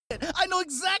know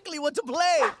exactly what to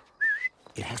play.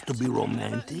 It has to be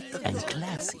romantic and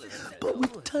classy, but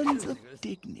with tons of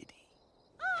dignity.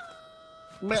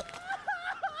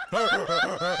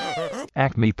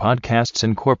 Acme Podcasts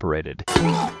Incorporated.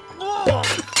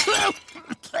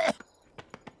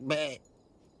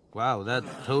 Wow, that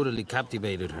totally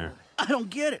captivated her. I don't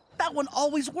get it. That one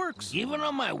always works. Even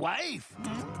on my wife.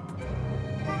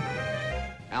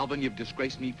 Alvin, you've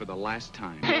disgraced me for the last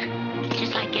time.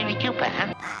 Just like Gary Cooper,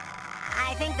 huh?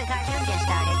 I think the cartoon just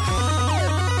started.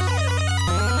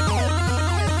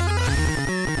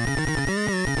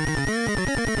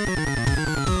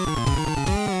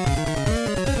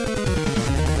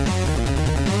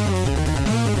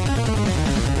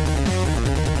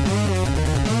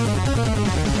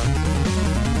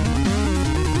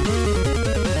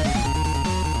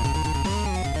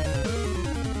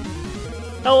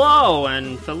 Hello,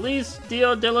 and Feliz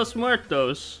Dia de los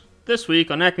Muertos. This week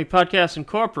on Acme Podcasts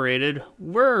Incorporated,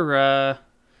 we're a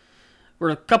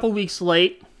couple weeks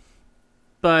late,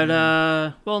 but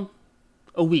well,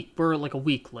 a week. We're like a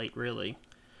week late, really.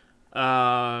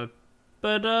 But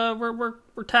we're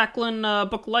tackling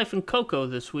Book of Life and Coco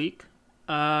this week,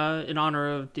 in honor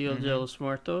of Dia de los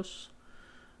Muertos.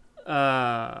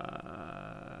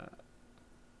 Yeah.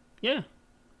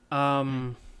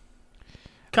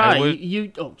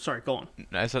 Kai, oh, sorry, go on.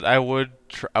 I said I was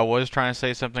trying to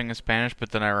say something in Spanish,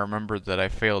 but then I remembered that I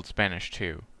failed Spanish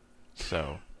too.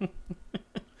 So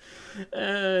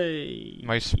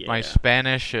my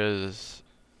Spanish is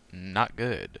not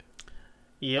good.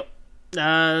 Yep.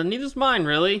 Neither's mine,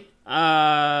 really.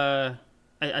 I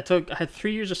had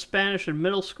 3 years of Spanish in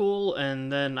middle school, and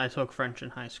then I took French in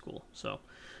high school. So,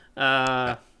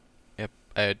 yep.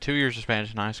 I had 2 years of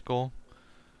Spanish in high school.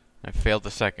 I failed the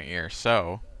second year,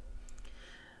 so...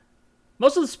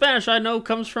 Most of the Spanish I know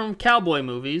comes from cowboy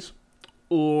movies,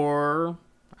 or...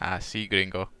 sí,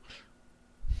 gringo.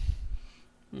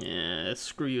 Yeah,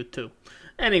 screw you too.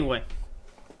 Anyway.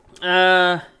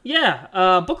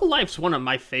 Book of Life's one of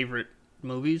my favorite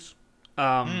movies.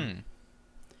 Like,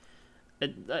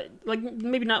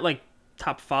 maybe not like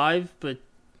top 5, but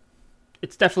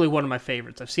it's definitely one of my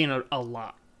favorites. I've seen it a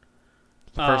lot.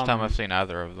 It's the first time I've seen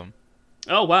either of them.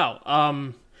 Oh,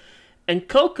 wow. And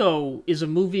Coco is a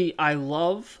movie I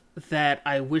love that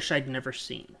I wish I'd never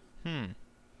seen.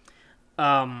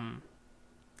 I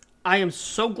am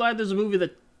so glad there's a movie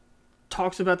that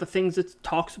talks about the things it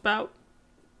talks about.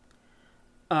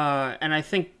 And I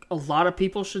think a lot of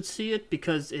people should see it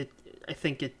because I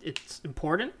think it's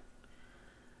important.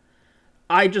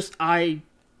 I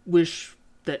wish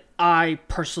that I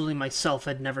personally myself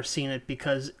had never seen it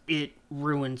because it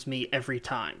ruins me every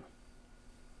time.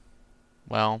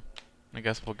 Well, I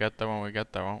guess we'll get there when we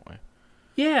get there, won't we?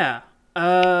 Yeah.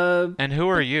 And who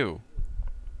are you?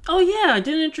 Oh yeah, I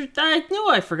knew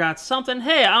I forgot something.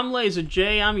 Hey, I'm Laser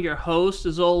J. I'm your host,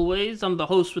 as always. I'm the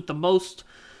host with the most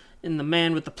and the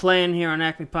man with the plan here on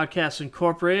Acme Podcasts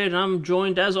Incorporated. And I'm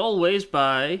joined, as always,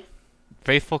 by...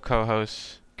 faithful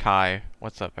co-host, Kai.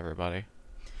 What's up, everybody?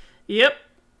 Yep.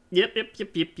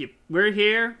 We're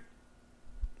here.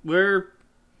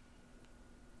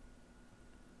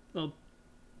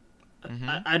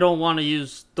 I don't want to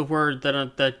use the word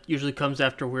that usually comes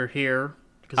after we're here,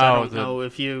 because I don't know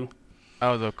if you...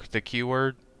 Oh, the Q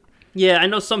word? Yeah, I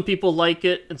know some people like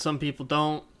it, and some people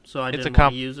don't, so I didn't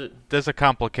want to use it. There's a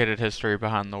complicated history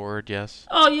behind the word, yes.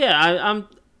 Oh, yeah,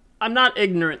 I'm not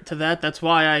ignorant to that. That's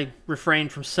why I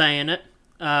refrained from saying it.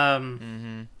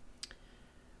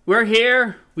 We're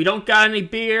here. We don't got any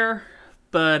beer,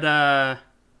 but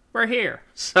we're here.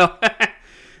 So,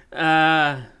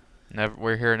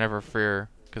 we're here, never fear,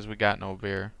 because we got no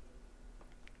beer.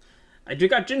 I do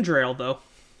got ginger ale, though.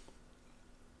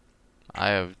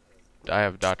 I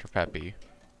have Dr. Peppy.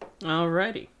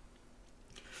 Alrighty.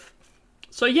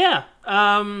 So yeah,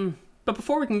 but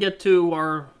before we can get to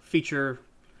our feature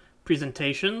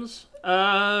presentations,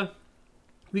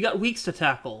 we got weeks to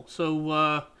tackle.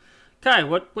 So, Kai,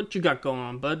 what you got going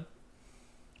on, bud?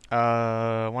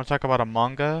 I want to talk about a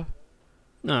manga.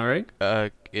 Alright.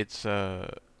 It's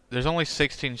there's only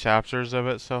 16 chapters of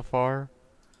it so far.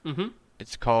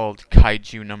 It's called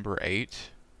Kaiju Number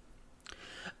 8.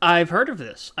 I've heard of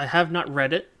this. I have not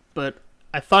read it, but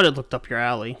I thought it looked up your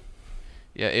alley.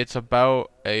 Yeah, it's about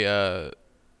a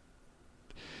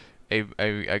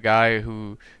guy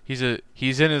who he's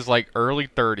in his like early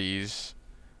 30s,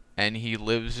 and he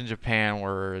lives in Japan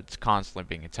where it's constantly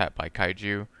being attacked by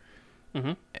kaiju.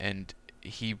 And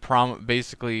he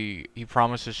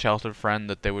promised his childhood friend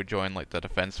that they would join like the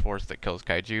defense force that kills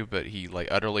kaiju, but he like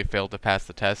utterly failed to pass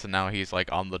the test, and now he's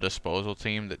like on the disposal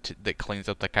team that cleans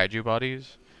up the kaiju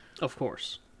bodies. Of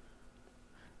course.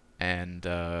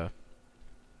 and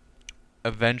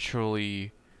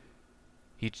eventually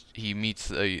he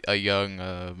meets a young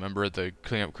member of the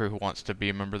cleanup crew who wants to be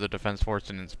a member of the Defense Force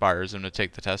and inspires him to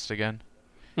take the test again.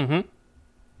 Mm-hmm.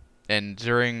 And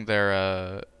during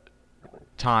their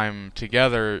time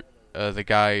together, the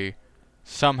guy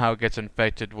somehow gets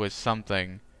infected with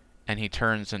something, and he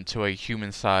turns into a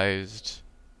human-sized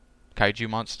kaiju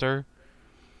monster.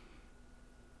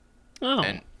 Oh.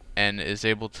 And is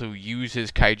able to use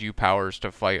his kaiju powers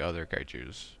to fight other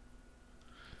kaijus.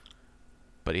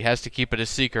 But he has to keep it a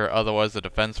secret, otherwise the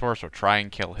Defense Force will try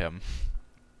and kill him.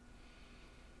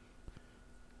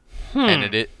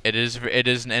 And it is,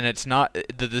 and it's not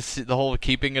the whole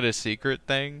keeping it a secret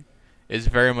thing is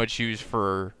very much used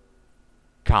for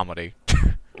comedy.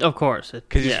 Of course,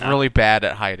 Because he's really bad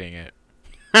at hiding it.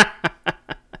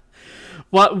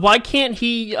 Why can't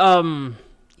he?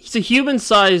 He's a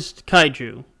human-sized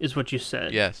kaiju, is what you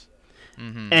said. Yes.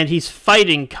 Mm-hmm. And he's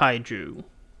fighting kaiju.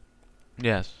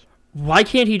 Yes. Why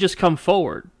can't he just come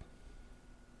forward?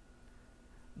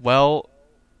 Well,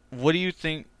 what do you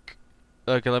think?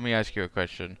 Okay, let me ask you a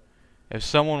question. If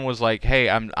someone was like, "Hey,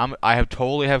 I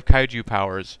totally have kaiju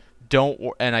powers,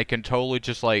 and I can totally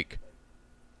just like,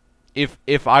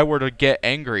 if I were to get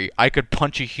angry, I could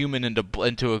punch a human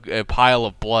into a pile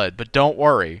of blood, but don't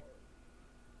worry,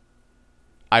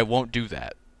 I won't do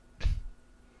that."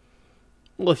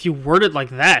 Well, if you word it like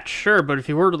that, sure. But if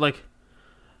you word it like,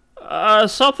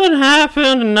 something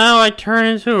happened and now I turn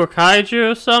into a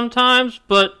kaiju sometimes,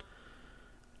 but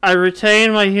I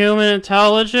retain my human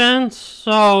intelligence,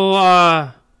 so,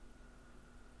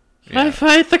 can I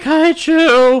fight the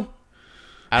kaiju?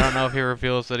 I don't know if he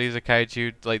reveals that he's a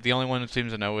kaiju. Like, the only one who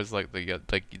seems to know is, like,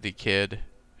 the kid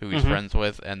who he's friends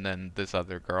with, and then this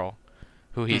other girl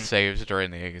who he saves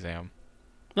during the exam.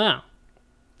 Oh.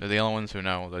 They're the only ones who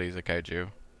know that he's a kaiju.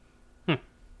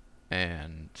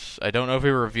 And I don't know if he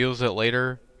reveals it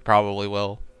later. Probably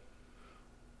will.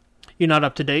 You're not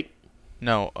up to date?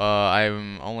 No,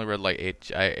 I've only read like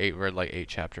eight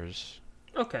chapters.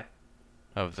 Okay.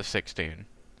 Of the 16.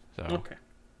 So. Okay.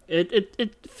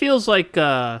 It feels like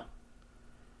he'll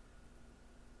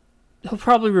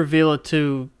probably reveal it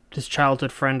to his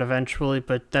childhood friend eventually,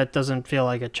 but that doesn't feel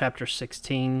like a chapter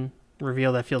 16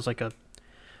 reveal. That feels like a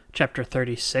chapter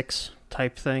 36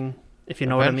 type thing, if you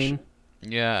know what I mean.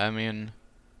 Yeah, I mean,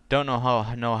 don't know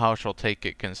how she'll take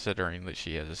it, considering that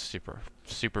she has a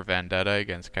super vendetta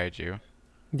against kaiju.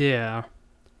 Yeah.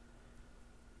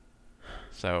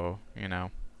 So, you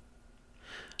know.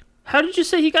 How did you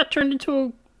say he got turned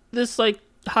into this like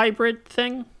hybrid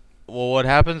thing? Well, what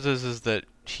happens is that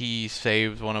he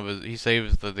saves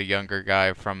the younger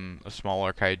guy from a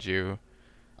smaller kaiju,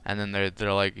 and then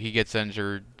they're like, he gets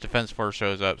injured, Defense Force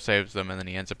shows up, saves them, and then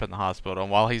he ends up in the hospital.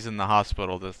 And while he's in the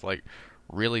hospital, this like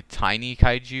really tiny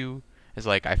kaiju is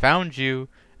like, "I found you,"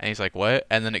 and he's like, "What?"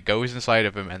 And then it goes inside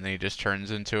of him, and then he just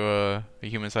turns into a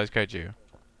human-sized kaiju.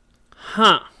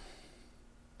 Huh.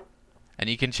 And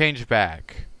he can change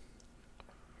back.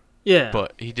 Yeah.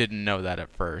 But he didn't know that at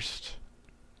first.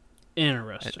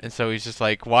 Interesting. And so he's just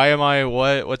like, "Why am I?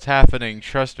 What's happening?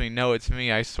 Trust me, no, it's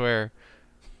me, I swear."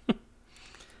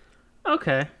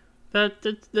 Okay. That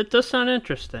does sound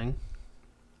interesting.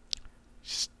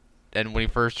 And when he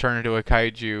first turned into a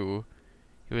kaiju,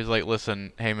 he was like,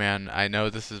 "Listen, hey man, I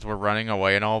know we're running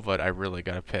away and all, but I really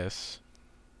gotta piss."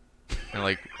 And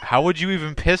like, how would you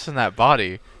even piss in that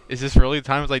body? Is this really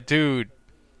time? It's like, dude,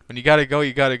 when you gotta go,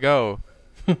 you gotta go.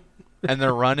 And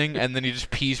they're running, and then he just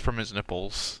pees from his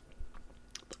nipples.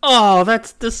 Oh,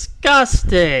 that's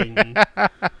disgusting.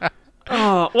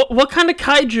 Oh, what kind of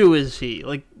kaiju is he?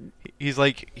 Like, he's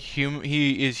like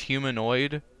he is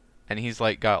humanoid, and he's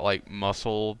like got like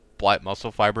black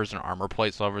muscle fibers and armor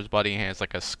plates all over his body. And he has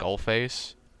like a skull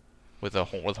face with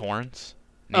horns.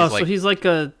 And so he's like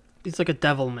a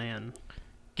devil man.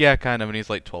 Yeah, kind of, and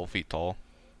he's like 12 feet tall.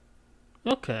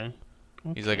 Okay.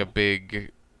 He's like a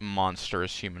big,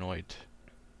 monstrous humanoid.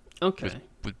 Okay.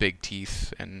 With big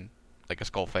teeth and like a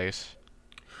skull face.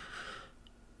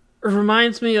 It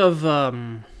reminds me of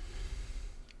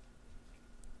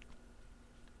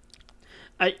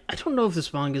I don't know if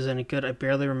this manga is any good. I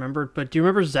barely remember it, but do you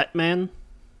remember Zetman?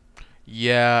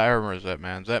 Yeah, I remember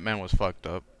Zetman. Zetman was fucked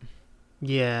up.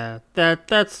 Yeah,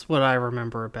 that's what I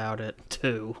remember about it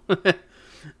too.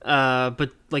 But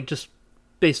like just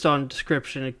based on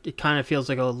description, it kind of feels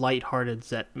like a lighthearted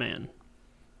Zetman.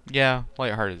 Yeah,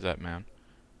 lighthearted Zetman.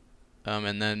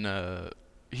 And then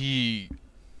he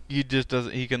just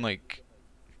doesn't. He can like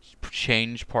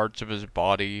change parts of his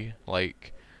body.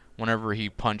 Like whenever he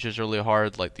punches really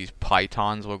hard, like these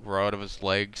pythons will grow out of his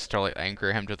legs to like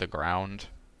anchor him to the ground.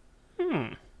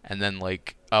 and then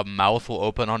like a mouth will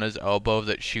open on his elbow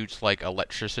that shoots like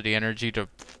electricity energy to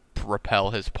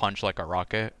repel his punch like a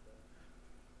rocket.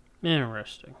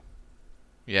 Interesting.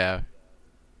 Yeah.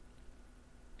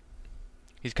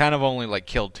 He's kind of only like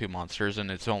killed 2 monsters,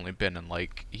 and it's only been in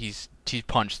like he's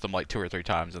punched them like 2 or 3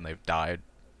 times and they've died.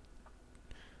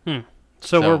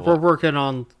 So we're working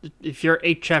on, if you're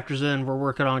 8 chapters in, we're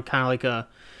working on kind of like a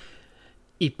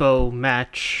Ippo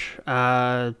match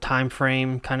time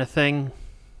frame kind of thing.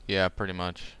 Yeah, pretty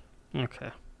much. Okay.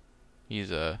 He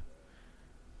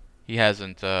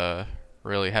hasn't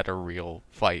really had a real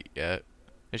fight yet.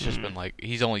 It's just been like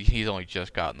he's only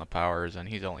just gotten the powers, and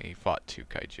he's only fought 2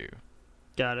 kaiju.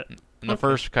 Got it. And the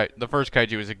first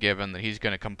kaiju is a given that he's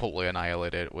gonna completely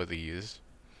annihilate it with ease.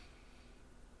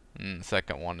 And the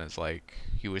second one is like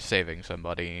he was saving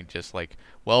somebody, and he just like,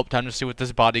 well, time to see what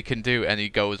this body can do, and he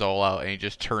goes all out and he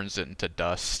just turns it into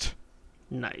dust.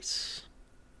 Nice.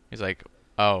 He's like,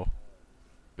 oh,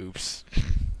 oops.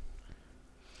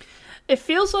 It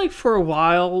feels like for a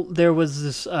while there was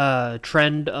this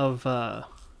trend of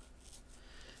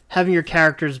having your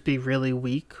characters be really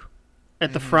weak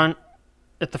at the front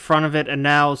of it, and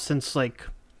now since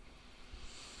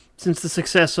the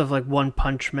success of like One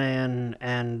Punch Man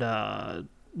and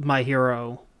My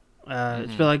Hero,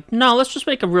 it's been like, no, let's just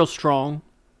make them real strong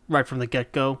right from the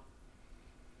get-go.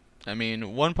 I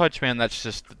mean, One Punch Man, that's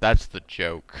the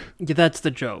joke. Yeah, that's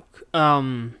the joke.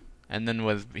 And then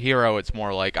with Hero, it's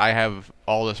more like, I have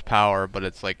all this power, but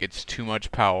it's like, it's too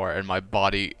much power, and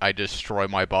I destroy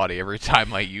my body every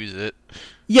time I use it.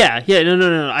 Yeah,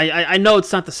 no. I know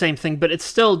it's not the same thing, but it's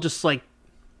still just like,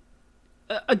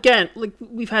 again, like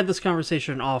we've had this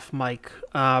conversation off mic,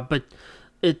 but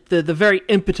the very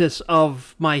impetus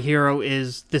of My Hero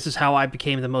is, this is how I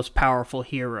became the most powerful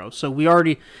hero. So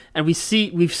we've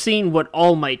seen what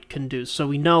All Might can do, so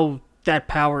we know that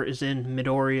power is in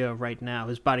Midoriya right now.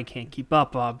 His body can't keep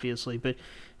up, obviously, but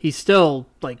he's still,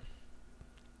 like,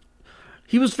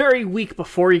 he was very weak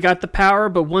before he got the power,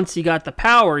 but once he got the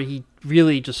power, he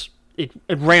really just, it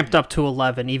ramped up to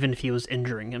 11, even if he was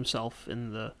injuring himself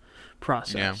in the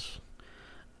process.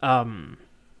 Yeah.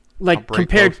 Like, I'll break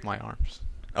both my arms.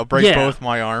 I'll break both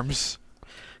my arms.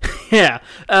 Yeah.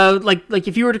 Like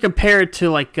if you were to compare it to,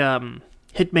 like,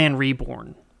 Hitman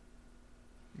Reborn.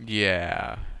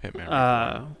 Yeah. Hitman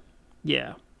Reborn.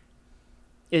 Yeah.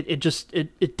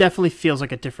 It definitely feels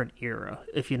like a different era,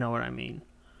 if you know what I mean.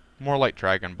 More like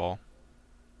Dragon Ball.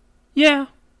 Yeah.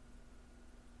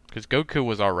 Because Goku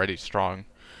was already strong.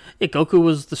 Yeah, Goku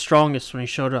was the strongest when he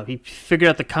showed up. He figured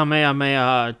out the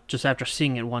Kamehameha just after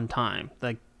seeing it one time.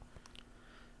 Like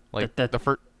the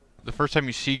first time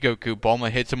you see Goku,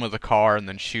 Bulma hits him with a car and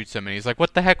then shoots him, and he's like,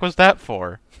 "What the heck was that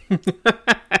for?"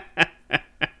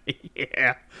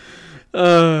 Yeah.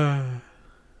 I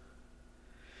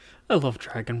love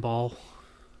Dragon Ball.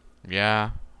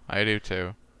 Yeah, I do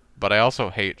too. But I also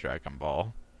hate Dragon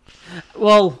Ball.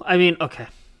 Well, I mean, okay.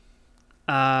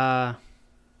 As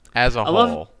a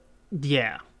whole.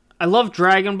 I love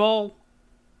Dragon Ball.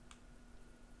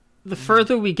 The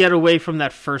further we get away from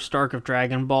that first arc of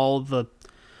Dragon Ball,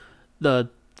 the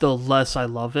less I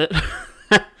love it.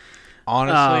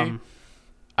 Honestly,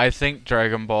 I think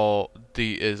Dragon Ball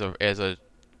as a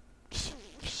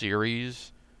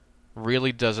series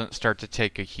really doesn't start to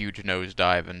take a huge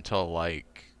nosedive until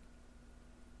like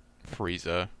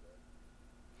Frieza.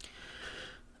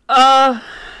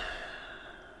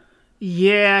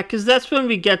 Yeah, because that's when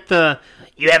we get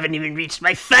you haven't even reached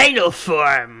my final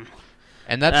form.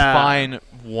 And that's fine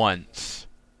once.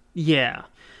 Yeah.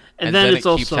 And then it's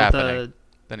also happening.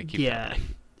 Then it keeps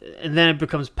happening. And then it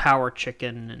becomes Power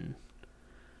Chicken and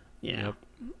Yep.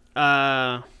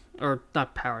 Or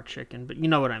not Power Chicken, but you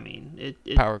know what I mean.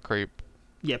 Power creep.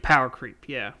 Yeah, power creep,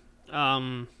 yeah.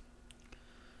 Because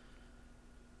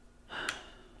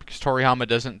Toriyama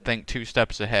doesn't think 2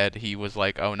 steps ahead. He was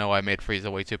like, oh no, I made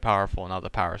Frieza way too powerful, and now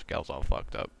the power scale's all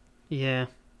fucked up. Yeah.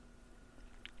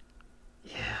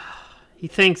 Yeah. He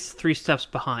thinks 3 steps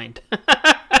behind.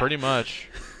 Pretty much.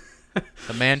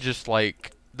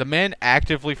 The man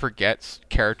actively forgets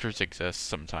characters exist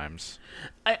sometimes.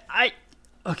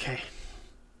 Okay.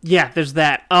 Yeah, there's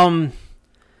that. In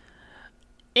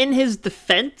his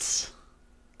defense,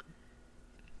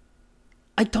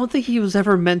 I don't think he was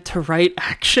ever meant to write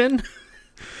action.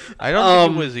 I don't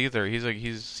think he was either. He's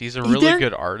a really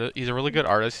good artist. He's a really good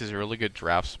artist. He's a really good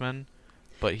draftsman,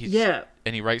 but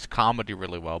and he writes comedy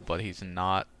really well. But he's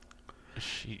not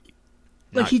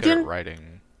good at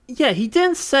writing. Yeah, he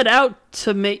didn't set out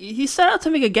to make. He set out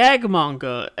to make a gag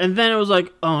manga, and then it was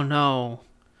like, oh no,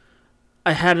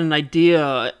 I had an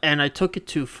idea and I took it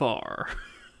too far.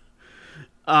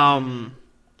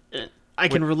 I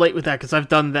can relate with that because I've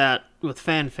done that with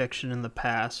fan fiction in the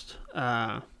past.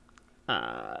 But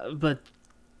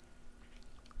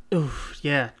oof,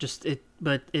 yeah, just it.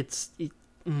 But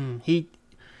he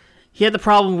had the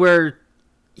problem where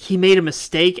he made a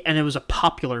mistake and it was a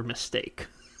popular mistake.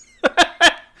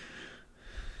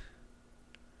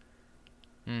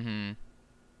 Mm-hmm.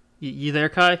 You there,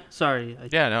 Kai? Sorry.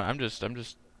 Yeah, no, I'm just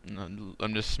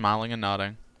smiling and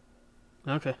nodding.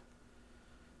 Okay.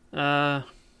 But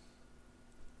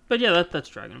yeah, that's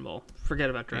Dragon Ball. Forget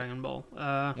about Dragon Ball.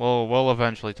 We'll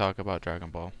eventually talk about Dragon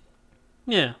Ball.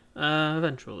 Yeah,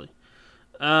 eventually.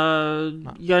 You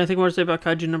got anything more to say about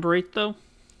Kaiju number 8, though?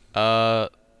 I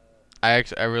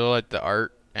really like the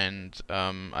art, and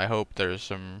I hope there's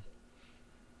some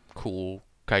cool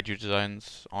Kaiju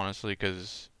designs, honestly,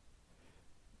 because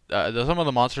some of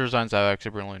the monster designs are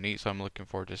actually really neat, so I'm looking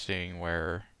forward to seeing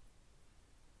where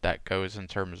that goes in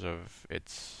terms of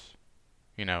its,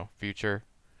 future.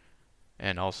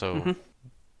 And also,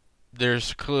 they're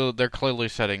clearly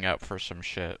setting up for some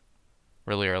shit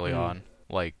really early on,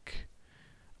 like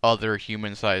other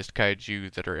human-sized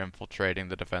kaiju that are infiltrating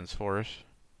the defense force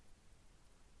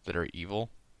that are evil.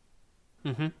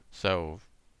 So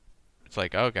it's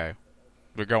like, okay,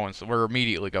 we're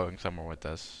immediately going somewhere with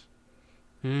this.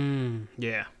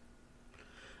 Yeah.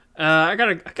 I got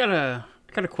a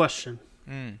question.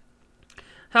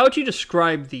 How would you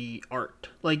describe the art?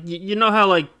 Like, you know how,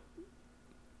 like,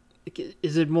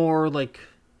 is it more like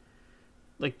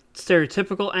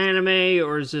stereotypical anime,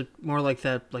 or is it more like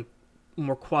that, like,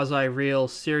 more quasi-real,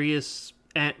 serious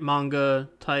manga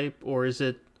type, or is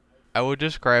it... I would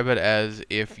describe it as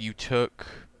if you took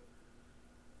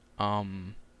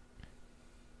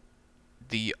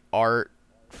the art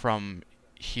from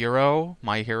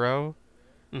My Hero.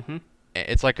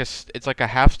 It's like a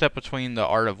half step between the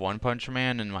art of One Punch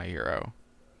Man and My Hero.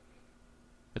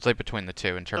 It's like between the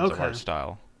two in terms of art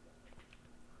style.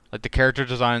 Like, the character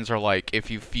designs are like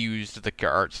if you fused the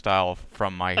art style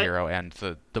from My Hero and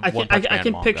the One Punch Man I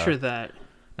can manga. picture that.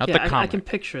 Not the comic. I can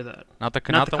picture that. Not the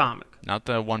comic. Not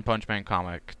the One Punch Man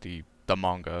comic. The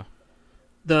manga.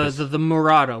 The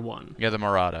Murata one. Yeah, the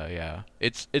Murata. Yeah,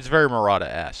 it's very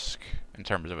Murata-esque in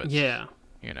terms of its. Yeah.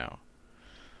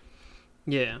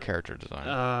 Yeah. Character design.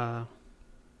 I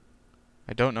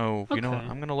don't know. Okay.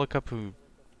 I'm gonna look up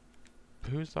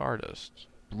who's the artist.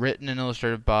 Written and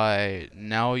illustrated by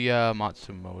Naoya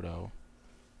Matsumoto.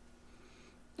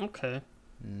 Okay.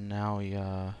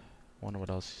 Naoya. Wonder what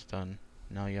else he's done.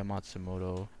 Naoya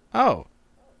Matsumoto. Oh,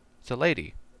 it's a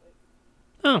lady.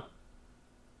 Oh.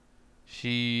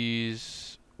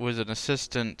 Was an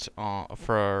assistant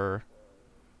for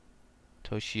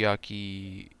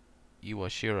Toshiaki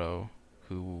Iwashiro,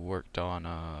 who worked on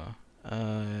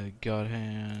God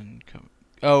Hand.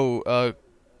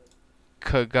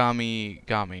 Kagami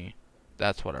Gami.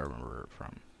 That's what I remember it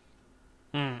from.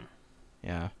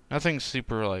 Yeah, nothing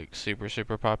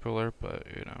super popular, but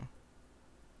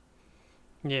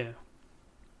Yeah.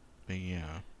 But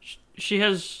yeah. She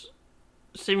has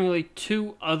seemingly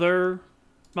 2 other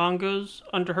mangas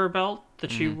under her belt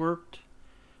that she worked.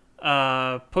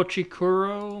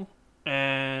 Pochikuro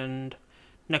and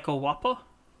Nekowappa.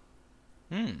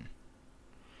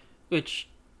 Which,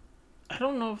 I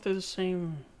don't know if they're the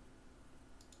same.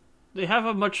 They have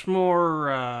a much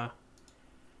more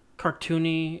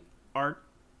cartoony art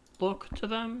look to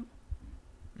them.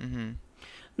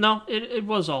 No, it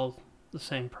was all the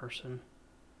same person.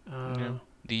 Yeah.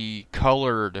 The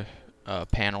colored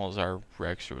panels are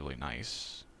actually really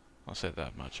nice. I'll say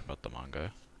that much about the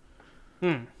manga.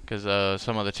 Because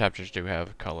some of the chapters do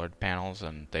have colored panels,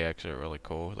 and they actually are really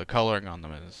cool. The coloring on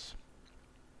them is...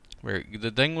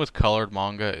 The thing with colored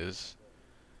manga is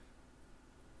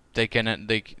they can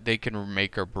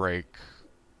make or break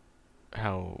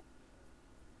how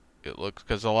it looks.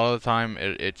 Because a lot of the time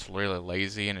it's really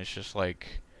lazy, and it's just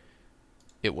like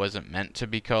it wasn't meant to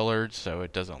be colored, so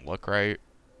it doesn't look right.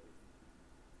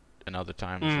 And other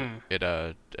times it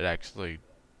actually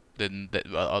didn't.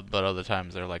 But other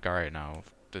times they're like, all right, now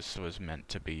this was meant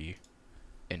to be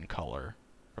in color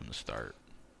from the start.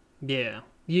 Yeah.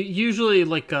 Usually,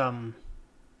 like, the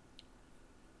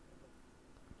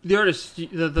artists,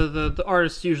 the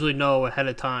artists usually know ahead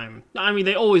of time. I mean,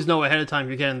 they always know ahead of time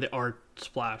you're getting the art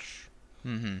splash.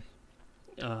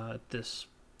 This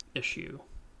issue.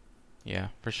 Yeah,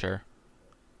 for sure.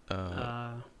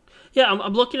 Yeah,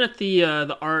 I'm looking at the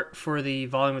art for the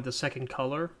volume with the second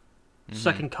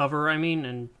second cover. I mean,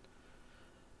 and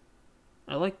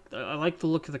I like the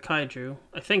look of the kaiju.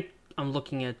 I think I'm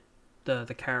looking at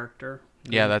the character.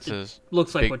 Yeah, that's his.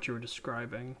 Looks like what you were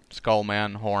describing. Skull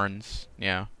man, horns.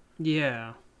 Yeah.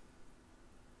 Yeah.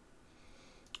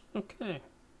 Okay.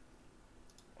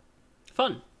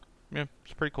 Fun. Yeah,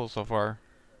 it's pretty cool so far.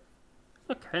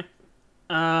 Okay.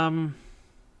 So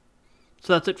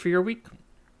that's it for your week?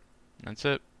 That's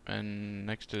it. And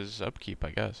next is upkeep,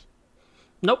 I guess.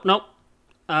 Nope.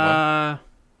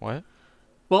 What?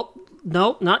 Well,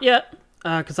 no, not yet,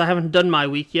 because I haven't done my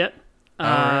week yet.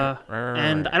 Right.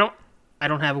 And I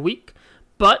don't have a week,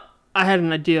 but I had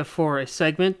an idea for a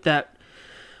segment that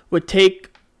would take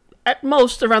at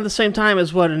most around the same time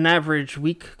as what an average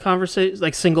week conversation,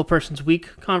 like single person's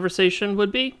week conversation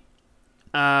would be,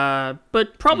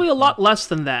 but probably a lot less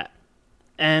than that.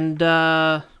 And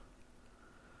I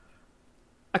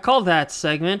call that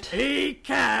segment Hey,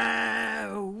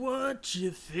 Kai, what you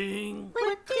think?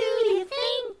 What do you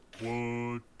think?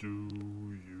 What do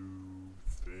you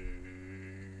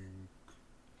think?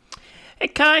 Hey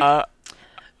Kai,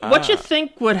 what you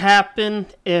think would happen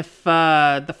if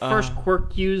the first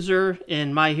quirk user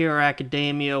in My Hero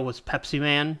Academia was Pepsi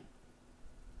Man?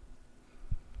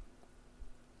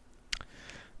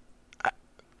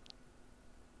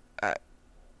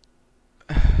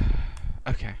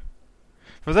 Okay.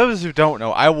 For those who don't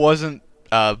know, I wasn't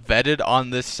vetted on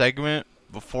this segment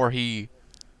before he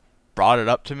brought it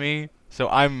up to me, so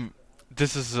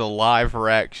this is a live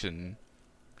reaction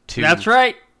to... That's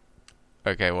right.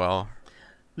 Okay, well...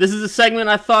 This is a segment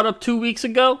I thought up 2 weeks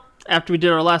ago, after we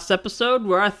did our last episode,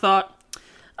 where I thought,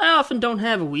 I often don't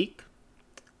have a week.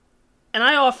 And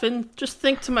I often just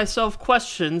think to myself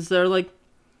questions that are like,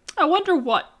 I wonder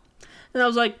what? And I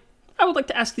was like, I would like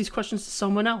to ask these questions to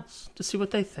someone else, to see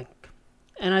what they think.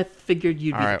 And I figured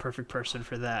you'd be the perfect person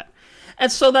for that.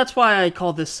 And so that's why I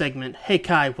call this segment, Hey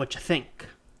Kai, What You Think?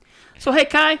 So hey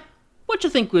Kai, what you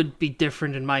think would be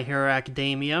different in My Hero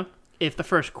Academia if the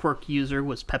first quirk user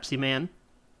was Pepsi Man?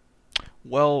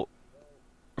 Well,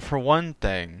 for one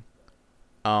thing,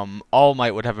 All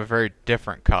Might would have a very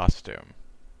different costume.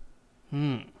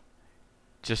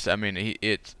 Just, I mean,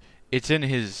 it's in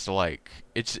his, like,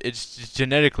 it's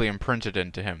genetically imprinted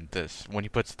into him, this. When he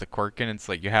puts the quirk in, it's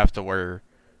like you have to wear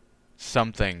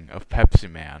something of Pepsi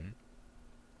Man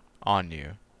on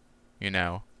you, you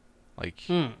know? Like,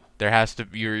 there has to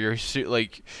be, your suit,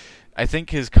 like, I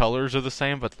think his colors are the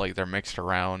same, but, like, they're mixed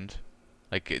around.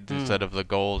 Like, instead of the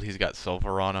gold, he's got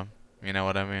silver on him. You know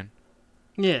what I mean?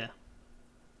 Yeah.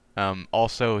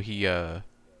 Also, he,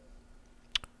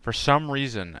 for some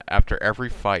reason, after every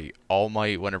fight, All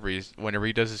Might, whenever he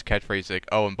does his catchphrase, he's like,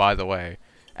 oh, and by the way,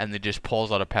 and then just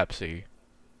pulls out a Pepsi,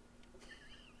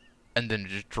 and then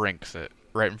just drinks it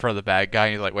right in front of the bad guy,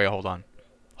 and he's like, wait, hold on.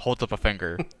 Holds up a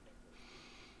finger.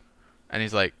 And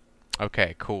he's like,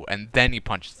 okay, cool. And then he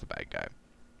punches the bad guy.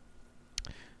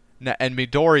 Now, and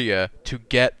Midoriya, to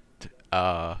get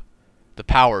the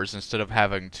powers, instead of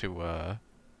having to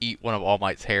eat one of All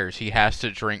Might's hairs, he has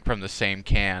to drink from the same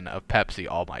can of Pepsi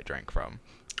All Might drank from.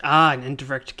 Ah, an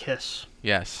indirect kiss.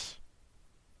 Yes.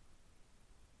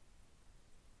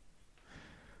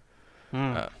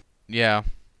 Yeah.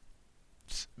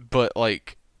 But,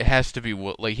 like, it has to be,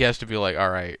 like, he has to be like,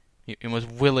 alright, he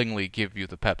must willingly give you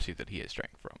the Pepsi that he has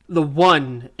drank from. The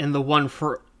one in the one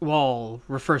for wall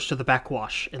refers to the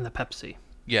backwash in the Pepsi.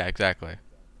 Yeah, exactly.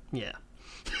 Yeah.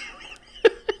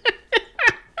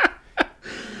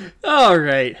 All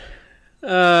right.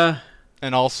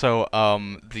 And also,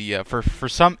 for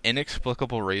some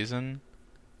inexplicable reason,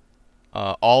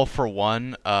 All for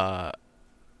One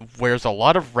wears a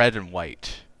lot of red and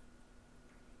white.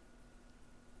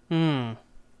 You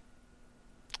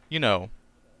know,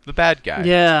 the bad guy.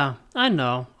 Yeah, I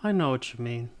know what you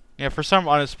mean. Yeah, for some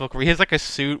inexplicable, he has like a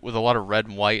suit with a lot of red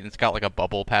and white, and it's got like a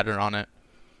bubble pattern on it.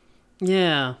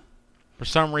 Yeah. For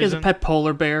some He has reason. a pet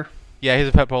polar bear. Yeah, he's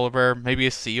a pet polar bear. Maybe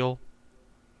a seal.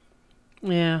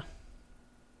 Yeah.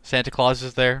 Santa Claus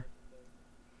is there.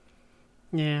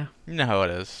 Yeah. You know how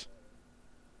it is.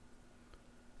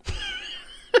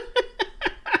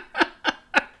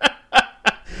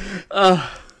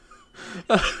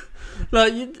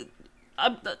 No,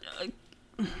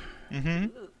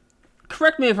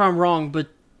 correct me if I'm wrong, but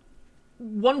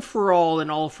One for All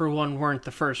and All for One weren't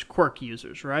the first quirk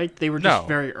users, right? They were just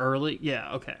very early.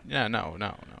 Yeah, okay. Yeah, no,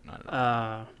 not at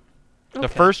all. Okay.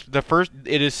 The first,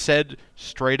 it is said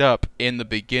straight up in the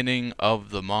beginning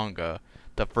of the manga,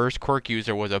 the first quirk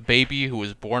user was a baby who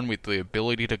was born with the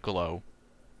ability to glow.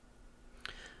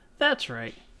 That's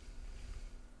right.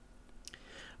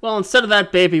 Well, instead of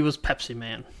that, baby was Pepsi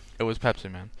Man. It was Pepsi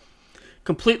Man.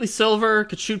 Completely silver,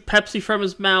 could shoot Pepsi from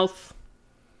his mouth.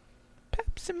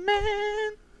 Pepsi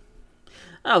Man.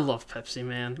 I love Pepsi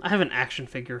Man. I have an action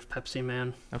figure of Pepsi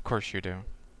Man. Of course you do.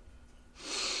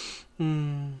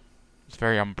 It's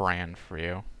very on brand for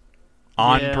you.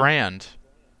 On brand.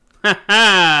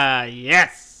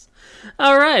 Yes.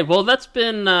 All right. Well, that's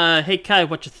been Hey Kai,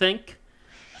 what you think?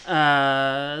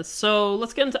 So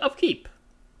let's get into upkeep.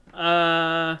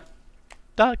 DuckTales.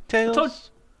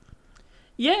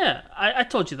 Yeah, I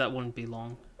told you that wouldn't be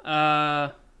long.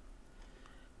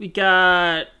 We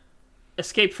got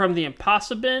Escape from the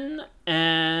Impossibin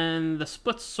and The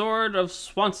Split Sword of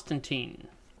Swanstantine.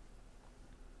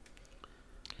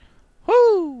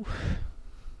 Woo!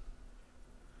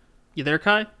 You there,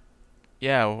 Kai?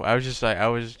 Yeah, I just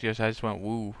went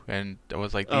woo, and I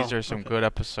was like, these are some good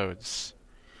episodes.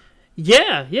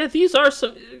 Yeah, these are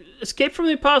some... Escape from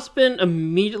the Impossibin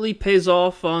immediately pays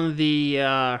off on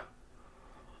the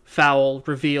foul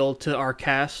reveal to our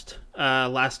cast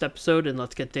last episode in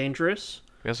Let's Get Dangerous.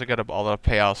 We also got all the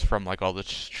payoffs from like all the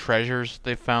treasures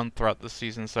they found throughout the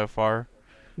season so far.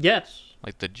 Yes.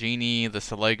 Like the genie, the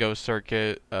Salego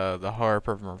circuit, the harp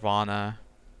of Nirvana.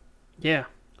 Yeah.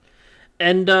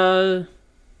 And, yeah,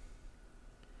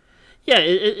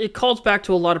 it calls back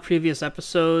to a lot of previous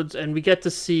episodes, and we get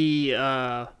to see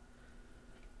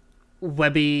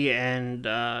Webby and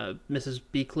Mrs.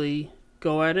 Beakley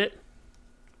go at it.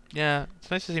 Yeah, it's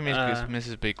nice to see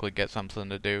Mrs. Beakley get something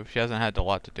to do. She hasn't had a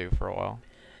lot to do for a while.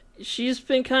 She's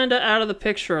been kind of out of the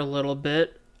picture a little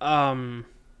bit.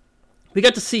 We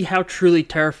got to see how truly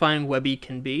terrifying Webby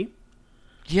can be.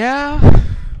 Yeah.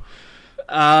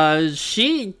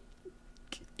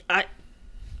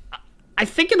 I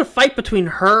think in a fight between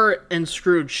her and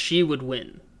Scrooge, she would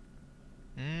win.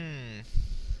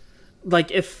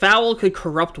 Like, if Fowl could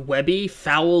corrupt Webby,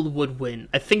 Fowl would win.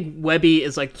 I think Webby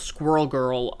is like the Squirrel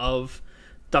Girl of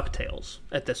DuckTales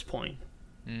at this point.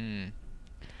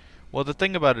 Well, the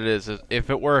thing about it is if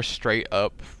it were a straight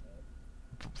up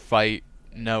fight,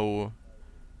 no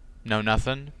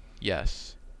nothing,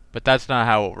 yes. But that's not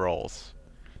how it rolls.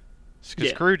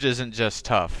 Because Scrooge isn't just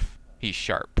tough, he's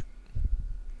sharp.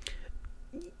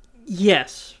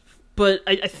 Yes, but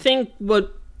I think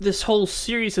what this whole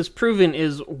series has proven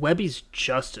is Webby's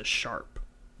just as sharp.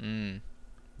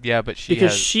 Yeah, but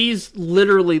she's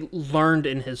literally learned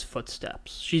in his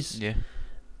footsteps. She's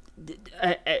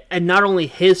and not only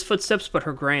his footsteps, but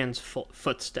her grand's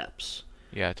footsteps.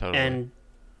 Yeah, totally.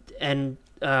 And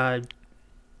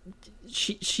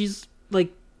she's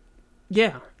like,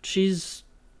 yeah, she's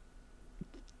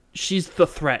the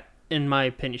threat in my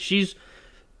opinion.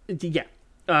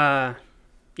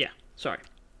 Sorry.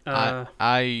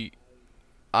 It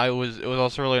was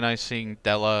also really nice seeing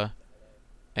Della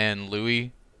and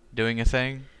Louie doing a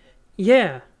thing.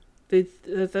 Yeah,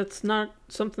 that's not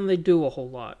something they do a whole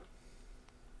lot.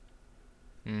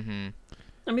 I mean,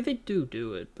 they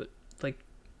do it, but like,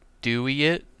 Dewey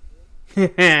it?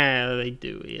 They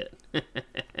do it.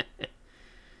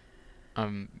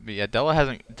 But yeah,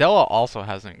 Della also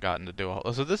hasn't gotten to do a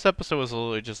whole. So this episode was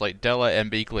literally just like Della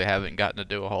and Beakley haven't gotten to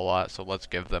do a whole lot, so let's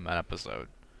give them an episode.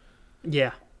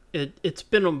 Yeah, it's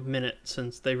been a minute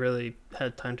since they really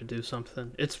had time to do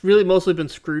something. It's really mostly been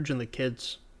Scrooge and the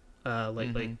kids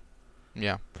lately.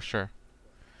 Yeah, for sure.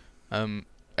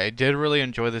 I did really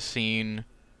enjoy the scene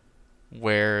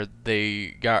where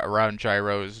they got around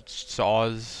Gyro's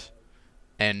saws,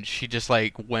 and she just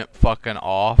like went fucking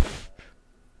off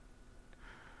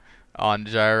on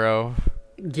Gyro.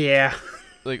 Yeah.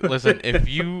 Like, listen, if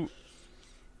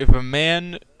a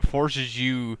man forces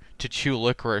you to chew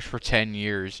licorice for 10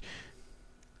 years,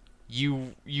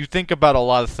 you think about a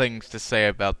lot of things to say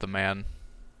about the man.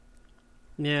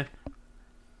 Yeah.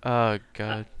 Oh,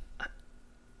 God.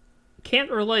 Can't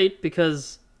relate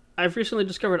because I've recently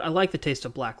discovered I like the taste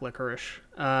of black licorice.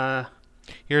 Would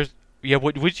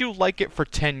you like it for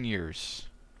 10 years?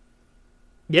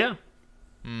 Yeah.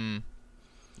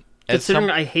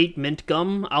 Considering I hate mint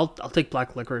gum, I'll take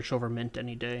black licorice over mint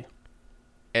any day.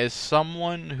 As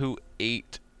someone who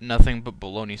ate nothing but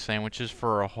bologna sandwiches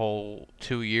for a whole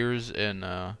 2 years in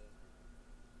high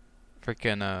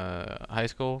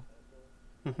school,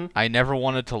 I never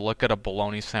wanted to look at a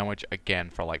bologna sandwich again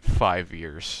for like 5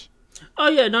 years. Oh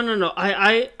yeah, no.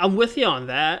 I'm with you on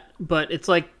that, but it's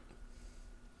like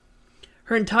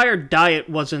her entire diet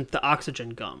wasn't the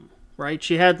oxygen gum, right?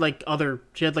 She had like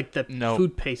the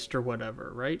food paste or whatever,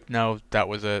 right? No, that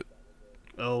was it.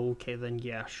 Oh, okay, then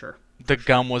yeah, sure. The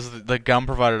gum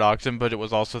provided oxygen, but it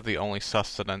was also the only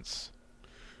sustenance.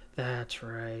 That's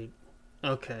right.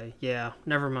 Okay, yeah,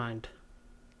 never mind.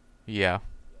 Yeah.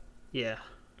 Yeah.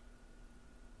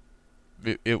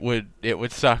 It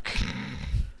would suck.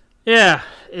 Yeah,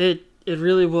 it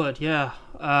really would. Yeah.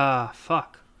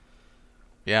 Fuck.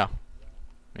 Yeah.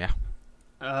 Yeah.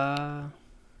 But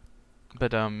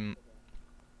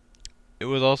it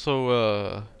was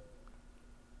also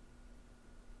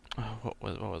what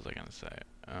was I gonna say?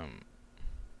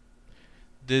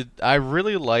 I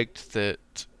really liked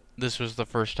that this was the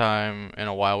first time in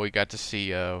a while we got to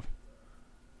see a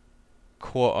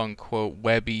quote unquote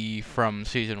Webby from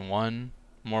season 1.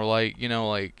 More like,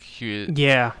 like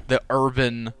the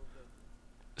urban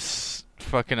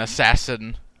fucking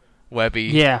assassin Webby.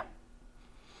 Yeah.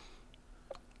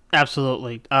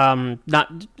 Absolutely.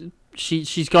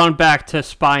 She's gone back to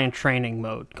spy and training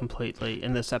mode completely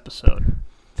in this episode.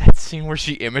 That scene where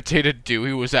she imitated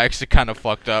Dewey was actually kind of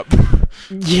fucked up.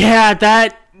 That's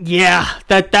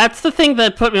the thing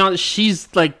that put me on.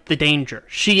 She's like the danger.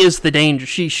 She is the danger.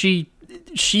 She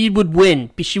would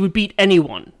win. She would beat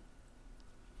anyone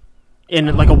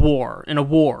in like a war.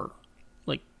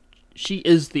 Like, she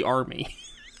is the army.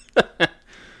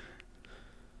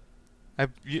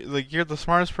 You're the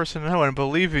smartest person I know, and I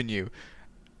believe in you.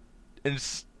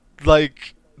 It's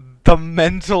like the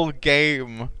mental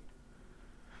game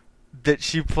that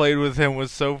she played with him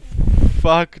was so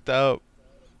fucked up.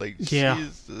 Like,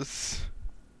 Jesus.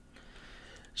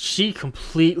 She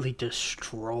completely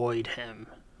destroyed him.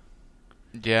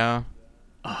 Yeah.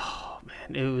 Oh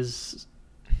man, it was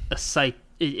a sight.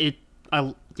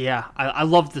 I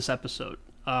loved this episode.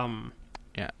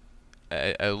 Yeah,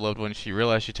 I loved when she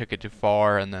realized she took it too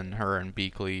far, and then her and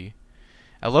Beakley.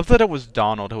 I love that it was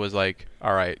Donald who was like,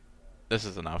 "All right, this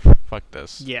is enough. Fuck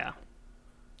this." Yeah.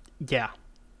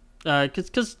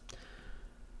 Because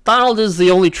Donald is the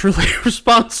only truly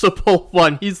responsible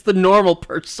one. He's the normal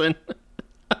person,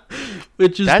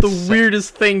 which is the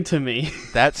weirdest thing to me.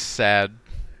 That's sad.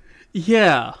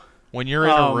 Yeah. When you're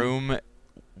in a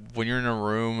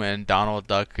room, and Donald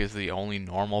Duck is the only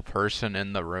normal person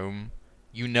in the room,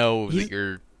 you know that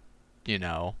you're,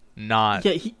 not.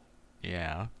 Yeah.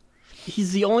 Yeah.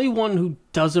 He's the only one who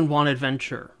doesn't want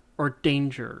adventure or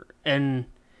danger, and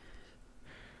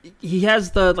he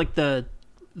has the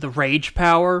rage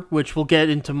power, which we'll get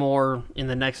into more in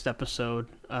the next episode.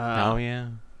 Oh yeah.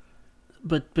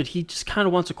 But he just kind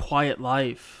of wants a quiet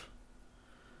life.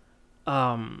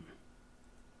 And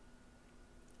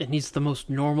he's the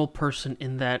most normal person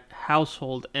in that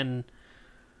household, and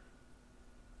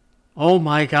oh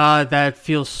my god, that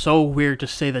feels so weird to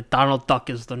say that Donald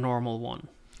Duck is the normal one.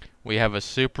 We have a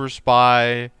super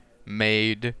spy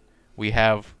maid. We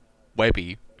have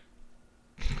Webby.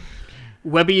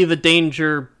 Webby the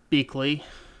Danger Beakley.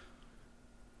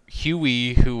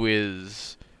 Huey, who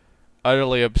is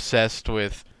utterly obsessed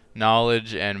with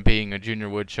knowledge and being a junior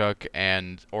woodchuck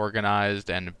and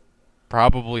organized and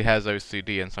probably has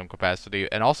OCD in some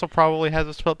capacity and also probably has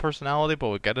a split personality, but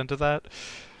we'll get into that.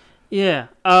 Yeah.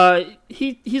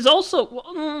 He's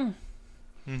also...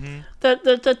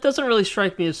 That doesn't really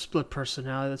strike me as split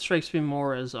personality. That strikes me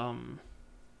more as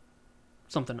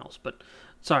something else. But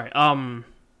sorry.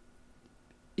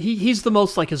 He's the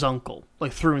most like his uncle,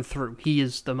 like through and through. He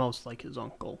is the most like his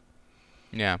uncle.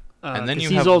 Yeah, and then you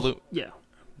have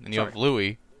have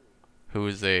Louie, who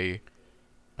is a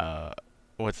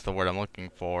what's the word I'm looking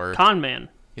for? Con man.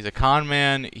 He's a con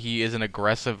man. He is an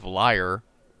aggressive liar,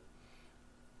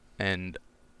 and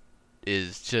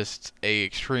is just a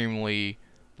extremely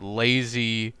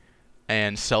lazy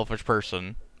and selfish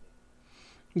person.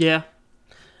 Yeah.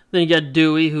 Then you got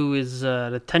Dewey, who is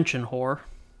an attention whore.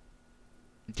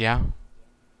 Yeah.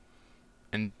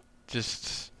 And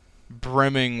just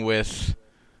brimming with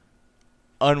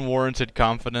unwarranted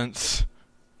confidence.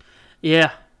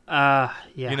 Yeah. Yeah.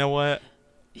 You know what?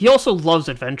 He also loves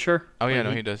adventure. Oh yeah,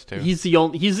 he does too. He's the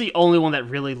only one that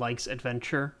really likes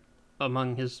adventure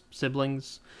among his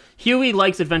siblings. Huey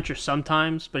likes adventure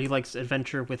sometimes, but he likes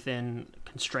adventure within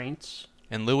constraints.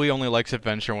 And Louie only likes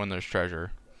adventure when there's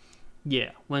treasure.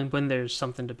 Yeah, when there's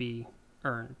something to be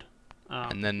earned.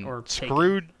 And then or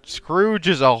Scrooge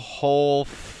is a whole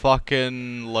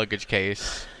fucking luggage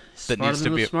case that Smarter needs to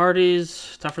than be the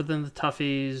Smarties, tougher than the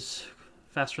Toughies,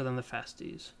 faster than the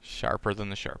Fasties, sharper than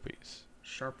the Sharpies.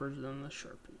 Sharper than the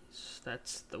Sharpies.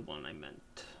 That's the one I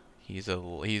meant. He's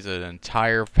an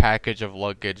entire package of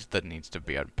luggage that needs to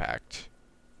be unpacked.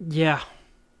 Yeah.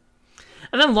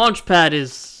 And then Launchpad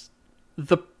is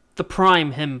the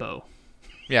prime himbo.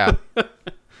 Yeah.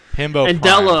 Himbo and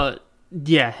Prime. Della,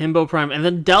 yeah, Himbo Prime. And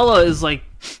then Della is like,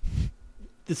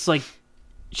 it's like,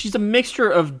 she's a mixture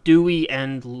of Dewey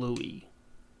and Louie.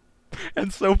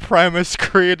 And so Primus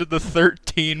created the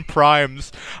 13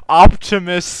 primes: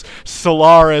 Optimus,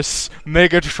 Solaris,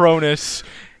 Megatronus,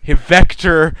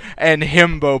 Vector, and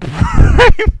Himbo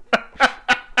Prime.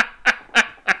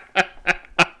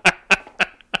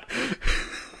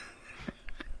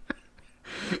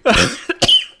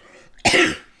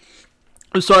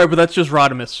 I'm sorry, but that's just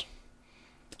Rodimus.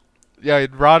 Yeah,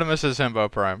 Rodimus is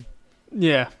Himbo Prime.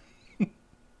 Yeah.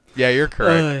 Yeah, you're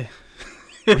correct.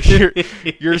 Uh,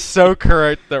 You're so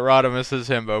correct that Rodimus is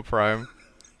Himbo Prime.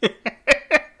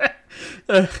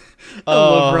 I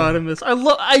love Rodimus.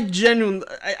 I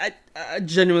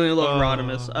genuinely love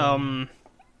Rodimus.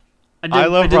 I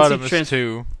love did see Rodimus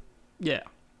too. Yeah.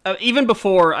 Even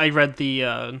before I read the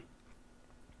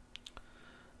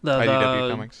IDW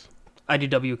comics.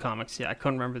 IDW comics, yeah, I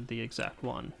couldn't remember the exact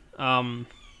one.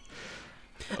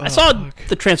 I saw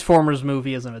the Transformers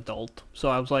movie as an adult, so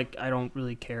I was like, I don't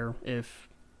really care if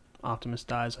Optimus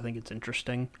dies. I think it's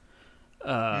interesting.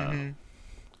 And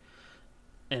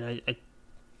I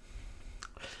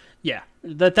yeah,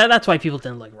 that's why people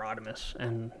didn't like Rodimus,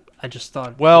 and I just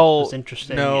thought it was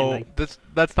interesting. No, and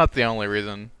that's not the only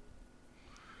reason.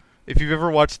 If you've ever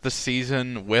watched the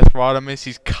season with Rodimus,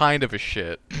 he's kind of a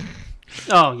shit.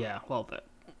 Oh yeah, well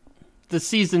the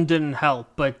season didn't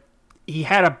help, but he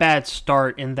had a bad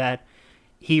start in that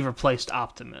he replaced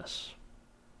Optimus.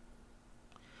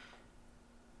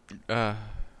 Like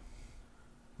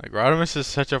Rodimus is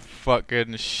such a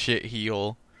fucking shit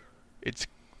heel. It's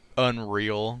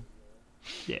unreal.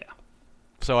 Yeah.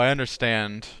 So I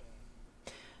understand.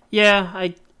 Yeah,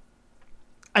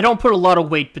 I don't put a lot of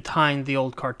weight behind the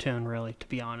old cartoon, really, to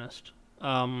be honest.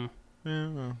 Yeah.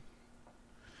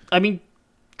 I mean,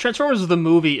 Transformers the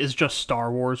movie is just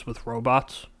Star Wars with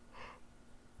robots.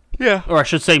 Yeah. Or I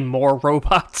should say more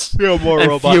robots. Yeah, more and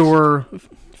robots.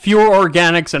 Fewer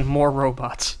organics and more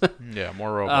robots. Yeah,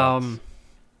 more robots.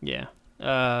 Yeah.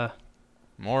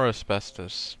 More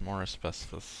asbestos. More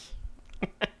asbestos.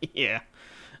 Yeah.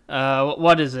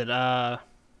 What is it?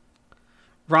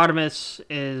 Rodimus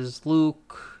is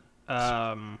Luke.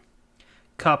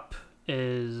 Cup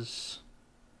is...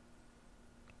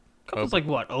 Cup is like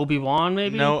what? Obi-Wan,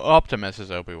 maybe? No, Optimus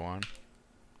is Obi-Wan.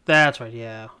 That's right,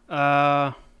 yeah.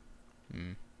 I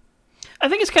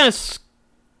think it's kind of...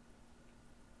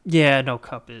 Yeah, no,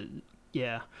 Cup is...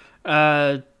 Yeah.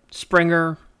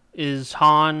 Springer is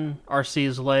Han. RC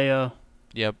is Leia.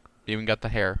 Yep, even got the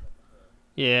hair.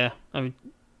 Yeah, I mean,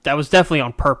 that was definitely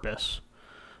on purpose.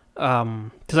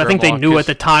 Because I think they knew at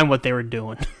the time what they were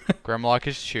doing. Grimlock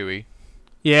is Chewie.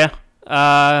 Yeah.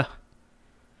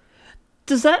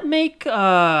 Does that make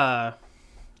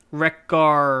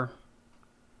Wreck-Gar...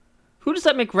 Who does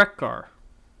that make Wreck-Gar?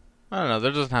 I don't know.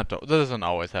 There doesn't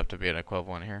always have to be an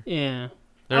equivalent here. Yeah.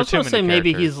 There I are was going to too say many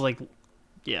maybe characters. he's like...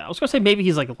 Yeah, I was going to say maybe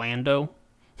he's like Lando.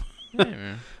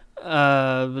 Yeah,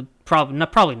 But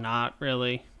probably not,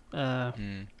 really. I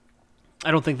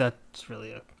don't think that's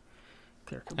really a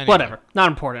clear... Anyway. Whatever. Not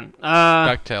important.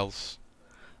 DuckTales.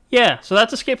 Yeah, so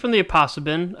that's Escape from the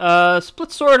Apocybin.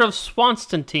 Split Sword of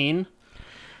Swanstantine.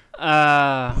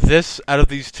 This, out of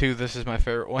these two, this is my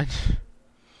favorite one.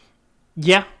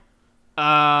 Yeah.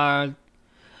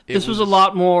 This was a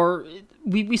lot more...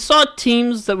 We saw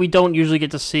teams that we don't usually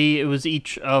get to see. It was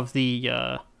each of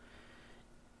the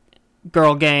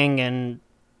girl gang and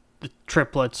the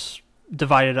triplets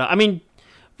divided up. I mean,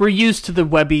 we're used to the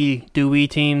Webby Dewey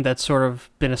team that's sort of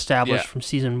been established from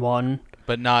season 1.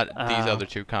 But not these other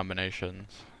two combinations.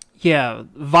 Yeah,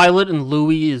 Violet and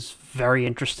Louie is very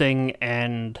interesting,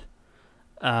 and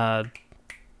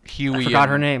Huey I forgot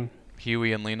her name.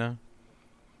 Huey and Lena.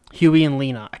 Huey and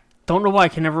Lena. I don't know why I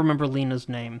can never remember Lena's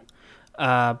name.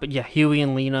 But yeah, Huey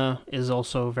and Lena is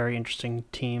also a very interesting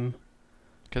team.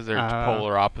 Because they're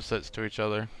polar opposites to each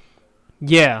other.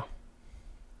 Yeah.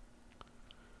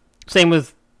 Same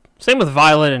with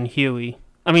Violet and Huey.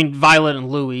 I mean, Violet and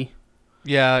Louie.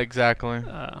 Yeah, exactly.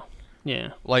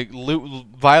 Yeah. Like,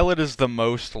 Violet is the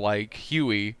most like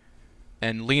Huey,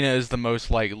 and Lena is the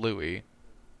most like Louie.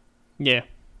 Yeah.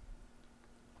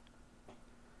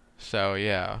 So,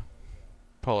 yeah.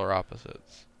 Polar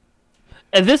opposites.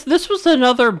 And this was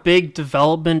another big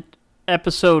development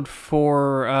episode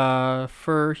for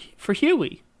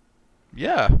Huey.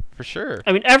 Yeah, for sure.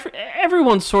 I mean,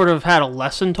 everyone sort of had a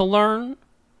lesson to learn,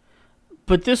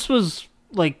 but this was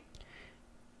like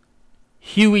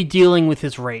Huey dealing with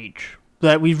his rage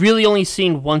that we've really only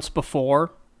seen once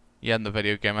before. Yeah, in the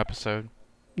video game episode.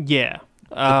 Yeah.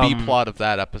 The B plot of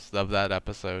that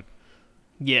episode.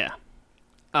 Yeah.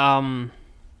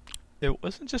 It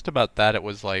wasn't just about that. It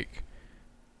was like,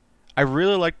 I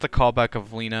really liked the callback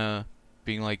of Lena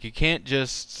being like, you can't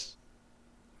just,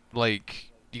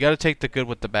 like, you got to take the good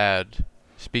with the bad.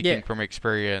 Speaking from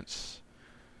experience.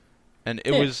 And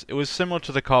it was similar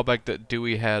to the callback that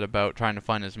Dewey had about trying to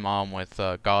find his mom with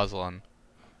Goslin.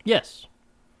 Yes.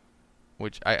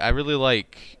 Which I really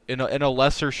like. In a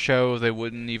lesser show, they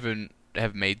wouldn't even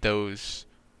have made those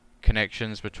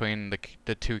connections between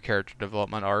the two character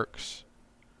development arcs.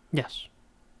 Yes.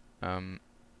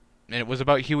 it was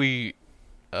about Huey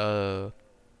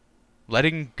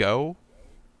letting go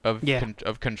of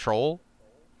of control,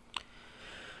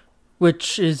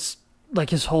 which is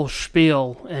like his whole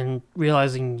spiel, and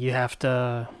realizing you have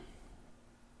to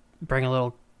bring a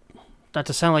little, not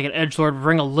to sound like an edgelord, but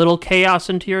bring a little chaos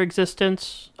into your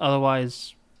existence.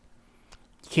 Otherwise,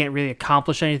 you can't really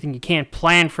accomplish anything. You can't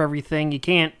plan for everything. You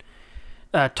can't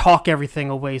talk everything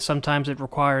away. Sometimes it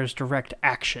requires direct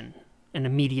action and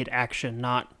immediate action,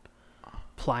 not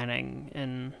planning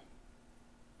and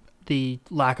the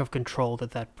lack of control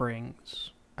that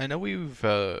brings. I know we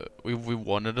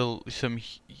wanted a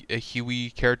Huey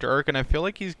character arc, and I feel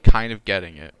like he's kind of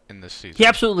getting it in this season. He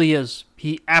absolutely is.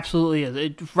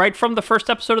 Right from the first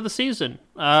episode of the season,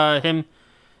 him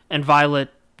and Violet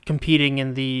competing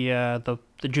in the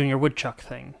Junior Woodchuck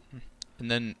thing.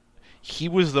 And then he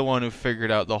was the one who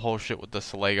figured out the whole shit with the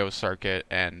Sligo circuit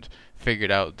and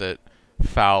figured out that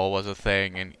foul was a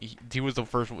thing, and he was the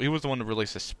one to really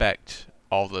suspect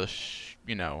all the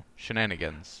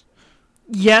shenanigans.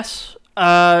 Yes,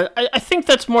 I think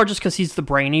that's more just because he's the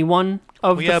brainy one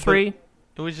of the three.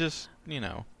 It was just,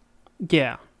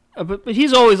 Yeah, but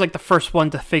he's always like the first one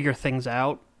to figure things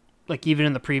out. Like even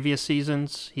in the previous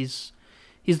seasons, he's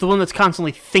the one that's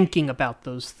constantly thinking about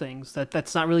those things.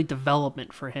 That's not really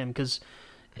development for him, because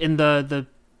in the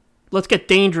Let's Get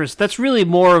Dangerous, that's really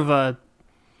more of a,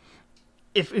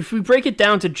 if we break it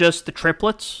down to just the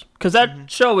triplets, because that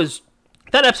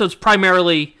that episode's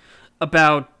primarily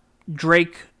about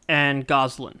Drake and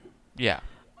Goslin. Yeah.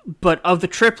 But of the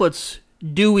triplets,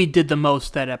 Dewey did the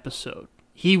most that episode.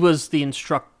 He was the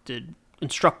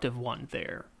instructive one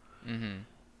there. Mm-hmm.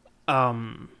 I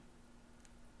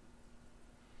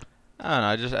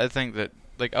don't know. I think that,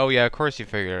 like, oh yeah, of course you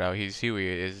figured it out. Huey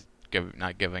is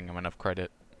not giving him enough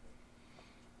credit.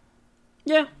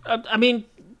 Yeah, I mean,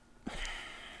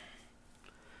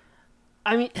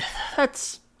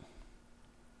 that's.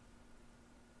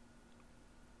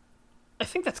 I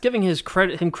think that's giving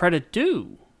him credit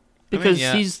due, because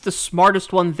he's the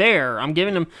smartest one there. I'm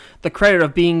giving him the credit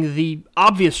of being the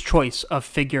obvious choice of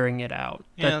figuring it out.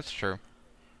 Yeah, that's true.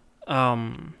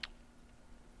 That's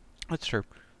true.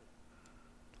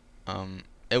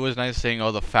 It was nice seeing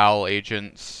all the foul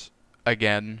agents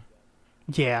again.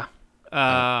 Yeah.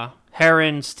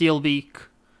 Heron, Steelbeak,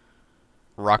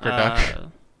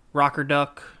 Rocker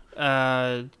Duck,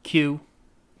 Q.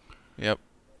 Yep.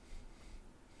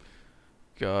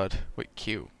 God, wait,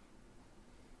 Q.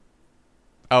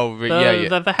 Oh,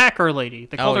 yeah. The hacker lady.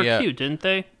 They called her Q, didn't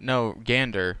they? No,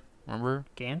 Gander. Remember?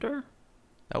 Gander?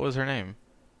 That was her name.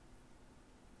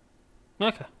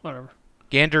 Okay, whatever.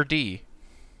 Gander D.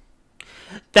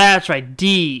 That's right,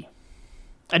 D.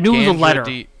 I knew it was a letter.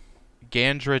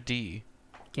 Gandra D.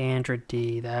 Gandra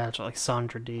D. That's like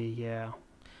Sandra D. Yeah.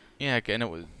 Yeah,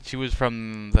 and she was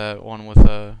from that one with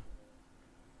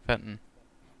Fenton.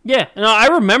 Yeah, no, I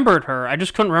remembered her. I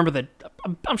just couldn't remember that.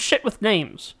 I'm shit with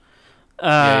names.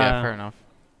 Yeah, fair enough.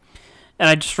 And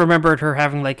I just remembered her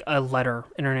having like a letter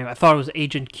in her name. I thought it was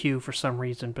Agent Q for some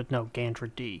reason, but no, Gandra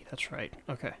D. That's right.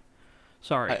 Okay,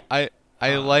 sorry. I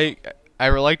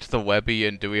liked the Webby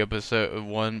and Dewey episode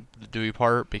one, the Dewey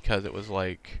part, because it was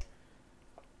like,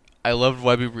 I loved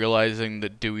Webby realizing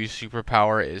that Dewey's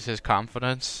superpower is his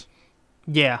confidence.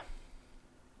 Yeah.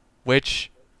 Which,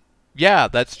 yeah,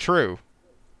 that's true.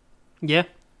 Yeah.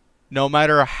 No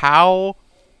matter how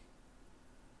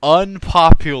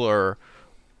unpopular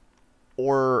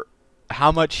or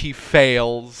how much he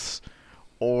fails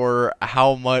or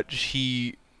how much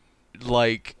he,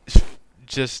 like,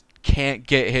 just can't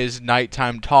get his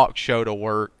nighttime talk show to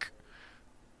work,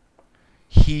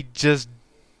 he just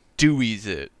Deweys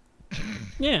it.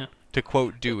 Yeah. To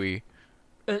quote Dewey.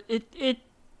 It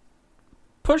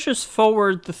pushes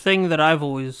forward the thing that I've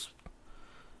always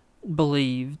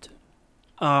believed.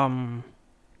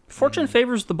 Fortune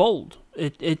favors the bold.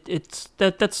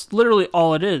 That's literally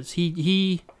all it is.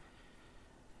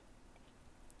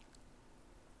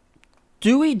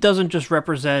 Dewey doesn't just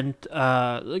represent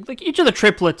like each of the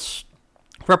triplets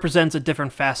represents a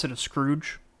different facet of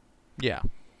Scrooge. Yeah.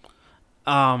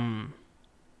 And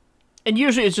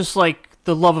usually it's just like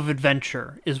the love of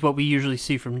adventure is what we usually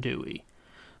see from Dewey.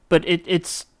 But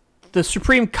it's the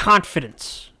supreme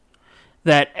confidence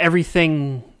that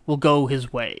everything will go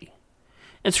his way.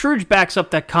 And Scrooge backs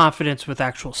up that confidence with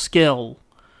actual skill.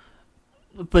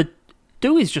 But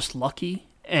Dewey's just lucky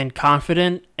and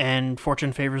confident, and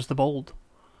fortune favors the bold.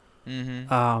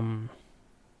 Mm-hmm.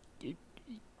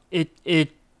 It's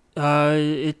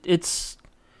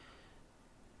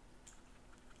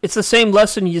the same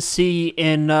lesson you see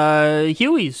in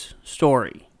Huey's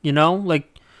story, you know? Like,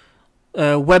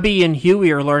 Webby and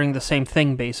Huey are learning the same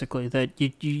thing, basically, that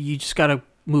you just got to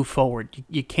move forward.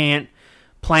 You can't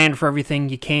plan for everything.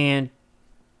 You can't.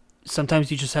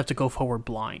 Sometimes you just have to go forward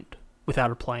blind,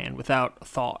 without a plan, without a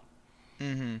thought.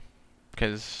 Mm-hmm.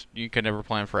 Because you can never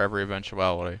plan for every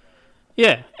eventuality.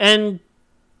 Yeah, and,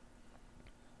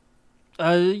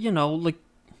 like,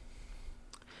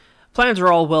 plans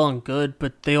are all well and good,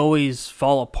 but they always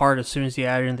fall apart as soon as you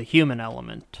add in the human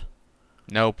element.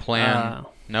 No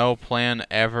plan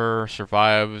ever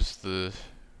survives the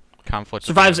conflict.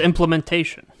 Survives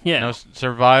implementation. Yeah. No,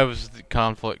 survives the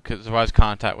conflict, survives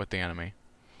contact with the enemy.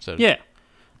 So yeah.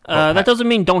 That doesn't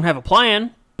mean don't have a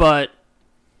plan, but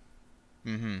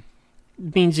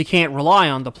means you can't rely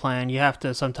on the plan. You have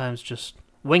to sometimes just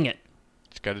wing it.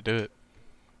 Just got to do it.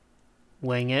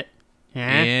 Wing it.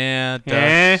 Yeah,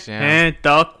 ducks, yeah.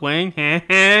 Duck, wing.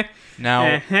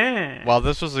 Now, while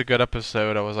this was a good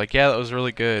episode, I was like, yeah, that was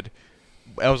really good.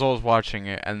 I was always watching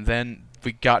it, and then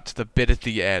we got to the bit at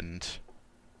the end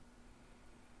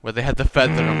where they had the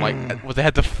feather, and I'm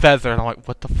like,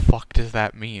 what the fuck does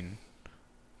that mean?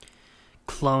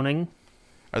 Cloning.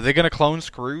 Are they gonna clone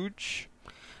Scrooge?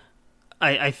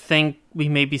 I think we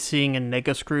may be seeing a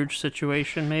Nigga Scrooge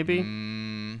situation, maybe.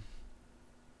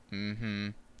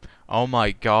 Oh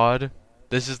my god.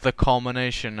 This is the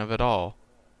culmination of it all.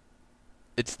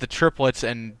 It's the triplets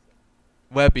and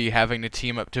Webby having to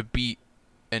team up to beat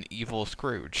an evil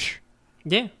Scrooge.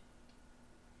 Yeah.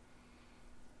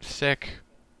 Sick.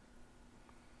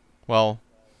 Well,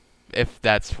 if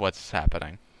that's what's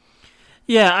happening.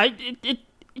 Yeah,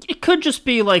 it could just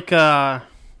be like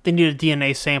they need a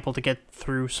DNA sample to get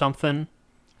through something.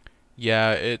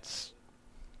 Yeah,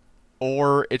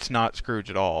 or it's not Scrooge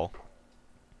at all.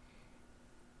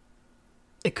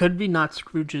 It could be not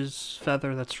Scrooge's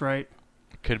feather, that's right.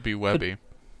 It could be Webby.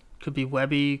 Could be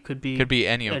Webby, could be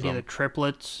any of them. Any of the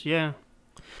triplets, yeah.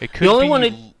 It could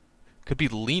could be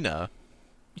Lena.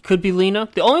 It could be Lena.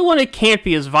 The only one it can't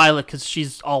be is Violet because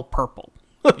she's all purple.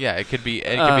 Yeah, it could be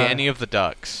any of the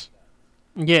ducks.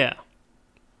 Yeah.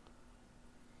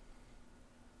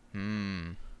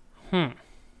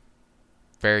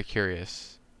 Very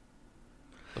curious.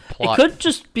 The plot. It could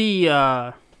just be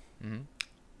a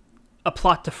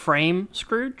plot to frame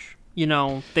Scrooge. You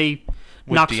know, they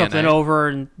knock DNA. something over,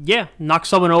 and knock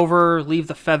someone over, leave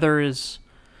the feather as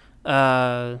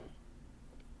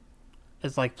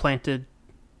like planted.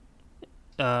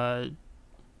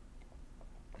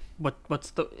 What's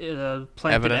the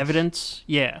planted evidence?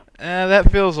 Yeah.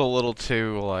 That feels a little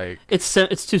too like. It's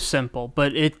too simple,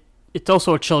 but it's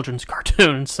also a children's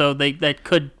cartoon, so that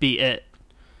could be it.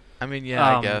 I mean,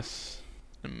 yeah, I guess.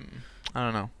 I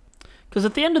don't know. Because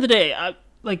at the end of the day,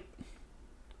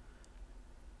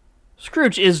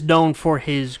 Scrooge is known for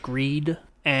his greed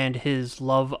and his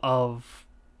love of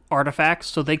artifacts,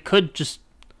 so they could just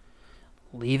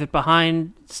leave it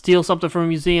behind, steal something from a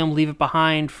museum, leave it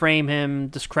behind, frame him,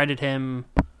 discredit him.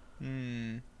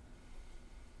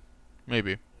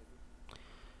 Maybe.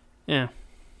 Yeah.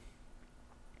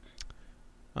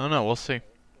 I don't know. We'll see.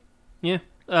 Yeah.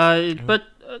 But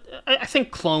I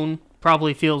think clone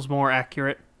probably feels more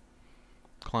accurate.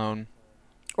 Clone.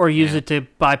 Or use it to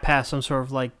bypass some sort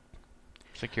of like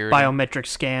security biometric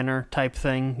scanner type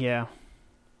thing. Yeah.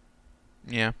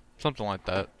 Yeah, something like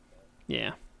that.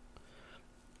 Yeah.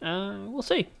 We'll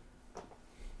see.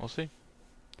 We'll see.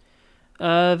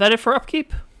 That it for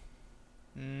Upkeep?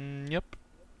 Yep.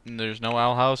 And there's no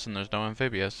Owl House and there's no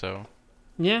Amphibia, so.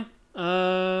 Yeah.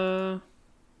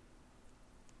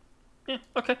 Yeah,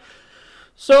 okay.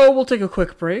 So we'll take a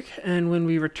quick break, and when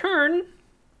we return,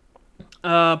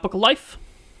 Book of Life.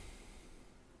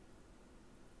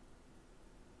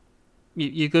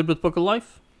 You good with Book of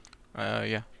Life?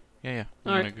 Yeah. I'm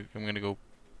gonna go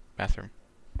bathroom.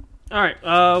 All right.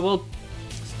 Well,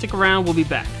 stick around. We'll be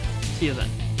back. See you then.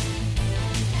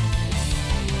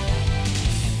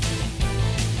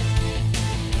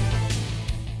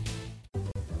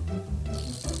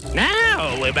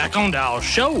 Now we're back on our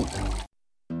show.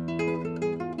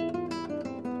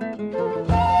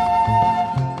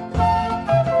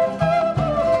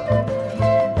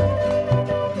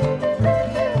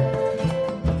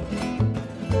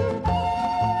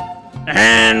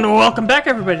 And welcome back,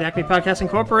 everybody, to Acme Podcast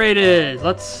Incorporated.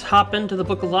 Let's hop into the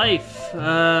Book of Life.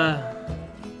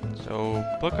 So,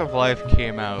 Book of Life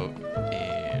came out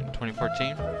in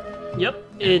 2014. Yep,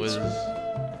 It's.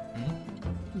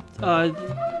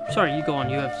 Sorry, you go on.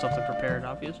 You have something prepared,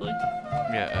 obviously.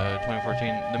 Yeah,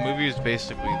 2014. The movie is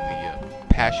basically the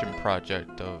passion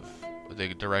project of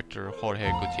the director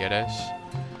Jorge Gutierrez.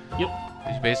 Yep.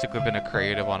 He's basically been a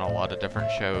creative on a lot of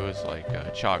different shows like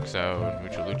Choxo,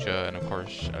 Mucha Lucha, and of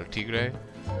course El Tigre.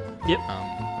 Yep.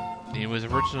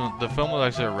 The film was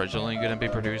actually originally going to be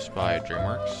produced by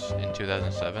DreamWorks in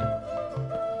 2007,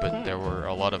 but there were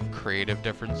a lot of creative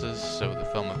differences, so the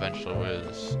film eventually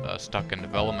was stuck in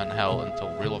development hell until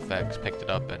Real Effects picked it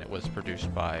up, and it was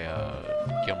produced by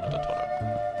Guillermo del Toro.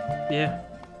 Yeah.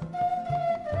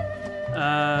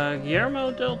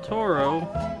 Guillermo del Toro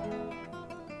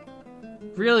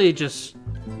really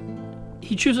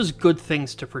he chooses good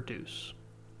things to produce.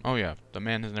 Oh yeah, the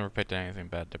man has never picked anything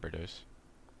bad to produce.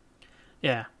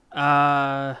 Yeah.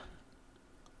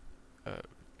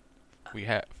 We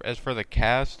have, as for the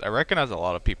cast, I recognize a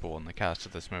lot of people in the cast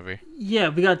of this movie. Yeah,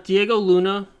 we got Diego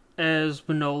Luna as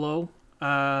Manolo.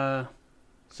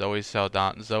 Zoe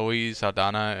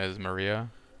Saldana as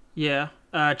Maria. Yeah.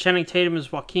 Channing Tatum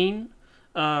as Joaquin.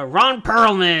 Ron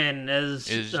Perlman as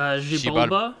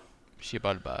Xibalba.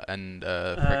 Xibalba and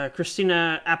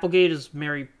Christina Applegate as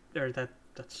Mary. Or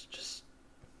that's just.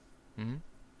 Mm-hmm.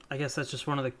 I guess that's just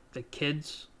one of the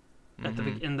kids at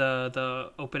Mm-hmm. in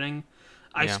the opening.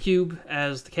 Ice Cube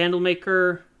as the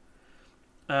Candlemaker.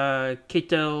 Kate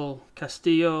del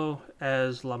Castillo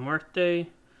as La Muerte.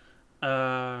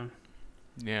 Hector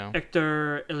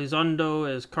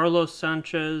Elizondo as Carlos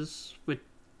Sanchez.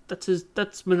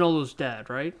 That's Manolo's dad,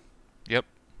 right? Yep.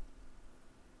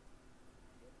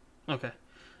 Okay.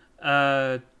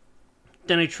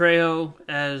 Danny Trejo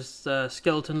as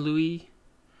Skeleton Luis.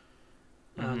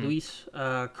 Luis.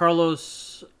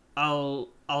 Carlos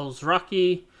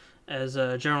Alzraki as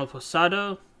General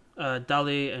Posada.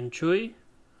 Dali and Chuy.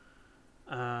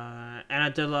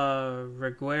 Ana de la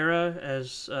Reguera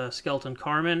as Skeleton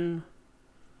Carmen.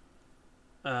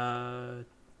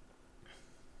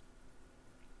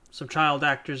 Some child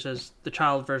actors as the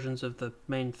child versions of the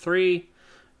main three.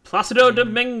 Placido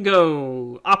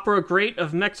Domingo, opera great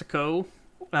of Mexico,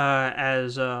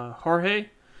 as Jorge,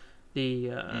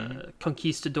 the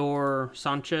conquistador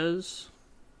Sanchez.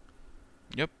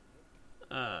 Yep.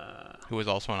 Who was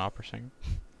also an opera singer.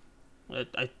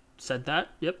 I said that.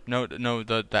 Yep. No,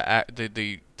 the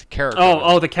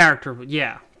character. The character.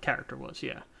 Yeah, character was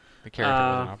yeah. The character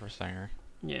was an opera singer.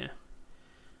 Yeah.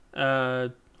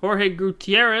 Jorge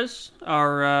Gutierrez,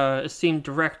 our esteemed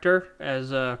director,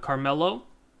 as Carmelo.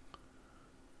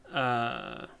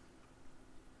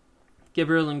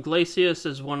 Gabriel Iglesias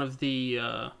as one of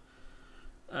the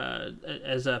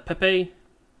as Pepe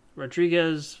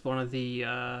Rodriguez, one of the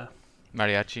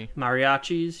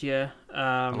mariachis. Yeah.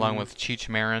 Along with Cheech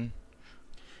Marin.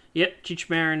 Yep, Cheech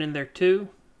Marin in there too.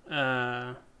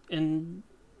 And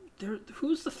there,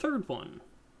 who's the third one?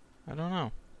 I don't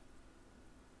know.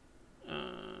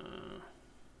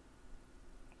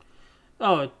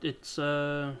 It's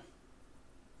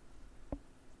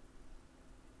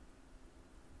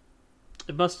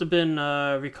it must have been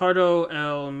Ricardo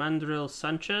El Mandril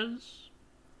Sanchez.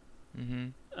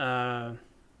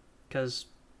 Because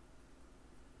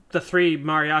the three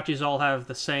mariachis all have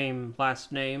the same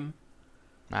last name.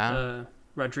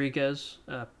 Rodriguez,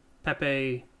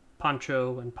 Pepe,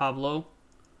 Pancho, and Pablo.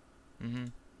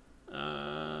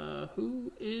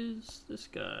 Who is this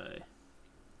guy?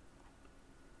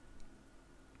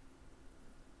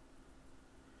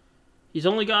 He's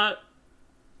only got...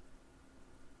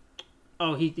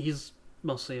 Oh, he's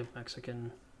mostly a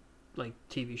Mexican, like,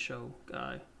 TV show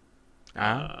guy.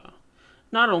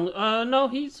 Not only... no,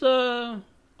 he's on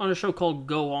a show called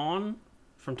Go On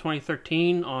from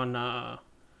 2013 on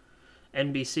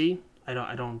NBC.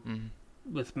 I don't...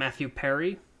 With Matthew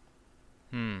Perry.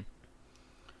 He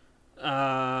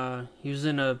was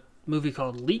in a movie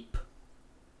called Leap.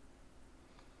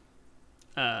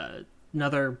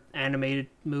 Another animated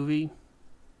movie.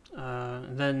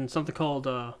 Then something called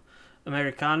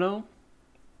Americano.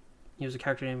 He was a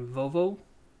character named Vovo.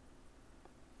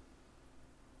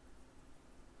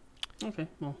 Okay,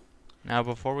 well. Now,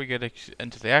 before we get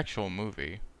into the actual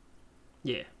movie...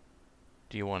 Yeah.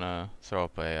 Do you want to throw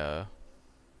up a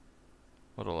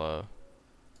little,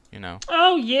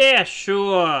 Oh, yeah,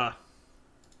 sure.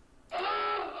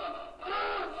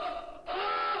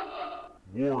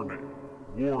 Warning.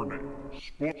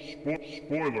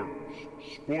 Spoilers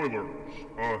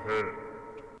ahead.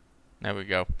 There we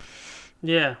go.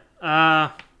 Yeah.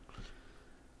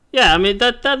 Yeah, I mean,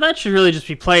 that should really just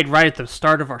be played right at the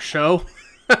start of our show.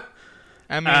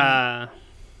 I mean,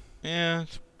 yeah,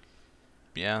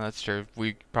 that's true.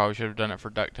 We probably should have done it for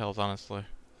DuckTales, honestly.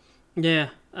 Yeah.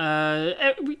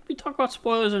 We talk about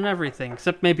spoilers and everything,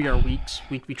 except maybe our weeks.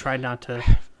 We try not to...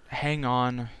 Hang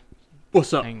on.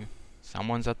 What's up?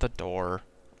 Someone's at the door.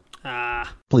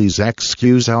 Ah. Please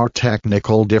excuse our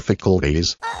technical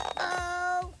difficulties.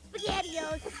 Uh-oh.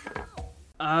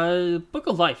 SpaghettiOs. Book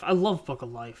of Life. I love Book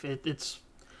of Life. This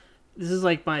is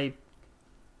like probably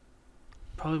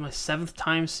my 7th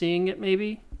time seeing it,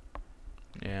 maybe.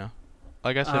 Yeah.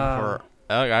 Like I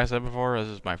said before, this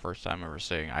is my first time ever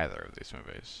seeing either of these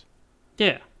movies.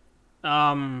 Yeah.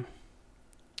 You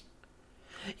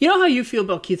know how you feel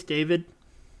about Keith David?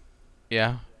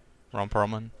 Yeah. Ron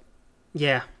Perlman.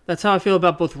 Yeah, that's how I feel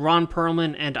about both Ron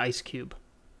Perlman and Ice Cube.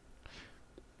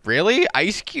 Really?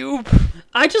 Ice Cube?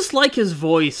 I just like his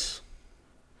voice.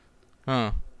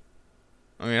 Huh.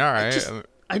 I mean, alright.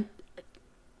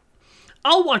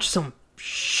 I'll watch some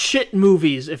shit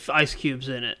movies if Ice Cube's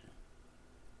in it.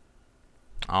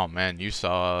 Oh man, you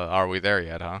saw Are We There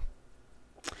Yet, huh?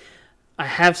 I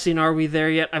have seen Are We There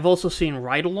Yet? I've also seen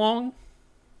Ride Along.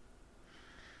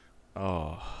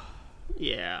 Oh.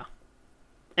 Yeah.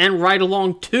 And Ride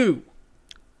Along 2.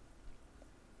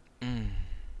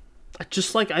 I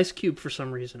just like Ice Cube for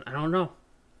some reason. I don't know.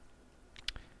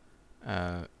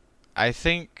 I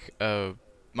think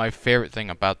my favorite thing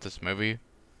about this movie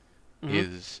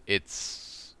is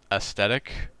its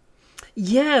aesthetic.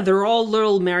 Yeah, they're all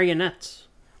little marionettes.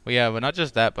 Well, yeah, but not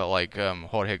just that, but like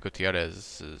Jorge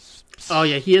Gutierrez's Oh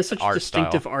yeah, he has such a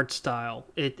distinctive style. art style.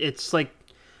 It's like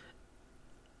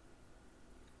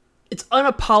it's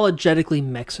unapologetically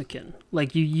Mexican.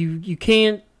 Like you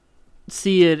can't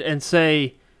see it and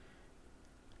say,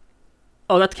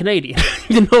 "Oh, that's Canadian."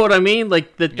 You know what I mean?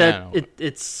 Like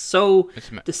it's so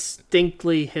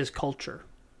distinctly his culture.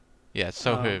 Yeah,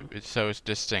 it's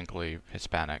distinctly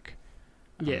Hispanic.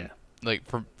 Yeah. Like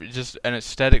from just an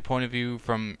aesthetic point of view,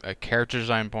 from a character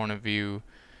design point of view,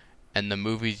 and the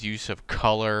movie's use of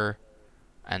color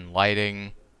and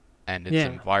lighting and its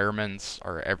environments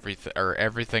are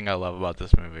everything I love about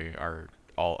this movie are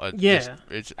all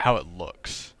it's how it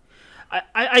looks.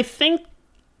 I think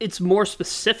it's more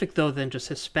specific though than just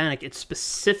Hispanic. It's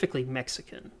specifically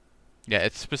Mexican. Yeah,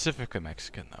 it's specifically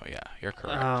Mexican though. Yeah, you're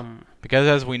correct. Because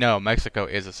as we know, Mexico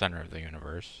is the center of the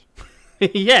universe.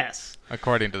 Yes.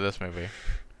 According to this movie.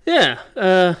 Yeah.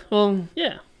 Well,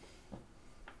 yeah.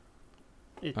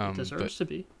 It deserves to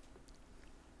be.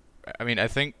 I mean, I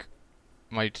think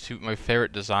my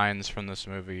favorite designs from this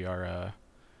movie are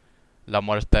La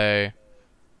Muerte,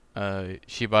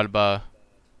 Xibalba,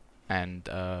 and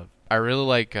I really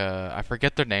like I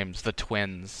forget their names, the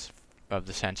twins of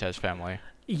the Sanchez family.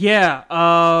 Yeah,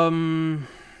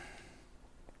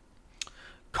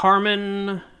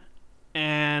 Carmen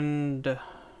and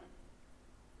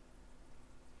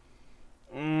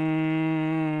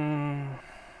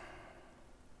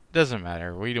doesn't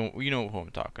matter. We know who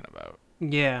I'm talking about.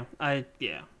 Yeah,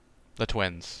 The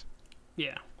twins.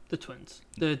 Yeah, the twins.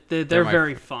 They're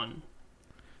very fun.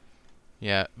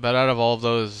 Yeah, but out of all of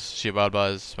those,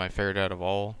 Xibalba is my favorite out of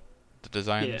all the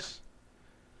designs.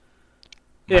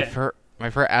 Yeah. My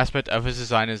favorite aspect of his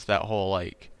design is that whole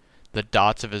like the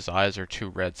dots of his eyes are 2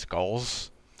 red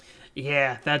skulls.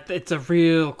 Yeah, it's a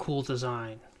real cool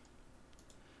design.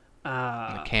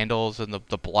 And the candles and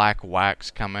the black wax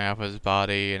coming off his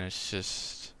body, and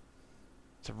it's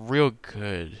real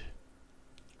good.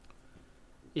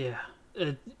 Yeah,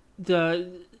 it's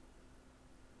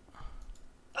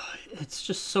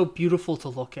just so beautiful to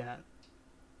look at.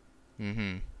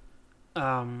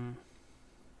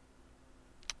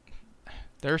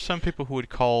 There are some people who would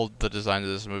call the design of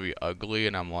this movie ugly,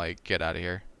 and I'm like, get out of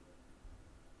here.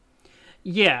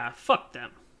 Yeah, fuck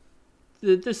them.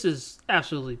 This is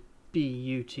absolutely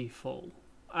beautiful.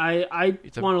 I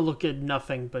want to look at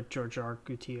nothing but George R.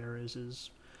 Gutierrez's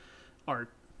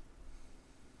art.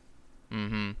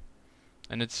 And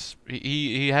it's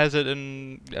he has it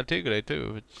in Antigone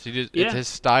too. His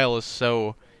style is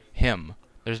so him.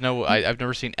 There's no I've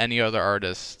never seen any other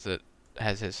artist that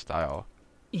has his style.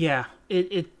 Yeah,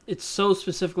 it's so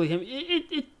specifically him.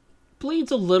 It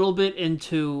bleeds a little bit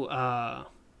into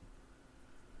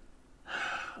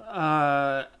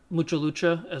Mucha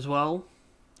Lucha as well.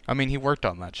 I mean, he worked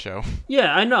on that show.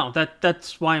 Yeah, I know.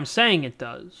 That's why I'm saying it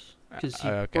does, because he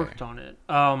worked on it.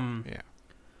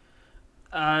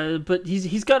 But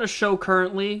he's got a show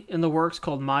currently in the works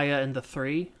called Maya and the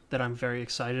Three that I'm very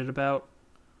excited about.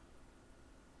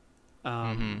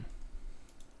 I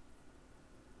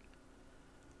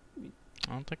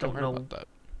don't think I've heard about that.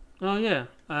 Oh yeah,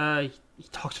 he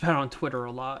talks about it on Twitter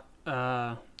a lot.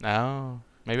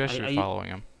 Maybe I should be following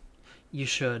him. You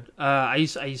should. I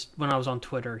used when I was on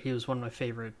Twitter, he was one of my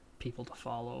favorite people to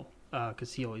follow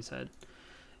because he would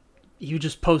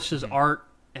just post his art,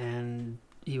 and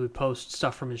he would post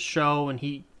stuff from his show, and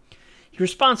he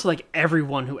responds to like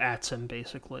everyone who ats him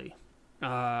basically.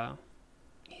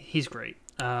 He's great.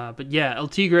 But yeah, El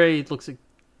Tigre looks like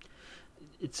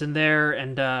it's in there,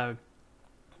 and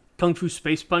Kung Fu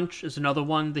Space Punch is another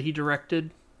one that he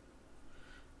directed.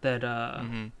 That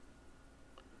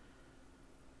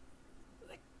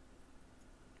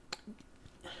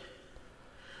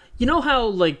you know how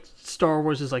like Star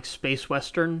Wars is like space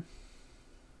western?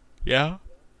 Yeah.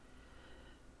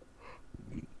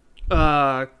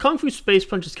 Kung Fu Space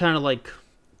Punch is kind of like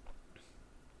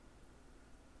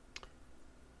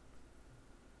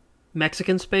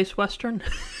Mexican space western.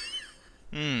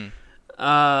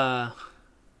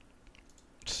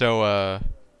 So,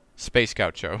 Space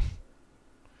Gaucho.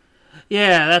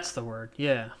 Yeah, that's the word.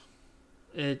 Yeah.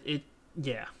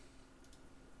 Yeah.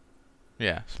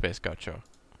 Yeah, Space Gaucho.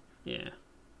 Yeah.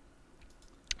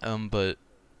 But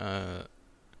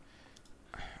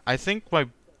I think my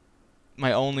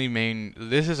only main...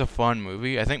 This is a fun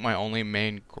movie. I think my only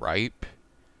main gripe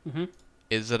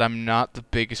is that I'm not the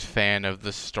biggest fan of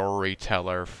the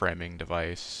storyteller framing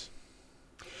device.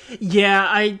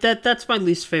 Yeah, that's my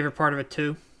least favorite part of it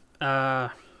too.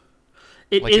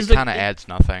 It kind of adds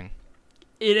nothing.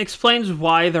 It explains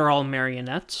why they're all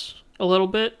marionettes a little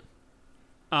bit.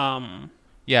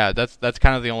 Yeah, that's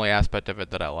kind of the only aspect of it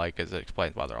that I like, is it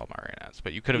explains why they're all marionettes.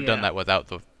 But you could have done that without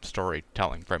the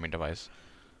storytelling framing device.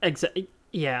 Exactly.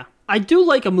 Yeah, I do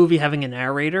like a movie having a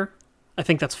narrator. I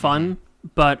think that's fun,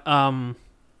 but the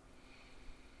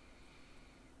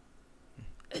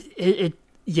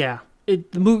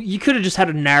movie, you could have just had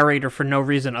a narrator for no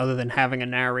reason other than having a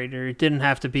narrator. It didn't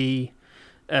have to be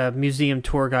a museum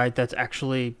tour guide that's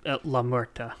actually La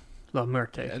Muerte.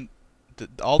 And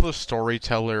all the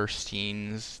storyteller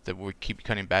scenes that we keep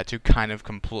cutting back to kind of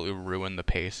completely ruin the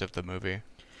pace of the movie.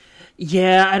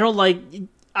 Yeah, I don't like...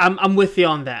 I'm with you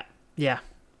on that. Yeah.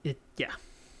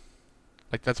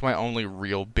 Like, that's my only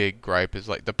real big gripe, is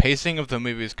like the pacing of the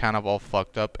movie is kind of all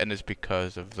fucked up, and it's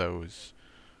because of those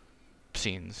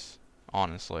scenes,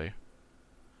 honestly.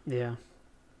 Yeah.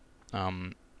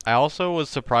 I also was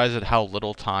surprised at how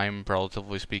little time,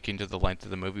 relatively speaking, to the length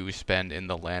of the movie we spend in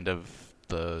the land of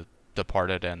the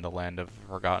Departed and the land of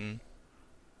Forgotten.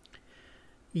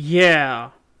 Yeah.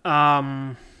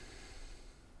 Yeah.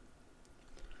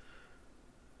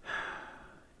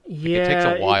 It takes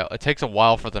a while. It takes a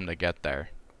while for them to get there.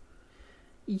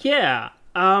 Yeah.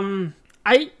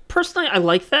 I personally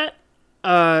like that.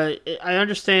 I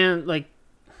understand, like,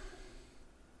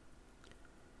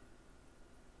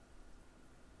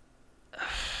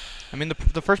 I mean,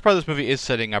 the first part of this movie is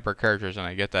setting up our characters, and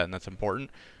I get that, and that's important.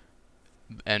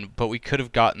 But we could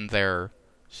have gotten there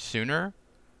sooner,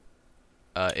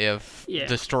 if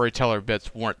the storyteller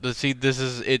bits weren't.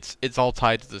 It's all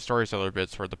tied to the storyteller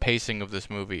bits, where the pacing of this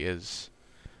movie is,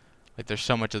 like, there's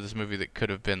so much of this movie that could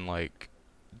have been like,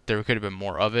 there could have been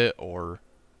more of it, or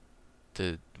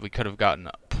we could have gotten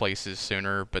places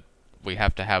sooner, but we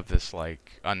have to have this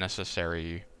like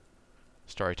unnecessary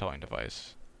storytelling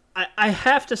device. I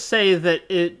have to say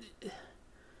that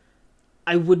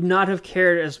I would not have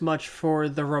cared as much for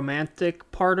the romantic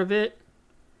part of it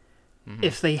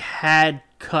if they had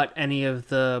cut any of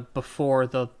the before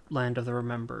the Land of the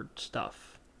Remembered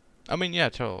stuff. I mean, yeah,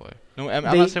 totally. No, I'm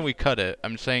not saying we cut it.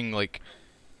 I'm saying, like,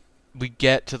 we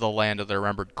get to the Land of the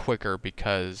Remembered quicker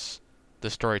because the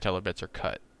storyteller bits are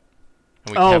cut.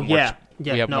 And we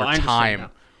have more time.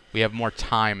 We have more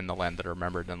time in the Land of the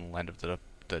Remembered than the Land of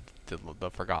the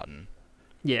Forgotten.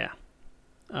 Yeah.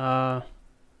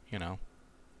 You know.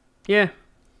 Yeah.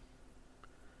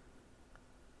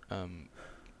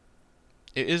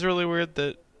 It is really weird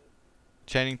that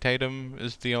Channing Tatum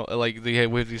is we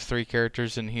have these three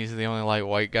characters and he's the only light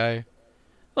white guy.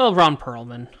 Well, Ron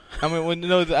Perlman. I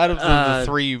mean, out of the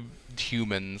three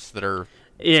humans that are,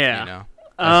 you know,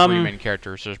 three main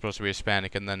characters are supposed to be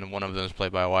Hispanic, and then one of them is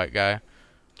played by a white guy.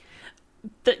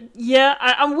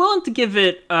 I'm willing to give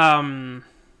it. I'm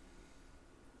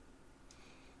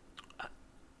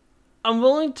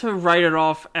willing to write it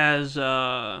off as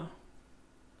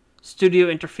studio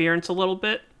interference a little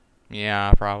bit.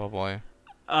 Yeah, probably.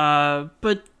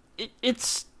 But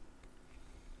it's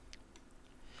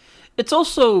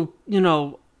also, you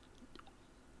know,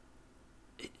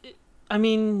 I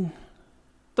mean,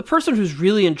 the person who's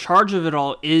really in charge of it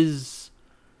all is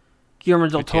Guillermo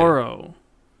del Toro.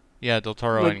 Yeah, Del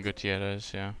Toro and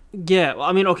Gutierrez, yeah. Yeah, well,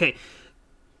 I mean, okay.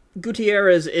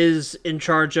 Gutierrez is in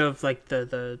charge of, like,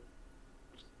 the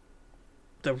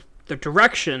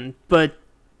direction, but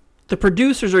the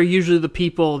producers are usually the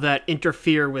people that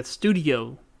interfere with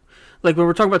studio. Like, when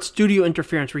we're talking about studio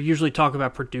interference, we usually talk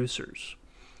about producers.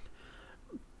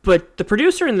 But the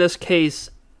producer in this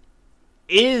case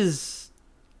is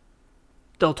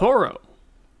Del Toro.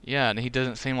 Yeah, and he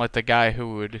doesn't seem like the guy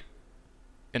who would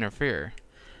interfere.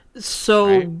 So,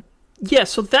 right? Yeah,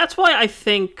 so that's why I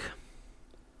think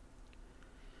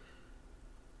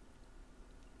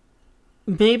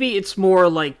maybe it's more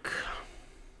like...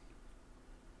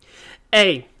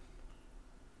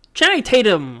 Channing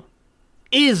Tatum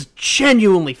is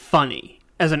genuinely funny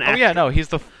as an actor. Oh yeah, no, he's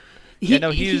the... He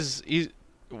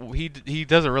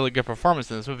does a really good performance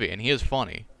in this movie, and he is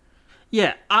funny.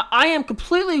 Yeah, I am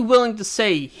completely willing to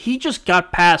say he just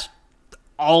got past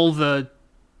all the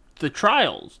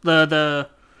trials, the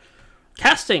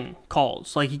casting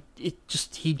calls. Like he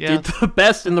did the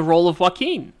best in the role of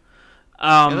Joaquin.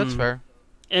 Yeah, that's fair.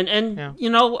 And yeah. You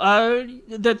know,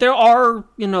 that there are,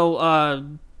 you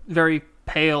know, very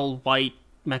pale white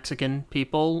Mexican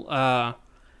people.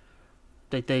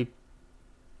 They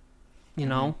you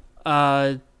know,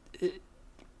 I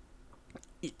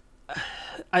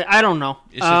don't know.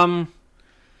 I'm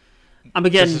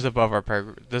again. This is above our pay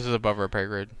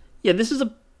grade. Yeah, this is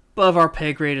above our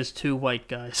pay grade as two white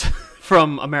guys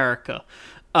from America.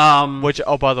 Which,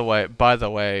 by the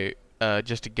way,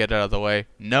 just to get it out of the way,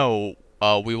 no,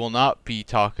 we will not be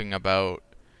talking about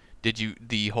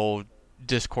the whole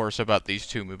discourse about these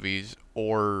two movies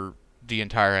or the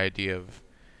entire idea of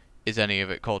is any of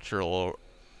it cultural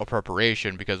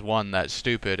appropriation, because one, that's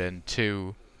stupid, and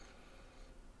two,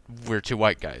 we're two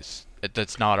white guys.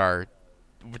 That's not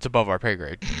it's above our pay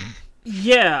grade.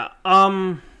 Yeah,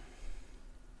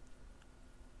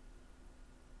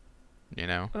 you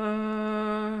know?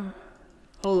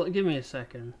 Hold on, give me a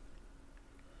second.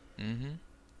 Mm-hmm.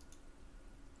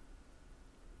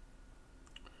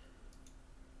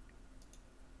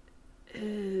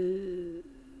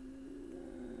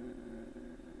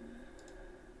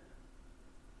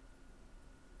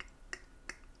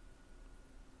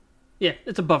 Yeah,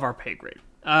 it's above our pay grade.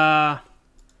 But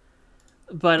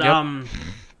Yep.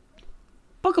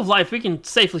 Book of Life, we can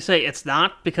safely say it's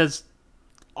not, because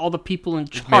all the people in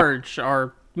charge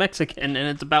are Mexican, and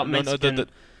it's about Mexican.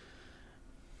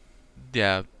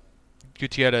 Yeah,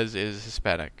 Gutierrez is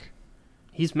Hispanic.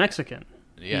 He's Mexican.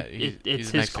 Yeah, it's he's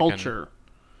his Mexican. culture.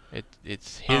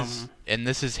 It's his, and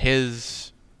this is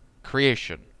his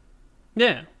creation.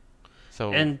 Yeah.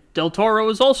 So and Del Toro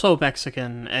is also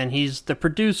Mexican, and he's the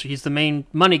producer. He's the main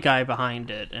money guy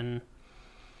behind it. And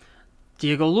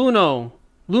Diego Luna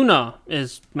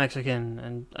is Mexican,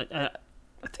 and I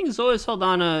think Zoe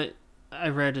Saldana, I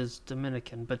read, is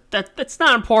Dominican, but that's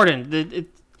not important.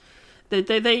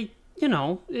 They you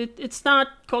know, it's not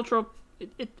cultural.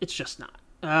 It's just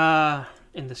not.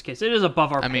 In this case, it is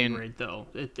above our pay grade, though.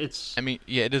 It's. I mean,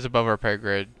 yeah, it is above our pay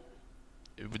grade.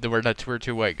 We're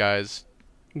two white guys.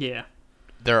 Yeah.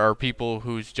 There are people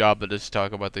whose job it is to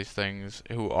talk about these things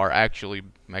who are actually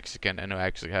Mexican and who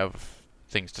actually have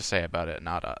things to say about it,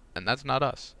 and that's not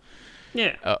us.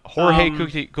 Yeah. Jorge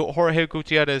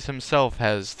Gutierrez himself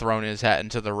has thrown his hat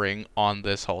into the ring on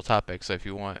this whole topic, so if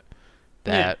you want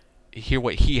that, hear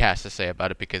what he has to say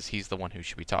about it, because he's the one who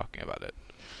should be talking about it.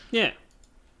 Yeah.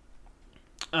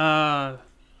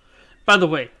 By the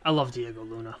way, I love Diego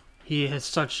Luna. He has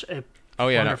such a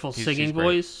wonderful singing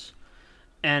voice.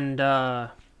 And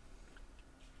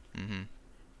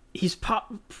he's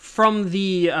from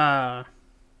the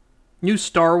new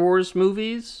Star Wars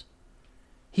movies.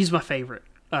 He's my favorite.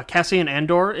 Cassian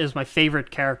Andor is my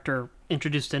favorite character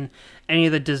introduced in any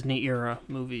of the Disney era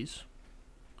movies.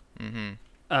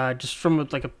 Just from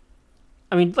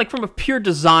from a pure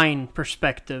design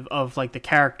perspective of like the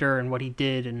character and what he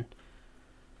did, and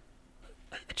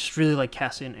I just really like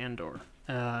Cassian Andor.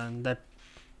 And that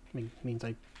means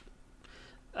I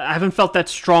haven't felt that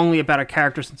strongly about a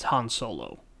character since Han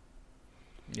Solo.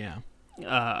 Yeah.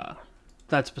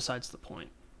 That's besides the point.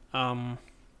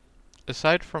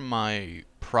 Aside from my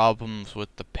problems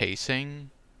with the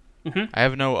pacing, I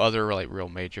have no other real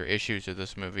major issues with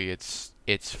this movie. It's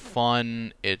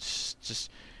fun. It's just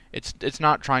it's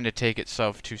not trying to take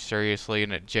itself too seriously,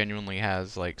 and it genuinely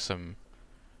has some.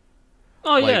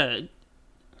 Oh yeah.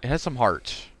 It has some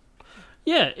heart.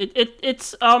 Yeah,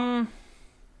 it's not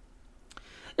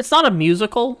a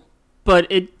musical,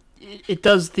 but it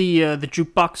does the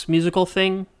jukebox musical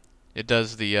thing. It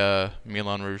does the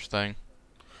Moulin Rouge thing.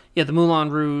 Yeah, the Moulin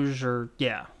Rouge, or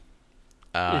yeah.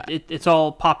 It's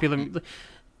all popular.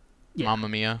 Yeah. Mamma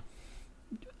Mia.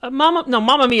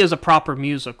 Mamma Mia is a proper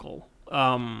musical.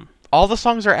 All the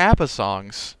songs are ABBA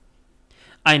songs.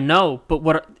 I know,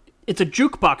 but it's a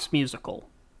jukebox musical,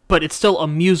 but it's still a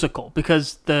musical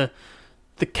because the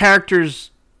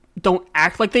characters don't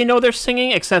act like they know they're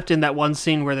singing, except in that one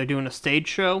scene where they're doing a stage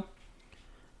show.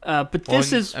 But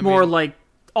this is more like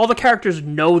all the characters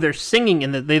know they're singing,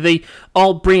 and that they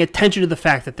all bring attention to the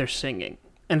fact that they're singing,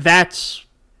 and that's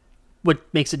what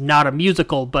makes it not a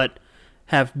musical, but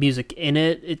have music in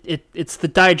it. It's the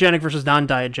diegetic versus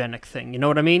non-diegetic thing. You know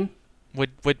what I mean? Wait,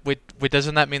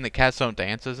 doesn't that mean that Cats Don't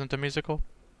Dance isn't a musical?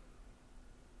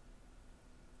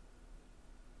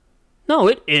 No,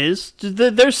 it is.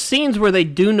 There's scenes where they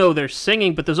do know they're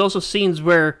singing, but there's also scenes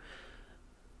where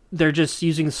they're just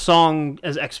using the song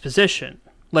as exposition,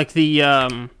 like the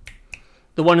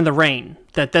one in the rain.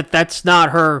 That's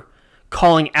not her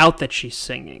calling out that she's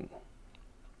singing.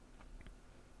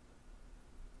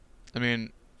 I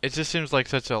mean, it just seems like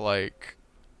such a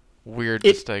weird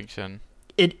distinction.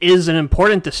 It is an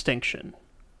important distinction.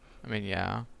 I mean,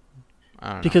 yeah. I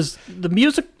don't know. Because the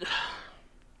music.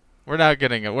 We're not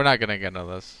gonna get into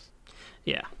this.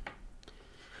 Yeah.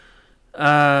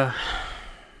 I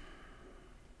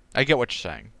get what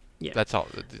you're saying. Yeah. That's all.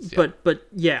 Yeah. But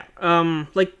yeah.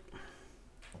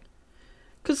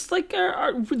 Because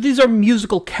these are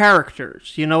musical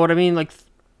characters. You know what I mean? Like,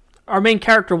 our main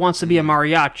character wants to be a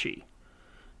mariachi,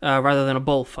 rather than a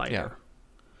bullfighter.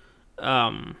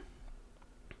 Yeah.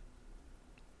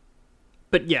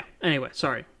 But yeah. Anyway,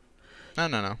 sorry.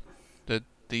 No.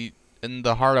 And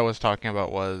the heart I was talking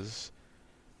about was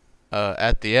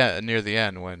at the end, near the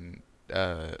end, when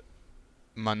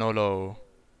Manolo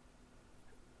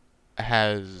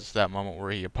has that moment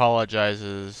where he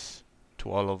apologizes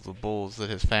to all of the bulls that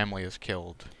his family has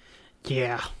killed.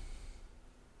 Yeah.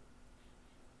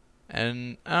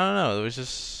 And I don't know, there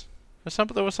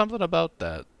was something about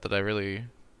that I really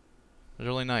was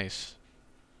really nice.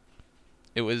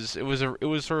 It was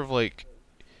sort of like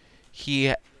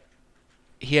he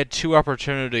had two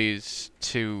opportunities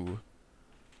to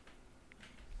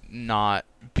not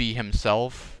be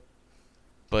himself,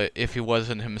 but if he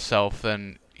wasn't himself,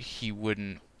 then he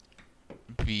wouldn't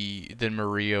be. Then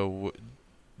Maria's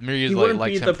he wouldn't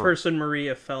be the person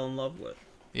Maria fell in love with.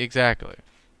 Exactly.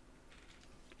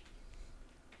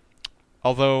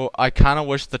 Although I kind of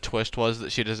wish the twist was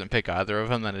that she doesn't pick either of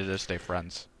them, then they just stay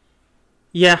friends.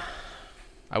 Yeah.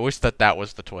 I wish that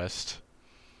was the twist.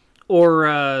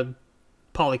 Or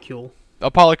Polycule. A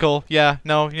Polycule, yeah,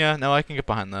 no, I can get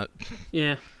behind that.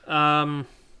 Yeah.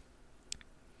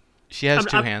 She has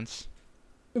two hands.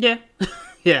 Yeah.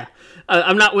 Yeah.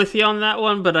 I'm not with you on that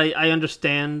one, but I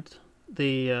understand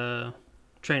the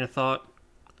train of thought.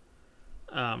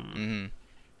 I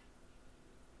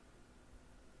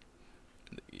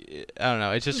don't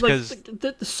know, it's just because...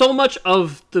 so much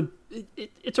of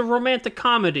it's a romantic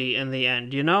comedy in the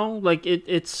end, you know? Like,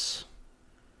 it's...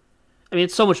 I mean,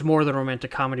 it's so much more than a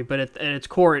romantic comedy, but at its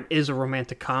core, it is a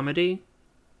romantic comedy.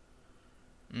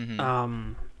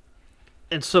 Mm-hmm.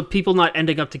 And so people not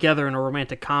ending up together in a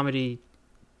romantic comedy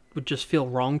would just feel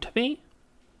wrong to me.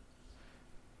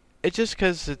 It's just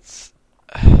because it's...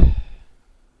 I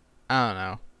don't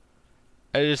know.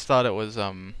 I just thought it was,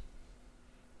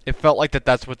 it felt like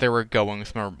that's what they were going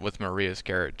with Maria's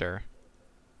character.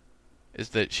 Is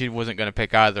that she wasn't going to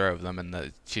pick either of them, and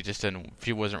that she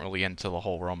wasn't really into the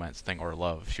whole romance thing or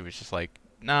love. She was just like,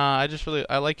 nah,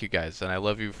 I like you guys, and I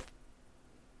love you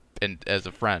as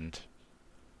a friend.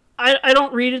 I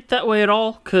don't read it that way at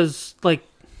all, because,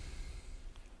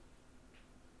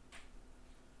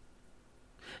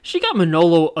 she got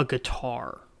Manolo a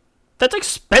guitar. That's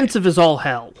expensive as all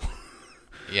hell.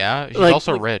 Yeah, he's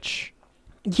also rich.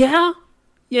 Yeah.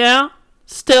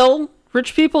 Still...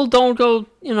 Rich people don't go,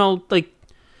 there's no...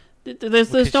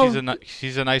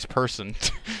 She's a nice person.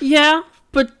 Yeah,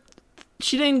 but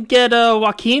she didn't get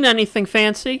Joaquin anything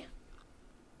fancy.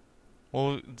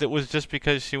 Well, it was just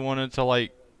because she wanted to,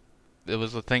 it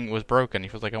was the thing was broken. He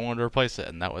was like, I wanted to replace it,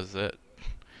 and that was it.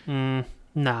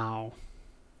 No.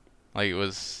 It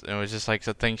was just,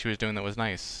 the thing she was doing that was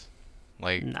nice.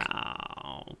 No.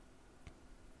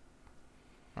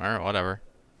 Alright, whatever.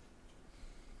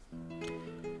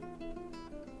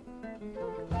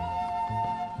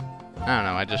 I don't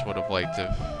know. I just would have liked if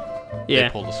they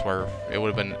pulled a swerve. It would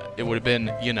have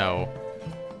been,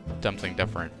 something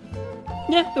different.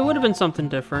 Yeah, it would have been something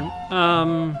different.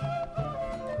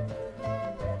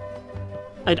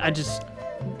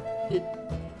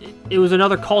 It was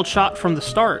another called shot from the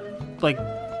start.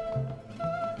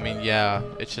 I mean, yeah.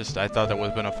 It's just I thought that would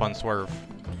have been a fun swerve.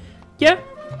 Yeah.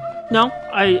 No,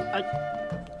 I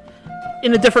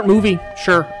in a different movie,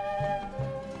 sure.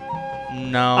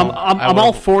 No, I'm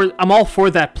all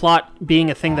for that plot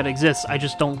being a thing that exists. I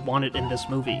just don't want it in this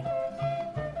movie.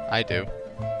 I do.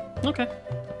 Okay.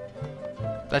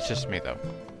 That's just me, though.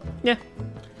 Yeah.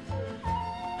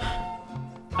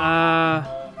 I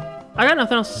got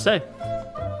nothing else to say.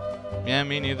 Yeah,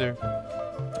 me neither.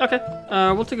 Okay,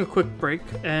 we'll take a quick break,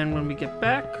 and when we get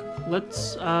back,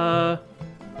 let's, well,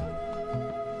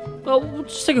 we'll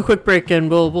just take a quick break, and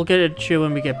we'll get at you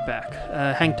when we get back.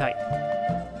 Hang tight.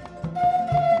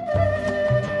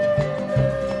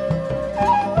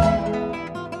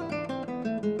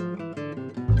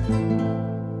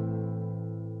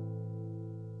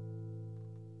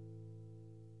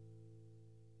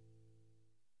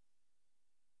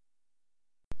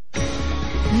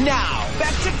 Now,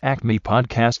 back to Acme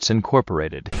Podcasts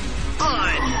Incorporated.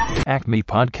 on. Acme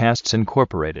Podcasts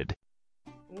Incorporated.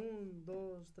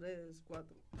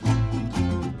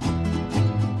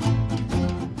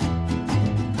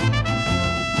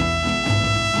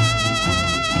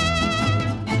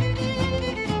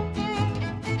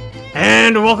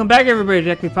 And welcome back, everybody,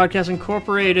 to Acme Podcasts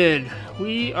Incorporated.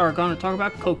 We are going to talk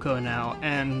about Coco now,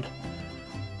 and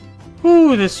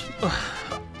this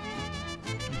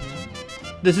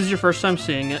is your first time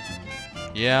seeing it.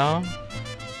 Yeah.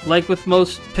 Like with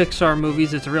most Pixar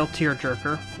movies, it's a real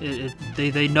tearjerker.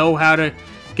 They know how to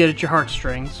get at your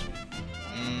heartstrings.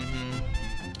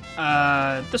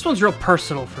 This one's real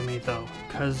personal for me, though,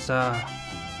 because on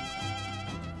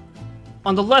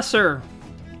the lesser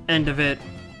end of it,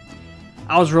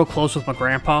 I was real close with my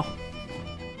grandpa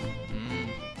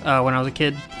when I was a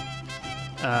kid,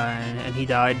 and he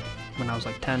died when I was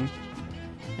like 10,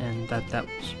 and that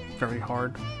was very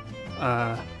hard.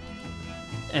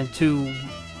 And to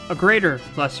a greater,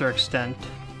 lesser extent,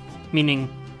 meaning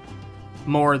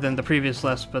more than the previous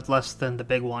less, but less than the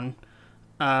big one,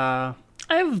 I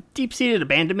have deep-seated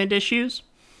abandonment issues.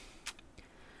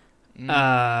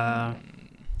 And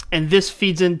this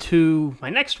feeds into my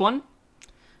next one,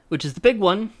 which is the big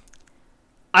one.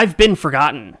 I've been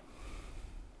forgotten.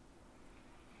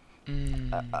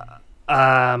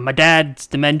 My dad's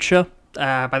dementia.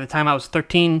 By the time I was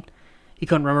 13, he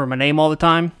couldn't remember my name all the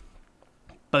time.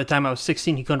 By the time I was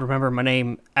 16, he couldn't remember my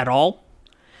name at all.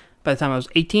 By the time I was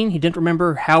 18, he didn't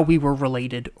remember how we were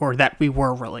related or that we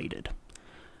were related.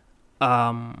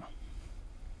 And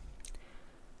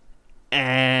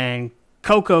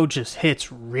Coco just hits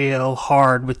real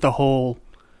hard with the whole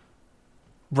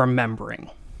remembering.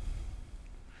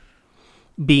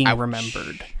 Being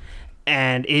remembered.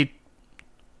 And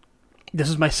this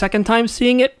is my second time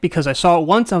seeing it because I saw it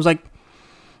once. I was like,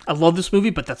 I love this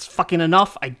movie, but that's fucking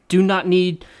enough. I do not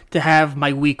need to have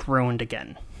my week ruined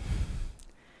again.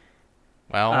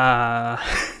 Well.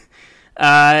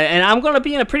 And I'm going to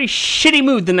be in a pretty shitty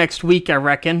mood the next week, I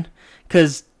reckon.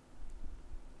 Because,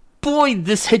 boy,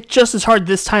 this hit just as hard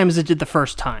this time as it did the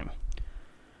first time.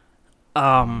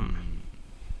 But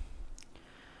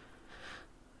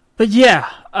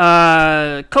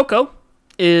yeah, Coco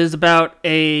is about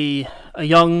a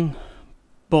young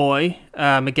boy,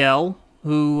 Miguel,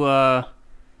 who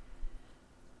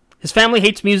his family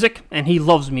hates music and he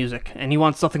loves music and he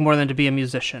wants nothing more than to be a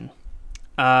musician.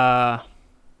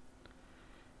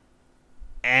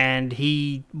 And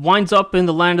he winds up in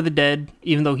the land of the dead,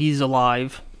 even though he's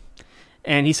alive.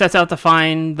 And he sets out to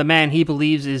find the man he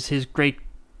believes is his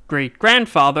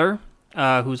great-great-grandfather,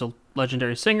 who's a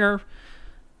legendary singer.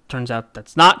 Turns out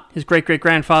that's not his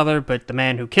great-great-grandfather, but the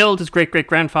man who killed his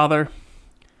great-great-grandfather.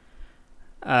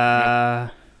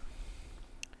 De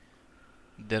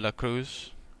La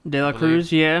Cruz. De La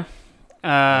Cruz, yeah.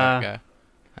 That guy.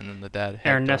 And then the dad,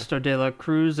 Hector. Ernesto de la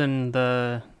Cruz, and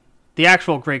the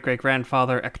actual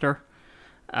great-great-grandfather, Hector.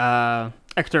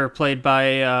 Hector played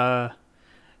by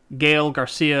Gael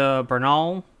Garcia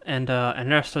Bernal, and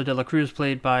Ernesto de la Cruz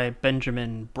played by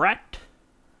Benjamin Bratt.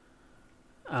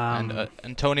 And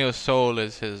Antonio Sol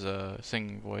is his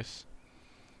singing voice.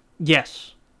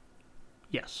 Yes.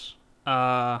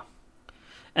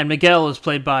 And Miguel is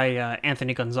played by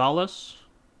Anthony Gonzalez.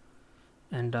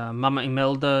 And Mama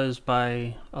Imelda is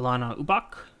by Alana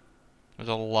Ubach. There's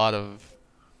a lot of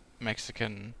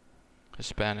Mexican,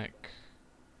 Hispanic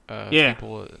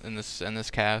people in this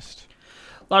cast.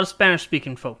 A lot of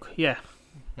Spanish-speaking folk, yeah.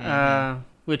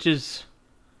 Which is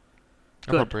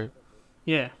good. Appropriate.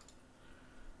 Yeah.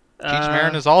 Cheech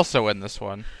Marin is also in this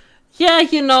one. Yeah,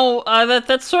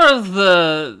 that's sort of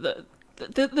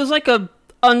there's like a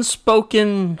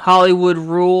unspoken Hollywood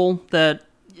rule that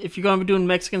if you're going to be doing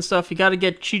Mexican stuff, you got to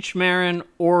get Cheech Marin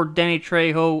or Danny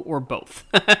Trejo or both.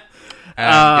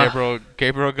 And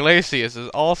Gabriel Iglesias is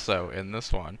also in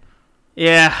this one.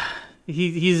 Yeah,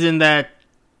 he's in that.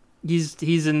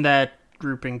 He's in that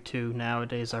grouping too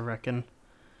nowadays, I reckon.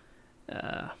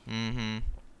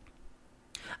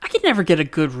 I could never get a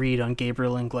good read on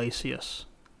Gabriel Iglesias.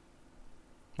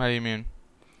 What do you mean?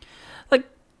 Like,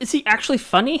 is he actually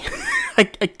funny?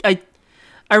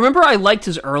 I I remember I liked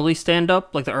his early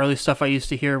stand-up, like the early stuff I used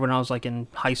to hear when I was like in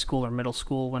high school or middle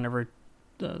school, whenever,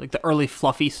 like the early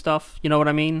fluffy stuff. You know what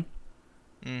I mean?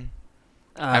 I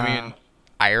mean,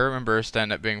 I remember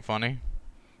stand-up being funny.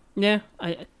 Yeah,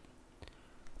 I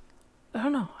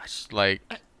don't know. I just Like,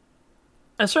 at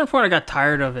a certain point, I got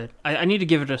tired of it. I need to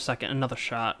give it another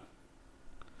shot.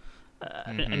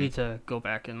 I need to go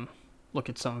back and look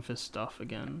at some of his stuff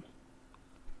again.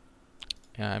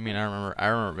 yeah, I mean, I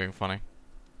remember it being funny.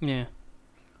 Yeah.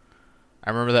 I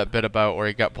remember that bit about where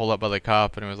he got pulled up by the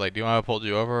cop and he was like, "Do you want I pulled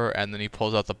you over?" And then he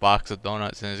pulls out the box of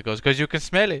donuts and he goes, "'Cause you can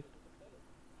smell it."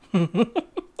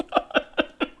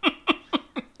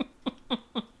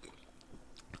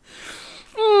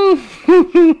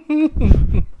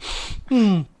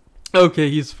 Okay,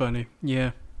 he's funny.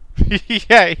 Yeah.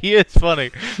 Yeah, he is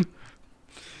funny.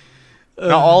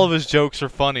 Not all of his jokes are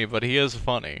funny, but he is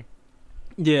funny.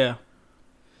 Yeah.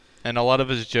 And a lot of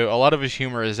his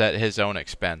humor is at his own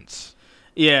expense.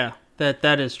 Yeah,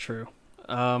 that is true.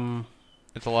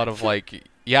 It's a lot of like,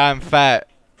 yeah, I'm fat,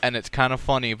 and it's kind of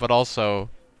funny, but also,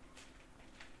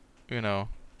 you know,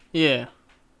 yeah.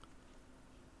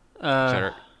 et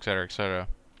cetera, et cetera, et cetera.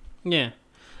 Yeah.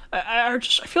 I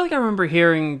feel like I remember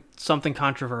hearing something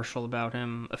controversial about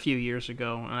him a few years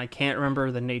ago, and I can't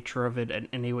remember the nature of it in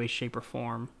any way, shape, or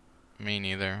form. Me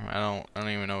neither. I don't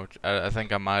even know. I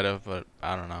think I might have, but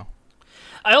I don't know.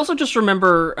 I also just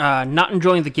remember not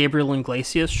enjoying the Gabriel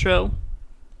Iglesias show.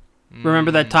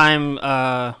 Remember that time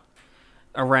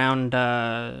around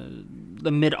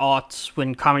the mid-aughts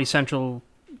when Comedy Central,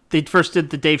 they first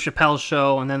did the Dave Chappelle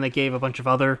show, and then they gave a bunch of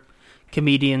other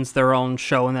comedians their own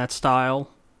show in that style.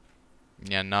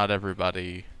 Yeah, not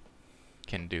everybody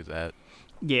can do that.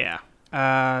 Yeah.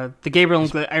 The Gabriel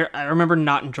I remember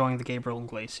not enjoying the Gabriel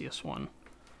Iglesias one.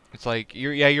 It's like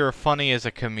you're funny as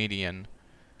a comedian,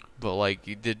 but like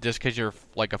just because you're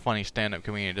like a funny stand-up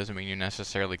comedian doesn't mean you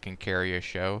necessarily can carry a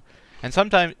show. And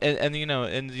sometimes, and you know,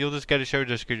 and you'll just get a show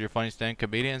just because you're a funny stand-up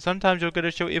comedian. And sometimes you'll get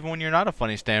a show even when you're not a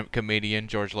funny stand-up comedian.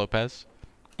 George Lopez.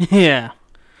 Yeah.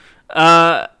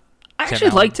 I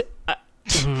actually liked.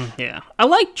 Yeah, I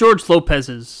liked George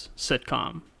Lopez's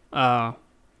sitcom.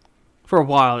 For a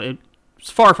while, it was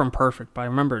far from perfect, but I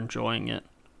remember enjoying it.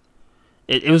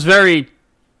 It was very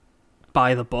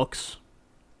by the books.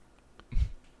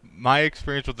 My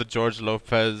experience with the George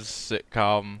Lopez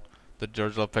sitcom, the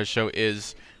George Lopez show,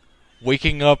 is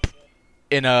waking up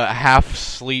in a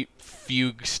half-sleep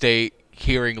fugue state,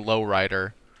 hearing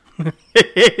Lowrider.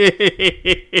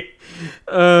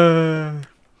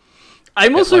 I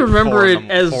mostly remember it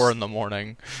as 4 in the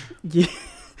morning. Yeah,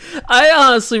 I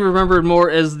honestly remember it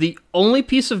more as the only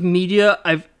piece of media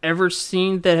I've ever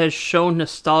seen that has shown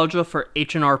nostalgia for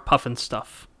H&R Puffin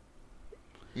stuff.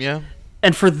 Yeah.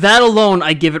 And for that alone,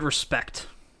 I give it respect.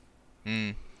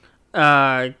 Because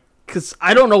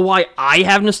I don't know why I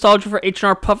have nostalgia for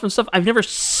H&R Puffin stuff. I've never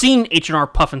seen H&R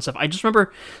Puffin stuff. I just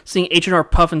remember seeing H&R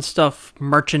Puffin stuff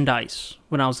merchandise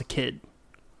when I was a kid.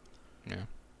 Yeah.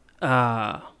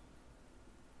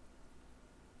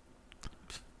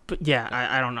 But yeah,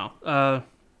 I don't know.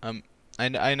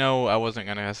 I know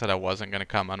I said I wasn't gonna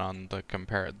comment on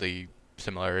the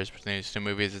similarities between these two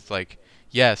movies. It's like,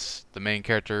 yes, the main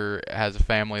character has a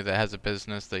family that has a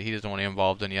business that he doesn't want to be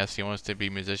involved in. Yes, he wants to be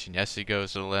a musician. Yes, he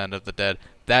goes to the land of the dead.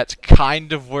 That's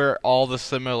kind of where all the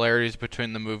similarities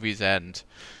between the movies end.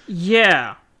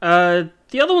 Yeah. The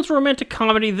other one's romantic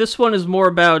comedy. This one is more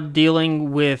about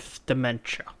dealing with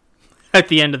dementia at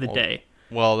the end of the day.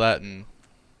 Well, that and,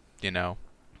 you know,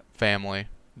 family,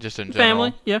 just in general.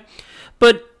 Family, yeah.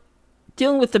 But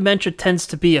dealing with dementia tends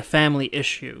to be a family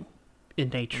issue in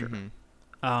nature.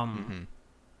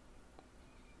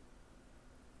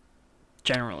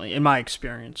 Generally, in my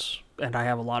experience. And I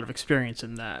have a lot of experience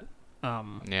in that.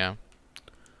 Yeah.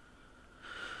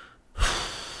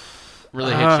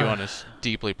 Really hits you on a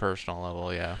deeply personal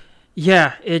level, yeah.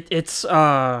 Yeah, it's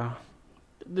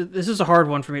this is a hard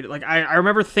one for me. I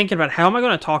remember thinking about how am I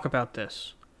going to talk about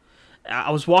this.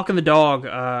 I was walking the dog,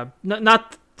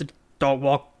 not the dog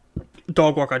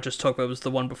walk I just took, but it was the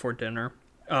one before dinner.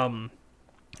 I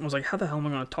was like, how the hell am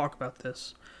I going to talk about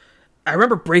this? I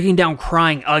remember breaking down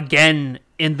crying again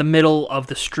in the middle of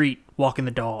the street walking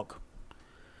the dog.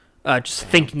 Just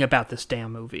thinking about this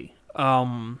damn movie.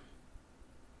 I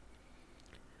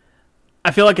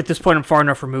feel like at this point I'm far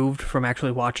enough removed from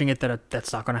actually watching it that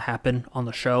that's not going to happen on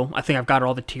the show. I think I've got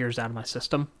all the tears out of my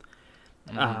system.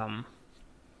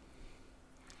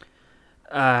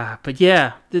 But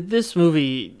yeah, this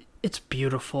movie, it's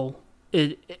beautiful.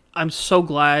 I'm so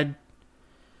glad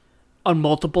on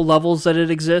multiple levels that it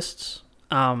exists.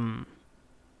 Mostly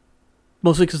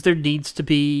because there needs to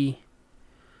be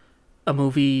a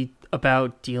movie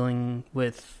about dealing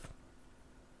with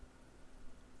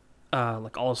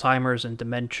like Alzheimer's and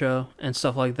dementia and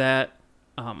stuff like that.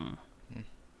 Yeah.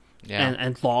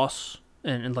 And loss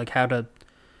and like how to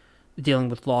dealing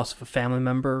with loss of a family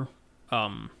member.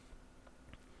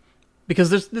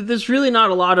 Because there's really not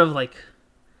a lot of like.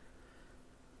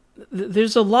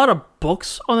 There's a lot of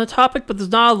books on the topic, but there's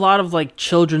not a lot of like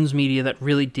children's media that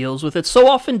really deals with it. So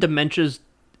often dementia's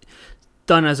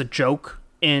done as a joke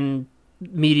in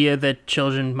media that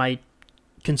children might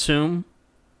consume.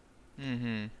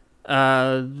 Mm-hmm.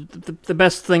 The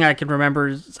best thing I can remember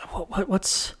is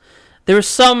what's there was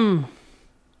some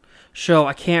show,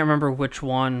 I can't remember which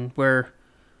one, where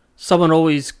someone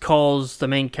always calls the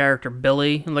main character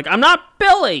Billy. I'm like, I'm not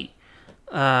Billy.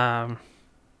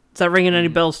 Is that ringing any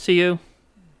bells to you?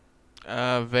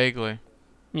 Vaguely.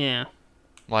 Yeah.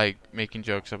 Like making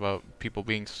jokes about people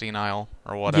being senile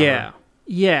or whatever. Yeah.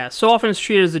 Yeah. So often it's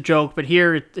treated as a joke, but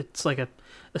here it's like a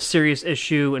serious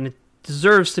issue, and it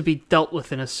deserves to be dealt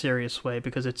with in a serious way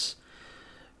because it's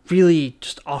really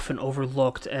just often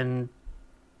overlooked, and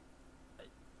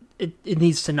it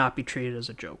needs to not be treated as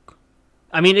a joke.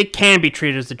 I mean, it can be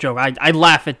treated as a joke. I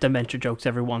laugh at dementia jokes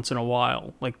every once in a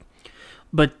while,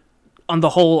 but on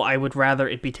the whole, I would rather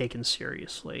it be taken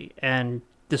seriously, and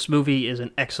this movie is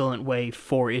an excellent way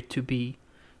for it to be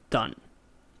done.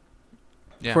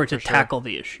 Yeah, for it to sure. tackle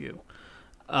the issue.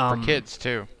 For kids,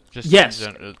 too. Just yes.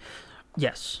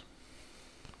 Yes.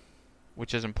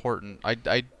 Which is important.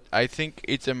 I think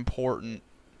it's important.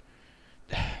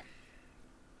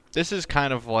 This is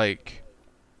kind of like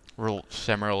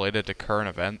semi-related to current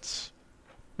events.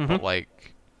 Mm-hmm. But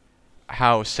like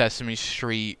how Sesame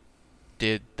Street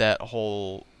did that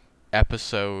whole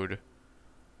episode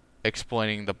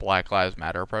explaining the Black Lives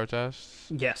Matter protests.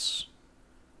 Yes.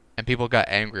 And people got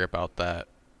angry about that.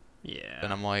 Yeah.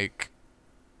 And I'm like,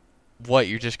 what,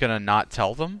 you're just gonna not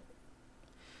tell them?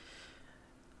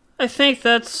 I think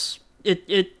that's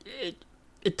it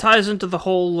ties into the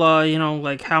whole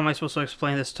like, how am I supposed to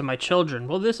explain this to my children?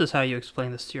 Well, this is how you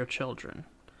explain this to your children.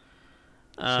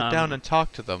 Sit down and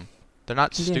talk to them. They're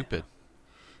not stupid.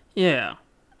 Yeah.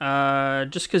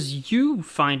 Just because you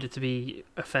find it to be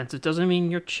offensive doesn't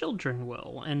mean your children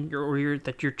will, and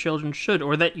that your children should,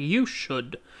 or that you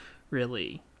should,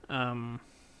 really.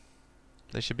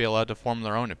 They should be allowed to form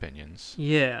their own opinions.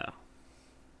 Yeah.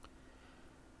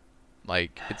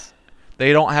 Like,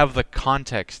 they don't have the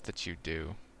context that you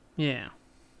do. Yeah.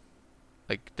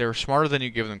 Like, they're smarter than you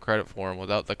give them credit for, and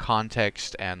without the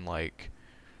context and, like,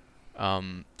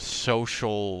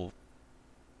 social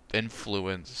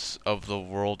influence of the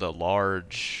world at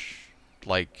large,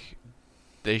 like,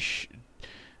 they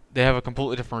have a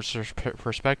completely different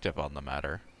perspective on the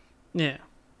matter. Yeah.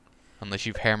 Unless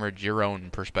you've hammered your own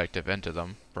perspective into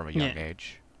them from a young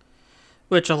age.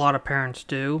 Which a lot of parents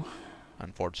do.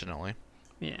 Unfortunately.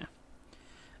 Yeah.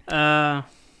 But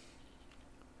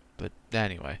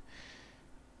anyway.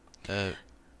 I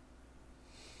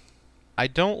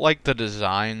don't like the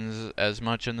designs as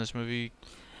much in this movie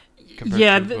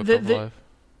compared to Book of Life.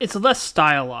 It's less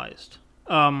stylized.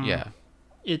 Yeah.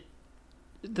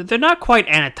 They're not quite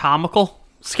anatomical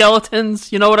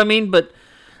skeletons, you know what I mean? But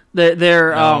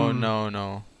they're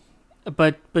No.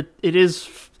 But it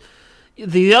is.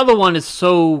 The other one is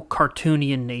so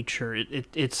cartoony in nature.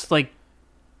 It's like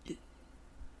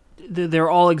they're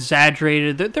all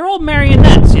exaggerated. They're all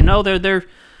marionettes, you know. They're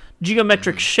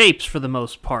geometric shapes for the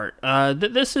most part.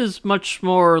 This is much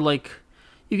more like,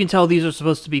 you can tell these are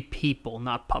supposed to be people,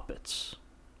 not puppets.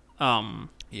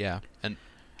 Yeah, and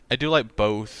I do like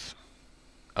both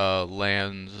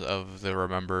lands of the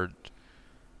remembered.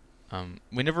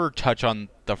 We never touch on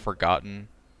the forgotten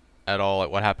at all, like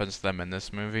what happens to them in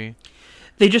this movie.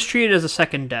 They just treat it as a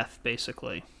second death,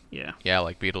 basically. Yeah. Yeah,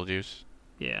 like Beetlejuice.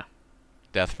 Yeah.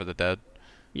 Death for the Dead.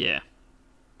 Yeah.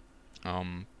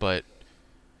 But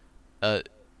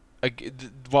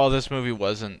while this movie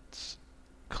wasn't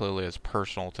clearly as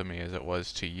personal to me as it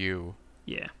was to you,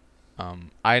 yeah.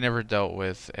 I never dealt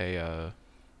with a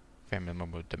family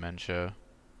member with dementia,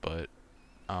 but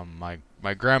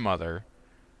my grandmother,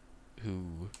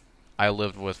 who I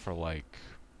lived with for like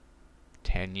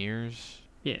 10 years.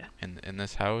 Yeah. In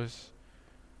this house,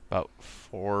 about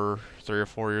 3 or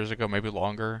 4 years ago, maybe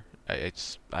longer.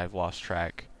 I've lost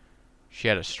track. She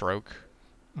had a stroke.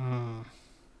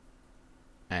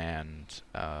 And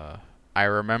I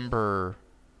remember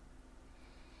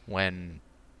when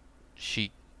she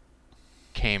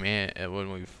came in, I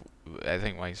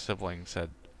think my sibling said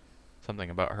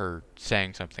something about her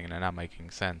saying something and it not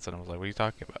making sense, and I was like, what are you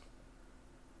talking about?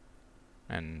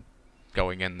 And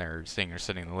going in there, seeing her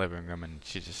sitting in the living room, and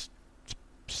she just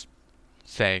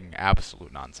saying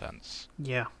absolute nonsense.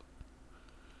 Yeah.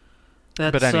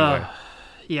 That's, But anyway.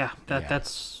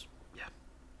 That's... Yeah.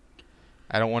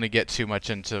 I don't want to get too much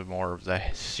into more of the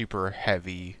super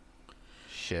heavy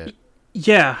shit.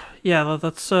 Yeah.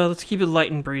 Let's keep it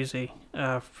light and breezy,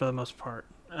 for the most part.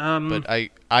 But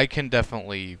I can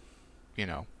definitely,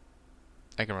 I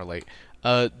can relate.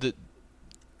 To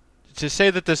say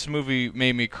that this movie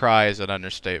made me cry is an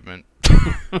understatement.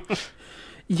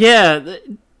 Yeah.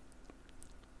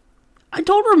 I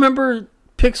don't remember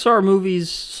Pixar movies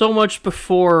so much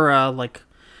before,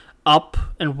 Up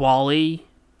and WALL-E,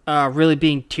 really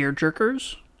being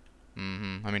tearjerkers.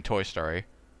 Mm-hmm. I mean, Toy Story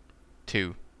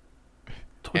 2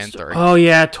 and 3. Oh,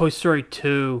 yeah, Toy Story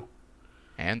 2.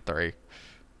 And 3.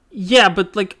 Yeah,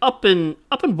 but, Up and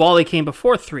WALL-E came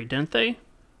before 3, didn't they?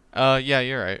 Yeah,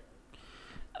 you're right.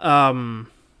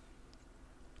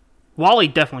 WALL-E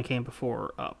definitely came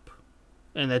before Up.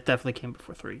 And that definitely came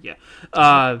before 3, yeah.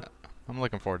 I'm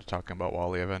looking forward to talking about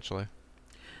WALL-E eventually.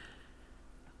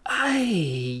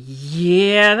 I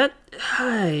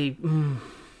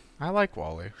like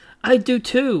WALL-E. I do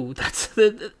too. That's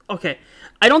okay.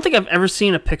 I don't think I've ever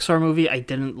seen a Pixar movie I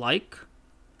didn't like.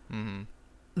 Mm-hmm.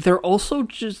 They're also,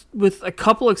 just with a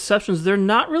couple exceptions, they're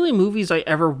not really movies I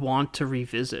ever want to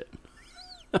revisit.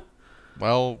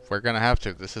 Well, we're gonna have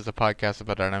to. This is a podcast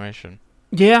about animation.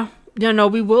 Yeah, no,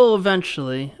 we will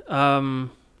eventually.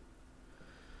 I'm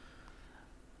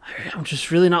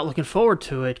just really not looking forward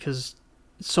to it because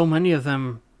so many of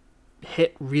them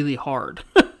hit really hard.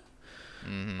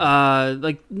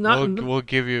 Mm-hmm. We'll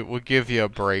give you a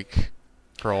break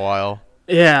for a while.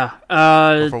 Yeah.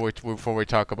 Before we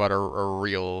talk about a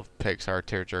real Pixar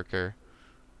tearjerker.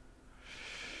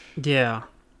 Yeah.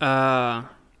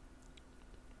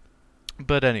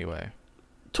 But anyway.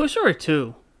 Toy Story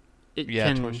 2.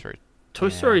 Toy Story. Toy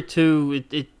Story 2.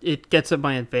 It gets at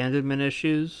my abandonment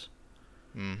issues.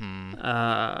 Mm-hmm.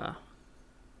 All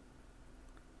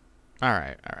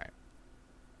right.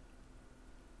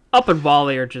 Up and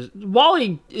WALL-E are just...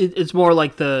 WALL-E, it's more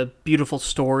like the beautiful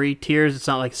story tears. It's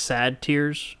not like sad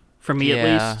tears, for me at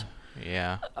least.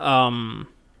 Yeah.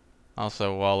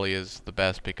 Also, WALL-E is the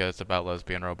best because it's about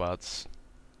lesbian robots.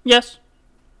 Yes.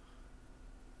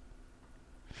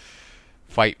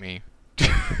 Fight me.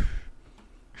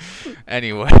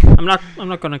 Anyway. I'm not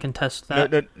going to contest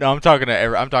that. No, I'm talking to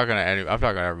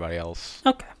everybody else.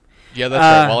 Okay. Yeah, that's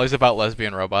right. WALL-E's about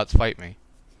lesbian robots. Fight me.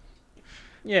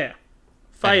 Yeah.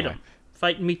 Fight them.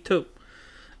 Fight me too.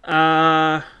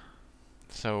 I'm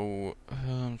trying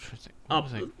to think. Up.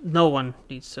 No one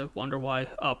needs to wonder why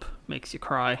Up makes you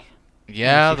cry.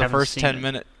 Yeah, the first 10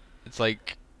 minutes. It's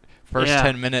like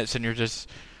 10 minutes, and you're just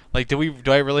like, do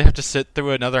I really have to sit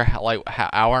through another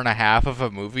hour and a half of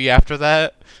a movie after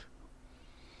that?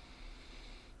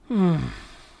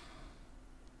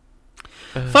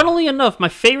 Funnily enough, my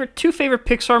two favorite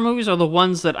Pixar movies are the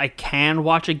ones that I can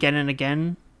watch again and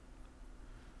again.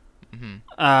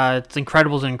 Mm-hmm. It's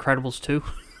Incredibles and Incredibles 2.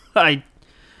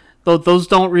 Those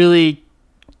don't really...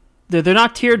 They're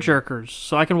not tearjerkers,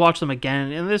 so I can watch them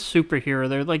again. And they're superhero.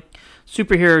 They're like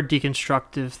superhero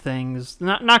deconstructive things.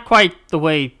 Not quite the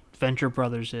way Venture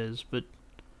Brothers is, but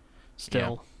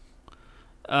still.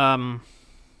 Yeah.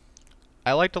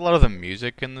 I liked a lot of the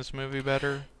music in this movie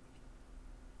better.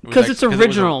 Because it's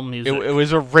original music. It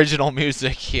was original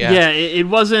music, yeah. Yeah, it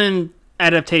wasn't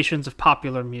adaptations of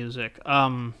popular music.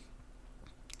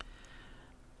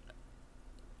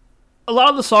 A lot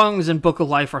of the songs in Book of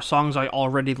Life are songs I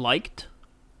already liked.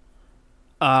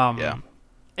 Yeah.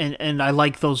 And I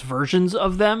like those versions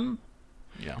of them.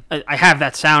 Yeah. I have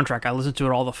that soundtrack. I listen to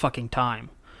it all the fucking time.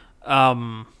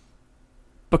 But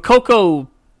Coco,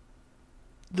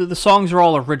 the songs are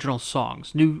all original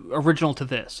songs. Original to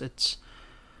this.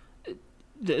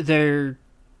 They're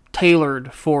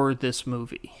tailored for this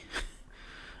movie.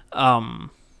 Yeah.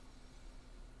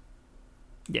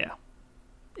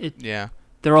 Yeah.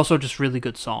 They're also just really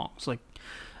good songs. Like,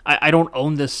 I don't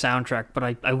own this soundtrack,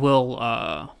 but I will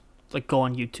go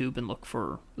on YouTube and look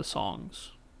for the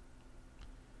songs.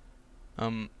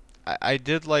 I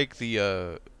did like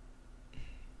the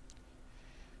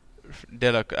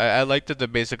I liked that they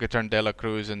basically turned De La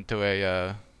Cruz into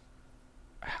a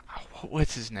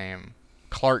what's his name?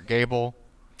 Clark Gable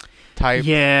type.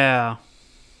 Yeah.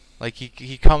 Like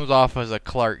he comes off as a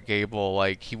Clark Gable,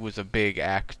 like he was a big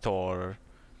actor.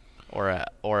 Or a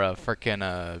frickin'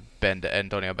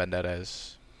 Antonio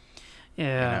Banderas.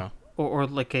 Yeah. Or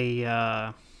like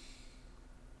a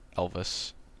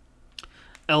Elvis.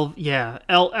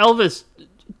 Elvis.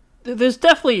 There's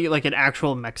definitely like an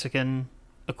actual Mexican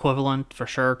equivalent for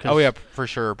sure. 'Cause Oh yeah, for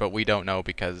sure, but we don't know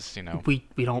because, you know. we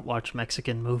don't watch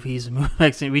Mexican movies.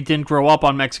 We didn't grow up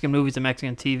on Mexican movies and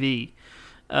Mexican TV.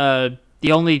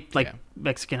 The only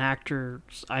Mexican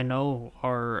actors I know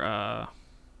are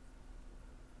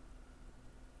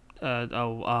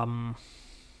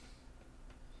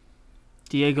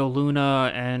Diego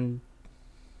Luna and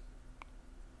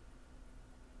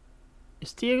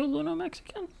is Diego Luna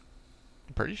Mexican?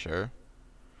 I'm pretty sure.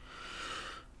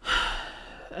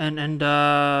 And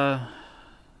the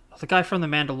guy from The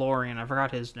Mandalorian, I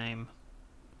forgot his name.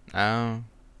 Oh.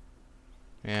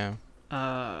 Yeah.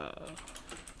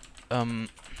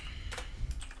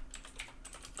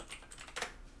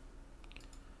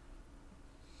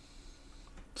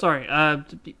 Sorry,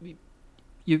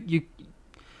 you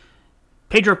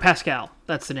Pedro Pascal.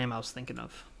 That's the name I was thinking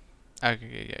of.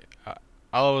 Okay, yeah.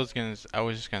 I was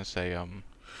just gonna say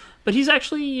But he's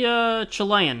actually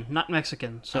Chilean, not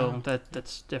Mexican, so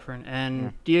that's different.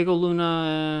 And Diego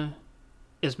Luna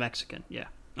is Mexican. Yeah.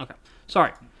 Okay.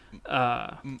 Sorry.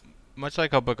 Much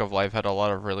like how Book of Life had a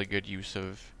lot of really good use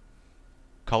of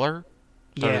color.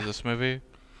 So does this movie.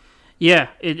 Yeah,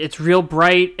 it's real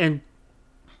bright and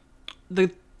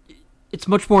it's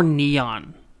much more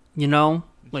neon. You know,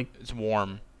 like it's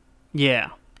warm.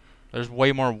 Yeah. There's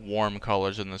way more warm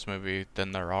colors in this movie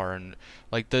than there are in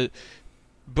like the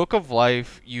Book of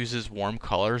Life uses warm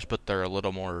colors, but they're a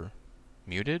little more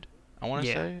muted. I want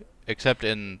to say, except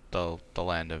in the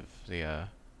land of the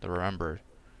Remembered.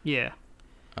 Yeah.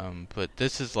 But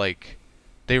this is like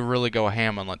they really go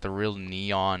ham on like the real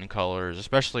neon colors,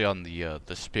 especially on the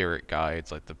spirit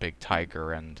guides, like the big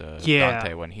tiger and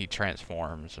Dante when he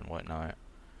transforms and whatnot.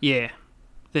 Yeah.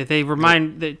 They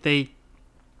remind they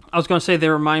I was gonna say they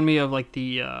remind me of like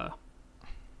the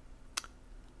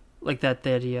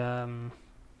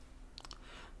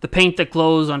the paint that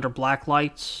glows under black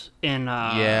lights in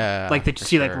like that you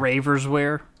see like ravers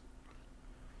wear.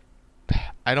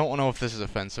 I don't know if this is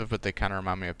offensive, but they kind of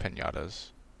remind me of piñatas.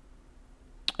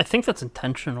 I think that's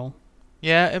intentional.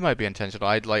 Yeah, it might be intentional.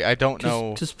 I don't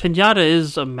know. Because piñata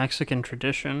is a Mexican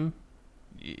tradition.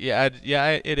 Yeah,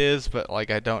 it is, but like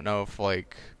I don't know if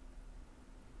like.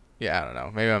 Yeah, I don't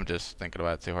know. Maybe I'm just thinking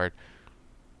about it too hard.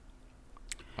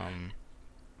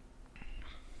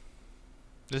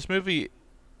 This movie,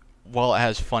 while it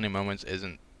has funny moments,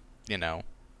 isn't,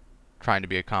 trying to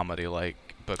be a comedy like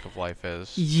Book of Life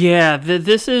is. Yeah,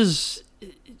 this is...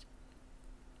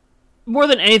 More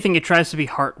than anything, it tries to be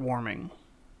heartwarming.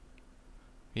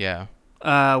 Yeah.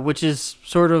 Which is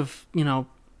sort of,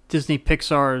 Disney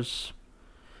Pixar's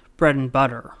bread and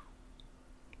butter.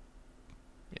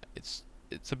 Yeah,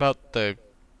 it's about the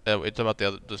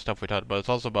stuff we talked about. It's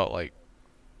also about like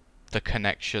the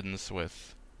connections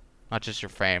with not just your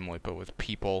family, but with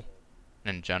people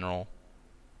in general.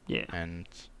 Yeah. And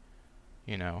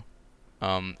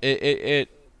it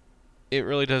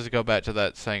really does go back to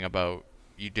that saying about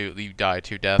you die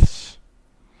two deaths.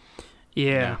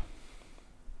 Yeah.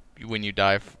 When you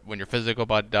die, when your physical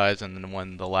body dies, and then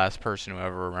when the last person who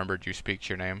ever remembered you speaks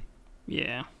your name.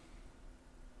 Yeah.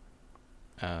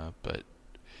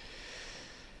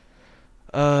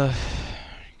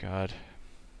 God.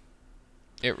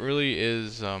 It really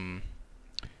is, I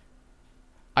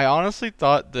honestly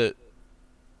thought that...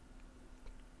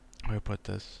 How do I put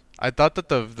this? I thought that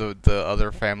the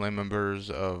other family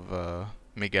members of,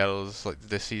 Miguel's, like,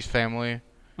 deceased family...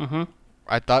 Mm-hmm.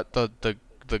 I thought the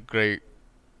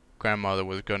great-grandmother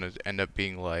was going to end up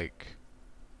being, like,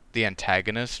 the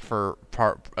antagonist for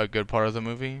a good part of the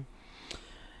movie.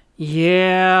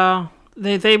 Yeah,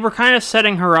 they were kind of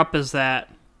setting her up as that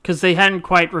because they hadn't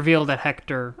quite revealed that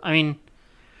Hector. I mean,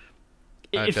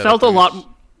 it felt a lot.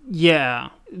 Yeah,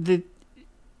 it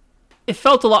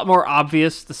felt a lot more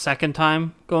obvious the second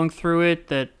time going through it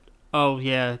that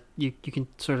you can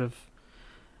sort of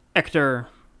Hector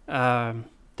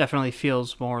definitely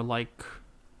feels more like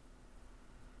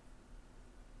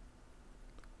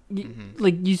you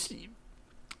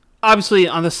obviously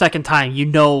on the second time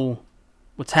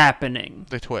what's happening.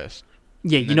 The twist.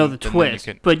 Yeah, the twist,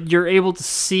 but you're able to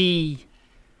see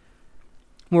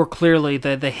more clearly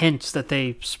the hints that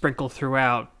they sprinkle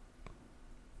throughout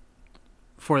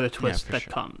for the twist that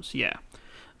comes. Yeah.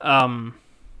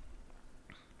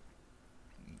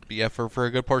 Yeah, for a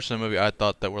good portion of the movie, I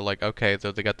thought that we're like, okay,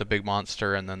 so they got the big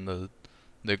monster, and then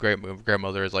the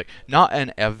grandmother is like not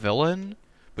a villain,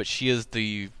 but she is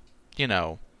the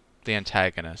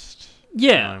antagonist.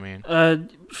 Yeah, you know what I mean?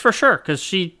 For sure, because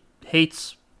she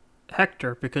hates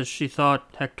Hector because she thought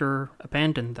Hector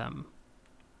abandoned them.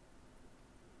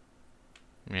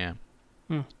 Yeah.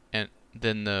 And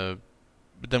then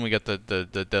we get the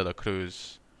De La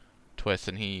Cruz twist,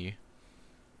 and he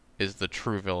is the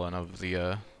true villain of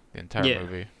the entire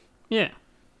movie. Yeah.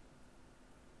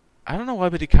 I don't know why,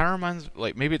 but he kind of reminds,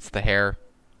 like, maybe it's the hair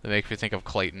that makes me think of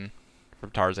Clayton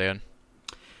from Tarzan.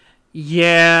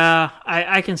 Yeah,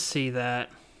 I can see that.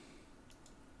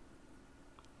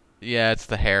 Yeah, it's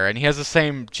the hair, and he has the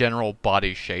same general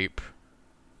body shape.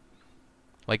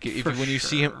 Like when you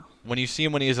see him when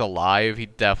he is alive, he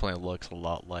definitely looks a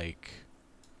lot like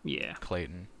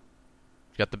Clayton.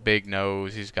 He's got the big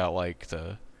nose. He's got like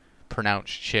the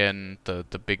pronounced chin, the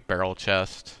big barrel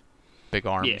chest, big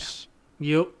arms.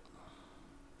 Yeah. Yep.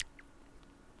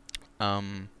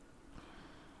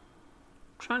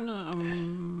 Trying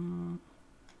to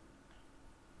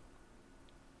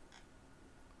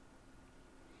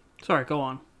Sorry, go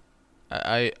on.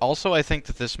 I think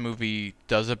that this movie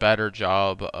does a better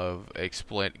job of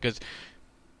because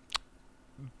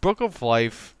Book of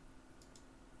Life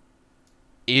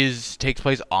takes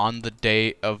place on the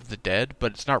Day of the Dead,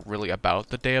 but it's not really about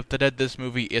the Day of the Dead. This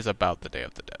movie is about the Day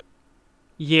of the Dead.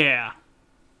 Yeah.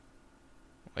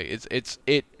 Like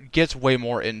it gets way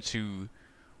more into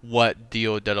what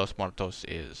Dia de los Muertos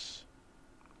is.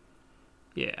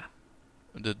 Yeah.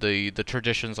 The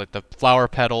traditions, like the flower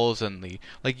petals and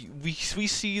we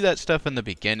see that stuff in the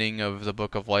beginning of the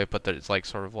Book of Life, but that it's like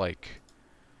sort of like,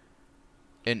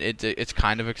 and it's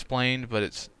kind of explained, but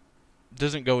it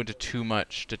doesn't go into too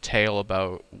much detail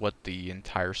about what the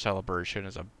entire celebration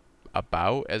is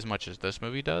about as much as this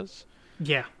movie does.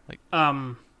 Yeah.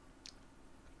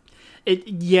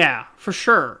 Yeah, for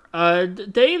sure.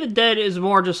 Day of the Dead is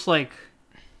more just like,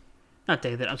 not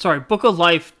Day of the Dead, I'm sorry, Book of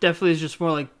Life definitely is just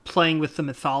more like playing with the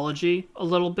mythology a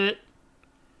little bit.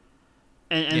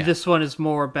 And this one is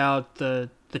more about the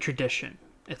tradition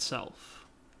itself.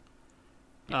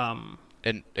 And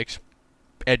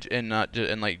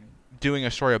like doing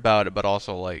a story about it, but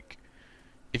also like,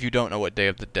 if you don't know what Day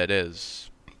of the Dead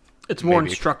is, it's more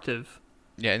instructive.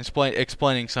 Yeah,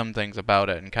 explaining some things about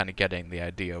it and kind of getting the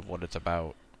idea of what it's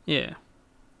about. Yeah.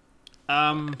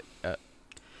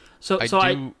 Sorry, go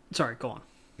on.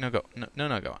 No, go on.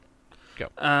 Go.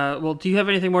 Well, do you have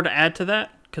anything more to add to that?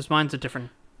 Because mine's a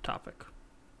different topic.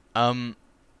 I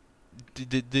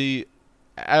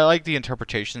like the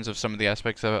interpretations of some of the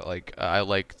aspects of it. Like, I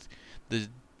like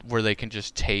where they can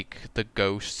just take the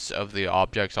ghosts of the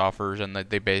objects offers and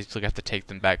that they basically have to take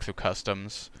them back through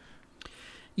customs.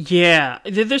 Yeah,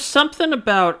 there's something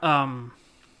about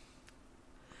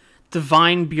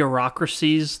divine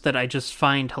bureaucracies that I just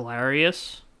find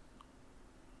hilarious.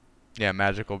 Yeah,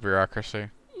 magical bureaucracy.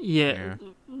 Yeah,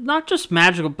 not just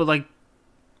magical, but like,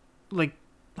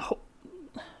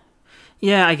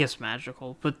 yeah, I guess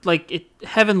magical, but like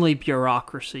heavenly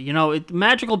bureaucracy. You know,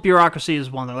 magical bureaucracy is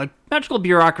one thing. Like, magical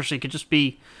bureaucracy could just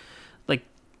be like,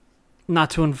 not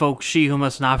to invoke she who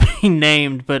must not be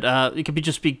named, but it could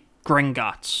just be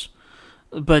Gringotts,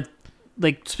 but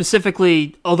like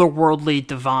specifically otherworldly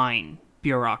divine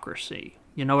bureaucracy.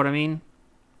 You know what I mean?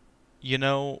 You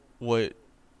know what?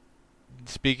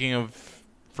 Speaking of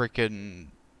freaking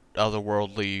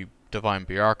otherworldly divine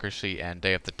bureaucracy and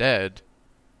Day of the Dead,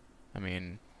 I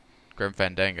mean, Grim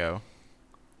Fandango.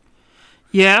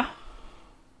 Yeah.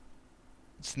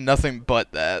 It's nothing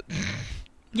but that.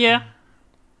 Yeah.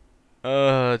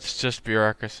 It's just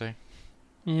bureaucracy.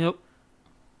 Yep.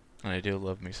 And I do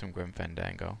love me some Grim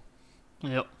Fandango.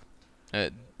 Yep.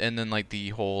 And then like the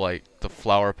whole like the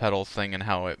flower petal thing and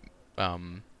how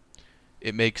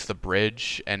it makes the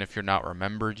bridge, and if you're not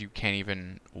remembered, you can't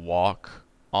even walk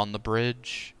on the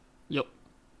bridge. Yep.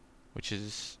 Which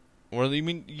is, well, you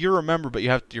mean you're remembered, but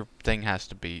your thing has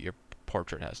to be, your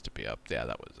portrait has to be up. Yeah,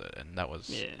 that was it, and that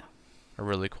was a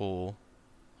really cool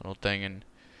little thing, and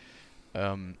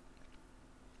and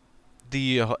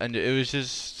it was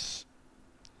just.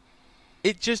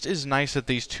 It just is nice that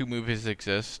these two movies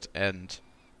exist, and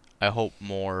I hope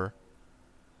more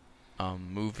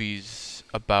movies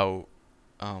about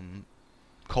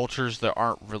cultures that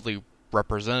aren't really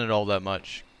represented all that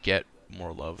much get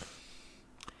more love.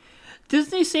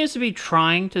 Disney seems to be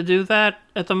trying to do that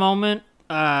at the moment.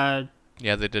 Yeah,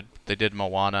 they did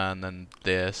Moana, and then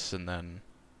this, and then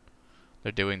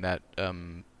they're doing that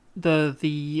the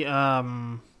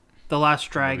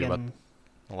Last Dragon.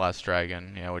 The Last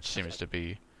Dragon, yeah, which seems to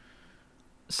be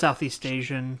Southeast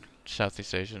Asian,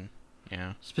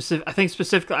 yeah. I think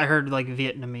specifically, I heard like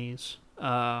Vietnamese,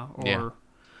 or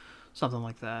something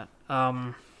like that.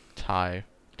 Thai,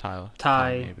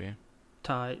 maybe.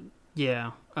 Thai,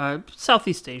 yeah.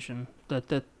 Southeast Asian.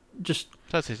 That just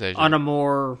Southeast Asian. On a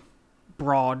more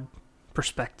broad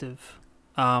perspective.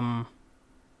 Yeah.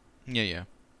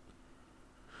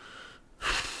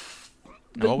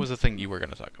 Now, what was the thing you were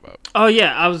going to talk about? Oh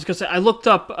yeah, I was gonna say I looked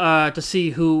up to see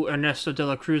who Ernesto de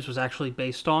la Cruz was actually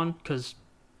based on, because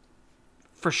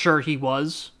for sure he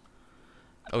was.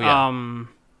 Oh yeah.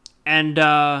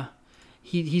 And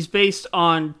he's based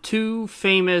on two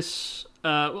famous.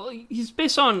 Well, he's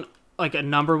based on like a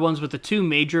number of ones, but the two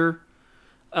major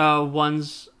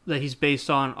ones that he's based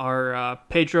on are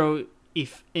Pedro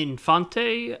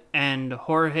Infante and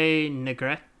Jorge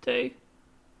Negrete.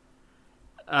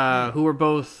 Who were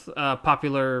both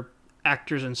popular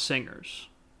actors and singers.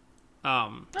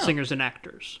 Singers and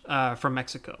actors from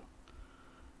Mexico.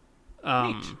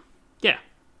 Neat. Yeah.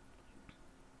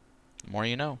 The more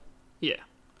you know. Yeah.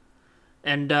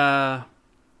 And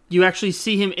you actually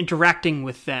see him interacting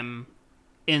with them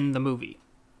in the movie.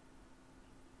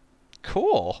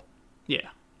 Cool. Yeah.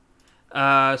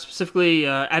 Specifically,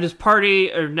 at his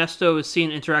party, Ernesto is seen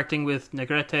interacting with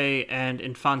Negrete and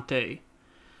Infante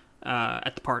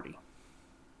at the party.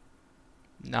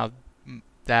 Now,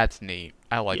 that's neat.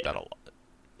 I like that a lot.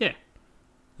 Yeah.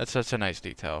 That's such a nice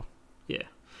detail. Yeah.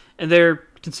 And they're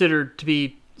considered to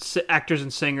be actors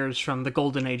and singers from the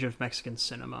golden age of Mexican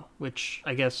cinema, which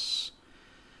I guess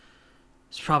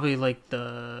is probably like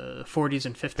the 40s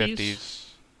and 50s. 50s.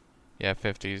 Yeah,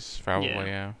 50s, probably,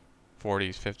 yeah.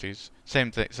 40s, 50s.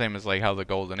 Same as like how the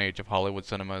golden age of Hollywood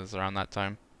cinema is around that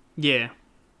time. Yeah.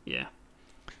 Yeah.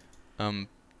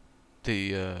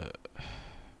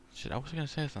 Shit, I was gonna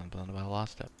say something, but I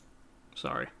lost it.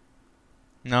 Sorry.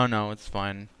 No, it's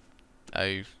fine.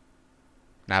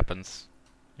 Happens.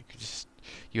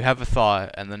 You have a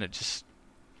thought, and then it just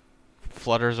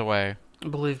flutters away.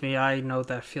 Believe me, I know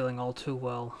that feeling all too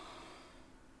well.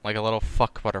 Like a little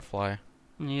fuck butterfly.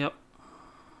 Yep.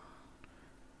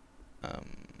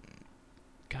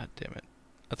 God damn it.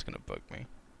 That's gonna bug me.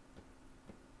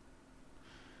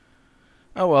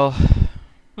 Oh well.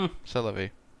 C'est la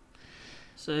vie.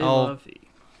 C'est la vie.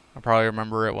 I'll probably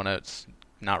remember it when it's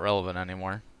not relevant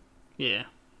anymore. Yeah.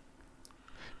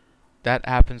 That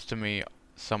happens to me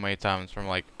so many times from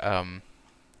like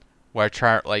where I'll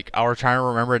try to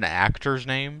remember an actor's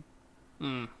name,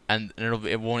 and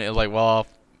it like, well,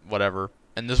 whatever.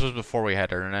 And this was before we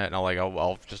had internet, and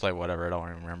I'll just like, whatever, I don't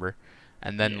even remember.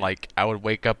 And then like I would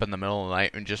wake up in the middle of the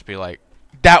night and just be like,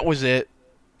 that was it.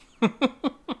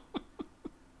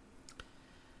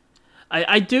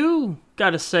 I do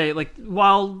gotta say, like,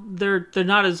 while they're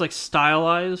not as like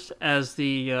stylized as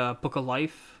the Book of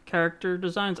Life character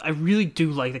designs, I really do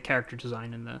like the character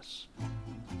design in this.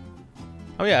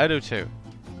 Oh yeah, I do too.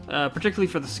 Particularly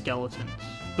for the skeletons,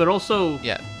 but also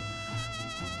yeah.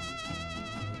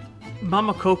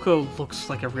 Mama Coco looks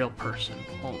like a real person.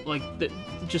 Like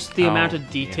just the amount of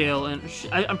detail, and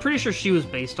I'm pretty sure she was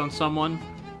based on someone.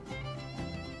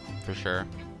 For sure.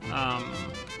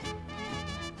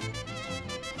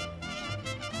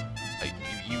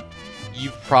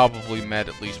 You've probably met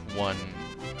at least one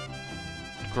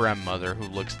grandmother who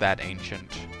looks that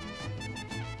ancient.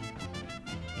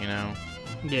 You know?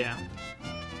 Yeah.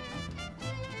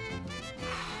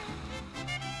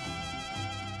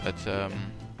 But,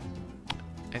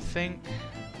 I think...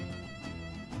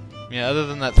 Yeah, other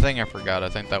than that thing I forgot, I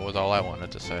think that was all I wanted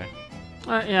to say.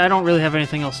 Yeah, I don't really have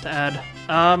anything else to add.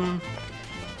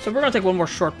 So we're going to take one more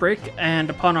short break, and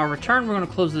upon our return, we're going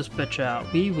to close this bitch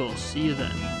out. We will see you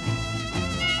then.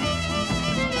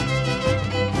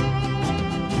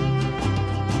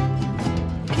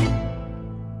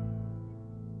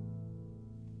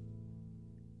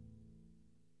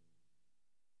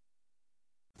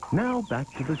 Now back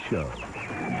to the show.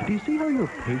 Do you see how your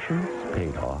patience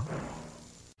paid off?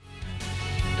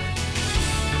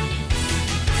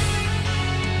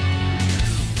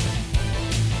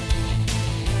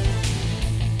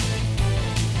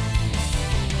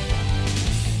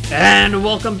 And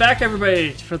welcome back,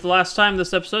 everybody, for the last time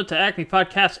this episode to Acme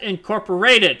Podcast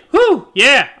Incorporated. Woo!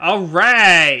 Yeah! All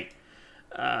right!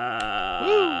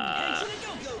 I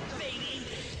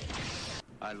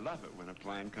love it when a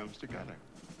plan comes together.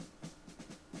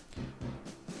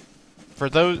 For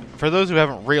those who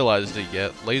haven't realized it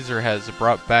yet, Laser has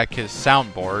brought back his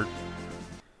soundboard.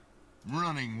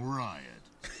 Running riot.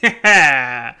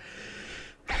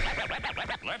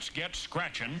 Let's get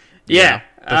scratching. Yeah.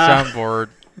 The soundboard.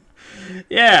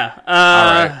 Yeah.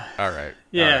 All right.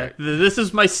 Yeah. All right. This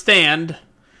is my stand.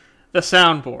 The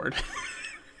soundboard.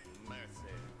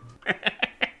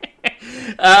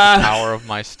 Power of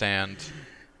my stand.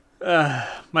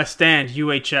 My stand,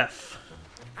 UHF.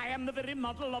 I am the very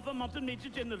model of a modern major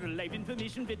general. Live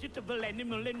information, vegetable,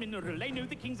 animal, and mineral. I know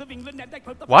the kings of England and I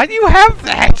quote the... Why do you have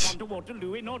that? ...to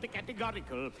Waterloo in order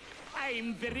categorical.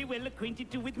 I'm very well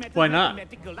acquainted too with matters Why not?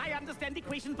 mathematical. I understand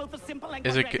equations both for simple and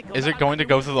Is quadratical. it going to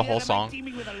go through the whole song?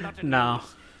 No.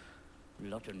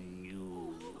 Lot of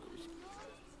news.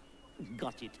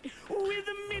 Got it. With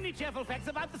many cheerful facts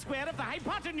about the square of the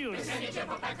hypotenuse. With many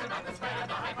cheerful facts about the square of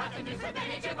the hypotenuse. With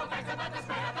many cheerful facts about the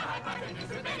square of the hypotenuse.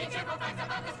 With many cheerful facts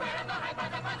about the square of the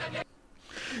hypotenuse.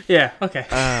 Yeah, okay.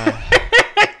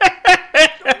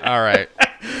 All right.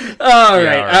 All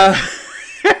right.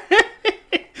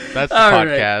 That's the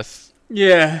podcast. Right.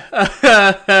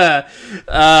 Yeah.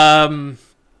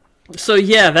 So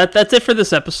yeah, that's it for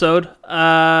this episode.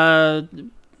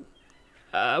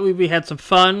 We had some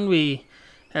fun. We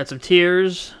had some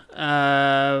tears. We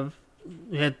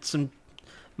had some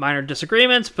minor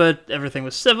disagreements, but everything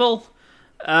was civil.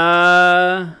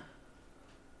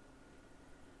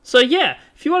 So yeah,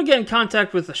 if you want to get in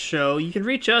contact with the show, you can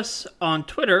reach us on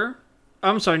Twitter.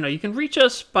 You can reach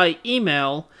us by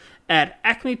email at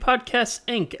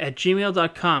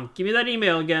acmepodcastinc@gmail.com. Give me that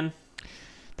email again.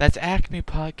 That's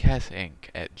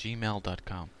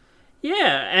acmepodcastinc@gmail.com.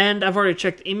 Yeah, and I've already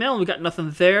checked the email, and we got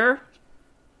nothing there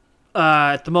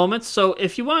at the moment. So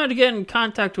if you wanted to get in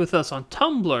contact with us on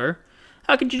Tumblr,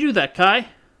 how could you do that, Kai?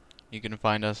 You can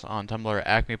find us on Tumblr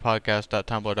at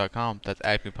acmepodcast.tumblr.com. That's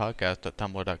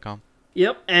acmepodcast.tumblr.com.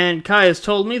 Yep, and Kai has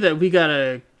told me that we got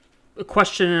a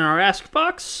question in our Ask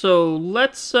box, so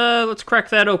let's crack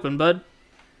that open, bud.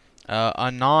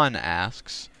 Anon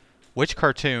asks, which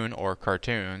cartoon or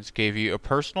cartoons gave you a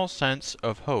personal sense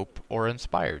of hope or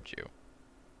inspired you?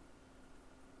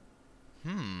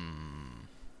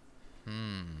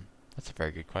 That's a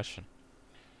very good question.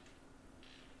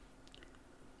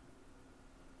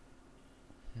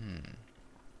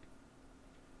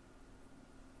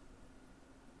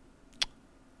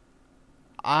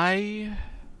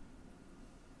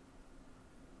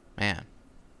 Man.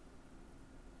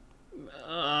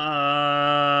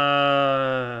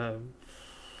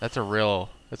 That's a real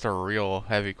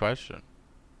heavy question.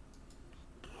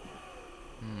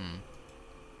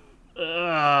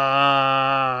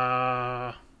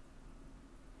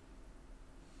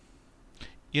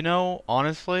 You know,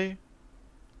 honestly,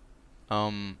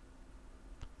 there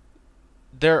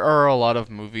are a lot of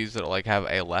movies that like have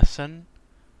a lesson,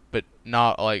 but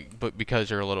but because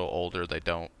you're a little older, they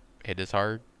don't hit as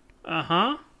hard.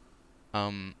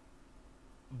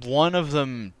 One of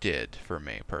them did for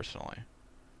me personally,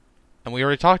 and we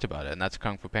already talked about it, and that's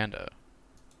Kung Fu Panda.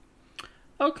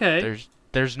 Okay.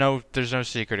 There's no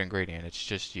secret ingredient. It's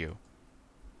just you.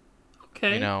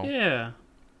 Okay. You know. Yeah.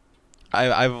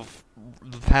 I've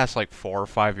the past like 4 or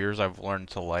 5 years, I've learned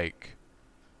to like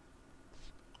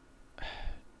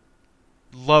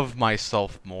love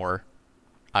myself more,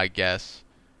 I guess.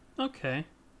 Okay.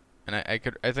 And I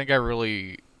think I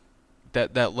really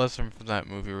that lesson from that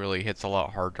movie really hits a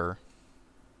lot harder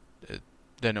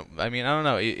than I don't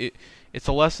know. It's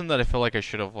a lesson that I feel like I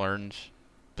should have learned,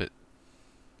 but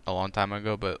a long time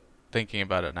ago. But thinking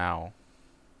about it now,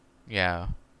 yeah,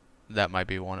 that might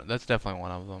be one. That's definitely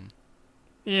one of them.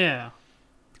 Yeah.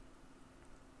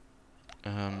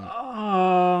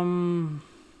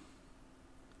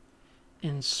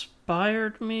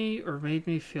 Inspired me or made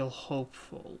me feel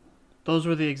hopeful. Those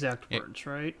were the exact words,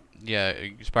 right? Yeah,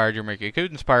 inspired you. It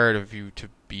could inspire you to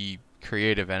be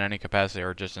creative in any capacity,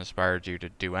 or just inspired you to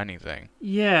do anything.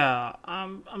 Yeah,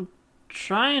 I'm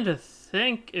trying to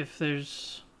think if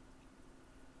there's.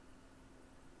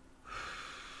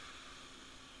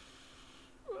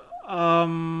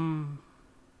 From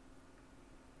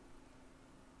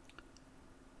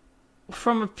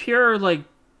a pure like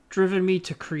driven me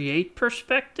to create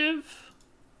perspective.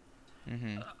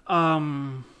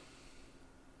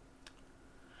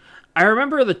 I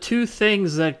remember the two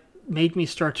things that made me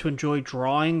start to enjoy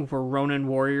drawing were Ronin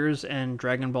Warriors and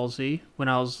Dragon Ball Z when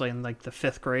I was in like the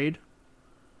 5th grade.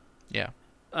 Yeah.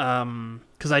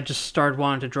 Because I just started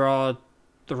wanting to draw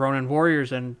the Ronin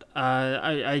Warriors, and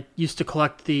I used to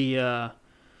collect the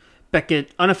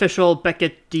unofficial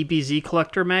Beckett DBZ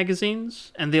collector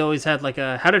magazines, and they always had like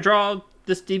a how to draw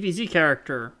this DBZ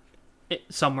character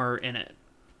somewhere in it.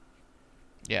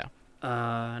 Yeah.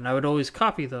 And I would always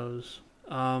copy those.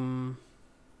 I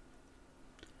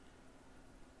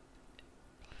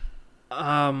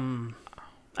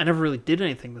never really did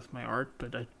anything with my art,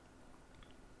 but I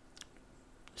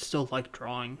still like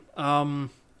drawing.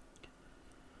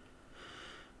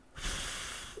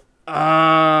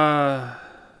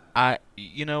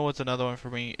 You know what's another one for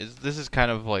me is this is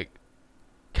kind of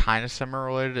semi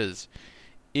related, is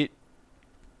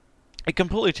it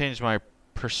completely changed my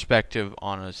perspective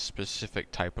on a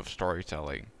specific type of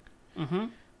storytelling. Mm-hmm.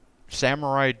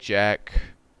 Samurai Jack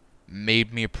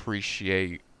made me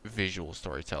appreciate visual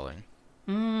storytelling.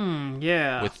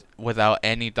 Yeah. Without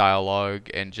any dialogue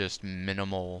and just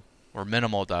minimal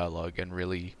dialogue, and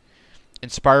really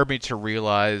inspired me to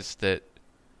realize that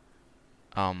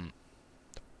a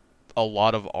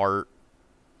lot of art,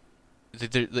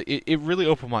 it really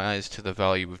opened my eyes to the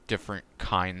value of different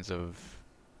kinds of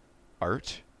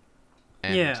art,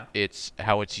 and it's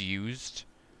how it's used.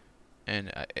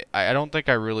 And I don't think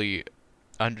I really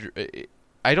I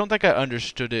don't think I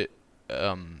understood it.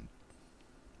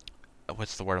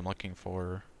 What's the word I'm looking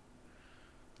for?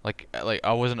 Like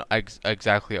I wasn't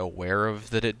exactly aware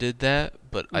of that it did that,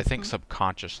 but I think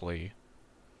subconsciously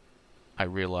I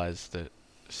realized that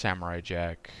Samurai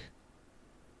Jack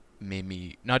made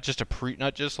me not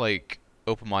just like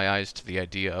open my eyes to the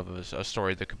idea of a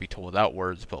story that could be told without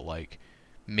words, but like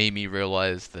made me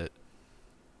realize that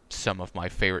some of my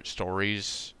favorite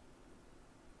stories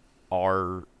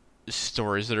are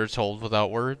stories that are told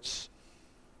without words.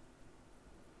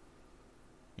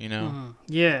 You know?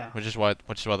 Yeah. Which is why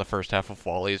the first half of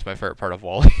WALL-E is my favorite part of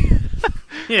WALL-E.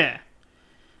 Yeah.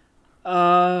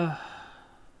 And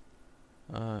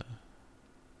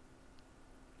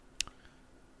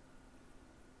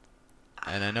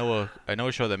I know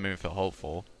a show that made me feel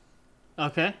hopeful.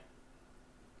 Okay.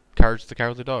 Courage the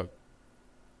Cowardly Dog.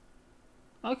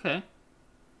 Okay.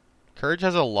 Courage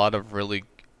has a lot of really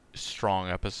strong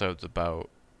episodes about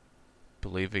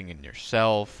believing in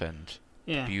yourself and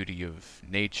the beauty of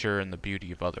nature and the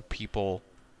beauty of other people.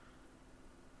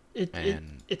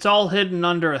 It's all hidden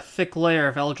under a thick layer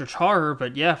of eldritch horror,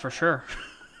 but yeah, for sure.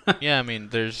 Yeah, I mean,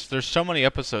 there's so many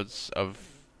episodes of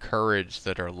Courage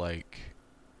that are like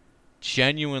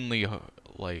genuinely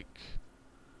like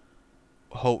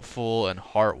hopeful and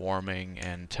heartwarming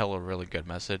and tell a really good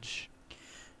message.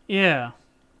 Yeah.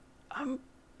 I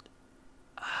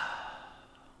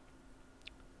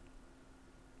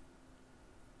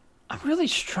really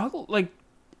struggle, like...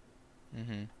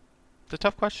 Mm-hmm. It's a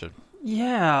tough question.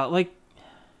 Yeah, like...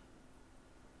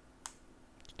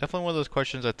 Definitely one of those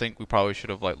questions I think we probably should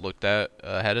have, like, looked at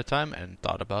ahead of time and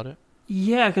thought about it.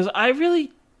 Yeah, because I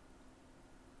really...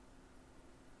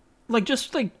 Like,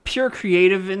 just, like, pure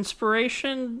creative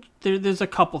inspiration, there's a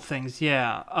couple things,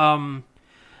 yeah.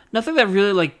 Nothing that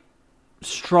really, like,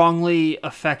 strongly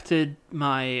affected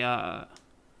my,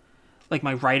 like,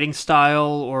 my writing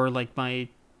style or, like, my...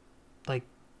 like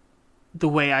the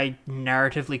way I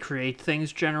narratively create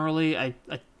things generally. I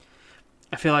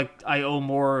feel like I owe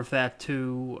more of that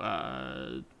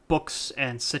to books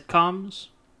and sitcoms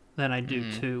than I do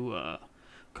to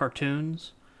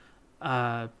cartoons.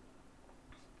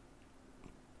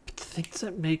 Things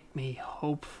that make me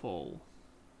hopeful.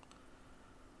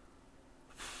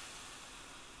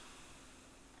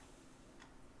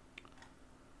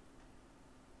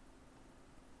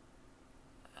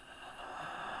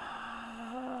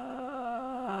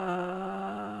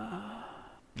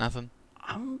 Nothing?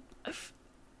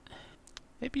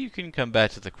 Maybe you can come back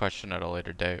to the question at a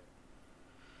later date.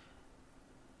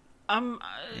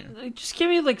 Just give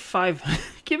me like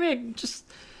 5. Give me just.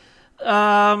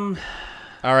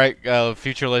 All right,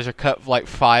 future laser cut like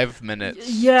 5 minutes.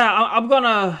 Yeah, I'm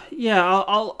gonna. Yeah,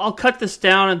 I'll cut this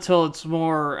down until it's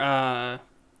more. I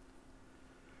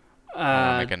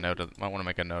want to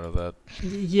make a note of that.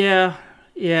 Yeah.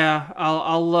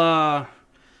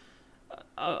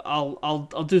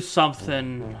 I'll do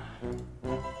something.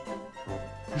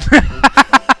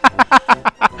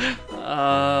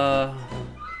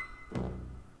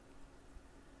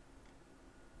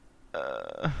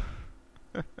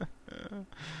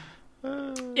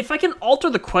 If I can alter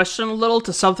the question a little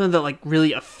to something that like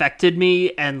really affected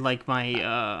me and like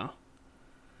my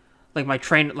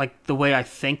like the way I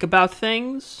think about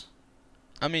things.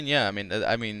 I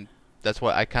mean that's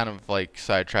what I kind of like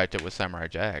sidetracked it with Samurai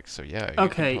Jack. So yeah.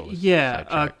 Okay.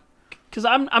 Yeah. Because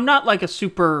I'm not like a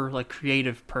super like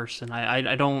creative person.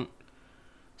 I don't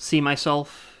see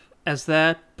myself as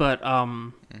that. But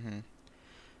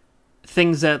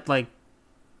things that like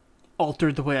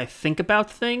altered the way I think about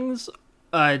things.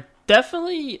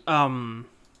 Definitely.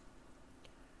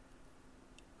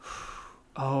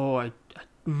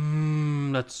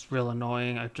 That's real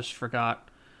annoying. I just forgot.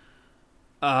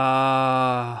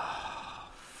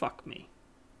 Fuck me.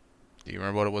 Do you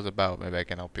remember what it was about? Maybe I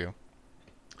can help you.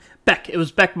 Beck. It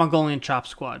was Beck Mongolian Chop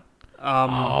Squad.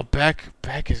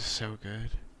 Beck is so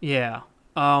good. Yeah.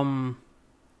 I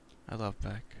love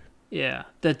Beck. Yeah.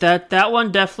 That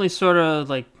one definitely sort of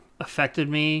like affected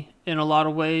me in a lot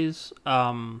of ways.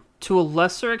 To a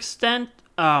lesser extent,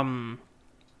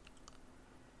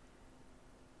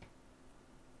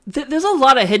 there's a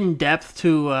lot of hidden depth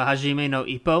to Hajime no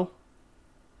Ippo.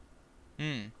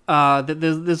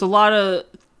 There's a lot of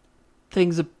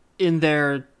things in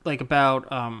there, like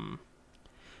about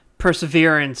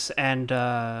perseverance and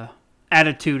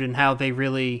attitude and how they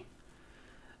really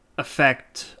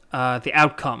affect the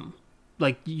outcome.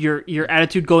 Like your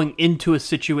attitude going into a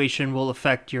situation will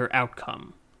affect your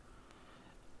outcome.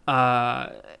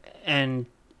 And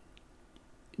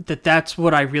that's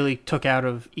what I really took out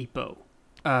of Ippo.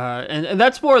 And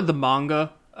that's more the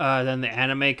manga than the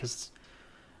anime, because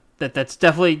that's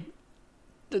definitely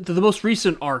the most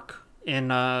recent arc in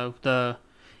the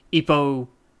Ippo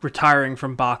retiring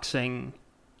from boxing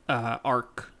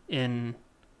arc in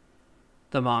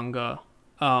the manga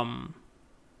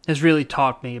has really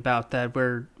taught me about that,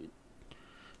 where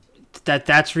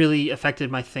that's really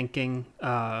affected my thinking.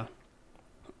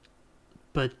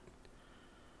 But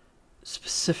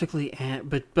specifically,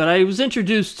 but I was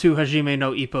introduced to Hajime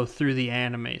no Ippo through the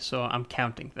anime, so I'm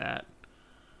counting that.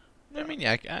 I mean,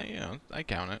 yeah, I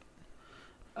count it.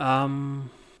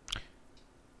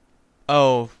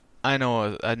 Oh, I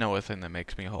know a thing that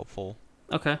makes me hopeful.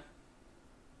 Okay.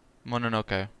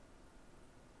 Mononoke.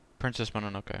 Princess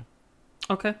Mononoke.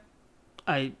 Okay.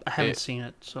 I haven't seen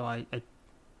it, so I...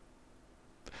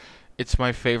 It's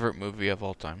my favorite movie of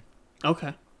all time.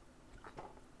 Okay.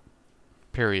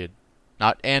 Period.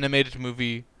 Not animated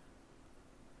movie.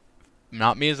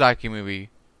 Not Miyazaki movie.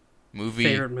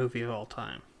 Favorite movie of all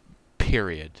time.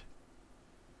 Period.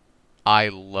 I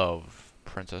love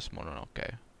Princess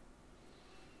Mononoke.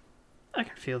 I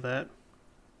can feel that.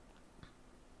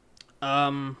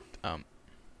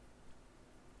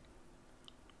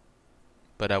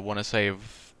 But I want to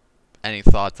save any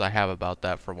thoughts I have about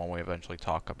that for when we eventually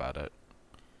talk about it.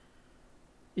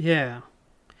 Yeah.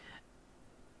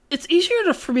 It's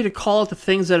easier for me to call out the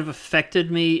things that have affected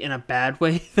me in a bad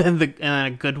way than in a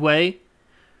good way.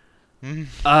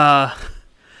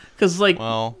 Because, like,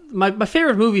 my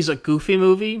favorite movie is a Goofy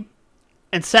movie.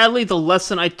 And sadly, the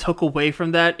lesson I took away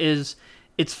from that is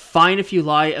it's fine if you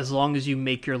lie as long as you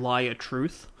make your lie a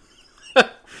truth.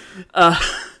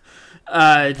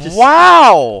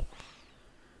 Wow!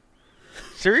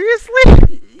 Seriously?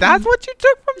 That's what you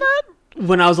took from that?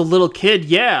 When I was a little kid,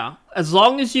 yeah. As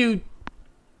long as you...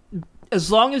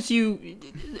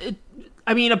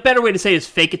 I mean, a better way to say it is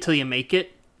fake it till you make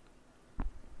it.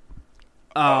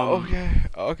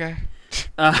 Okay.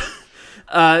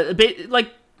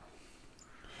 Like,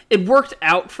 it worked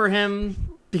out for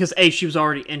him because A, she was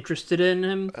already interested in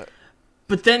him,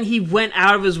 but then he went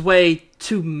out of his way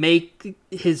to make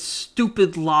his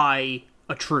stupid lie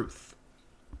a truth.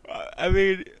 I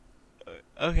mean,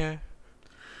 okay.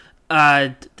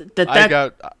 I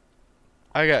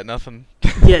got nothing.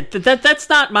 Yeah, that's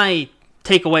not my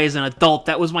takeaway as an adult.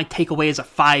 That was my takeaway as a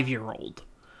 5-year-old.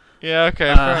 Yeah,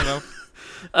 okay, fair enough.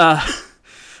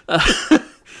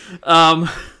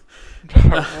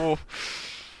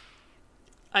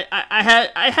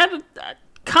 I had a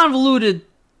convoluted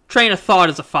train of thought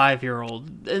as a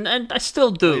 5-year-old, and I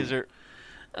still do. Laser.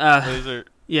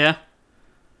 Yeah.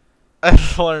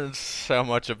 I've learned so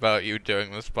much about you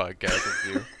doing this podcast with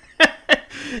you.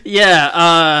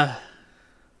 Yeah.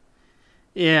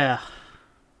 Yeah.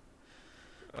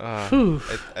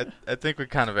 I think we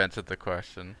kind of answered the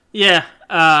question. Yeah.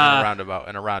 In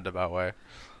a roundabout way.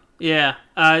 Yeah.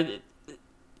 I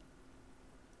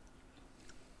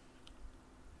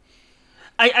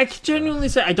genuinely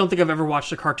say I don't think I've ever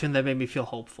watched a cartoon that made me feel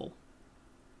hopeful.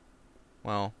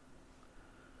 Well.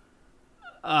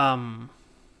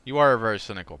 You are a very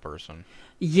cynical person.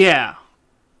 Yeah.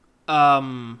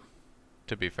 To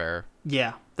be fair.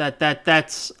 Yeah.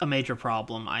 That's a major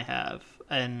problem I have.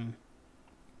 And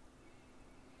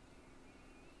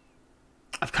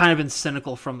I've kind of been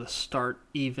cynical from the start,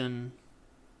 even.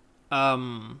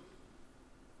 Well.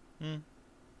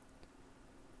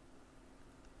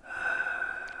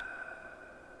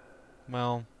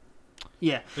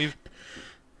 Yeah.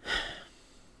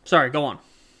 Sorry, go on.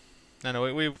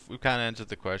 No, we've kind of answered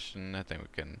the question. I think we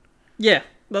can. Yeah.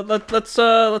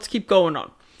 Let's keep going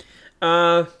on.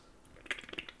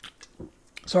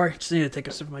 Sorry, just need to take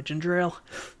a sip of my ginger ale.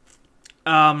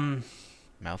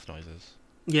 Mouth noises.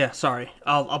 Yeah, sorry.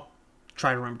 I'll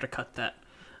try to remember to cut that.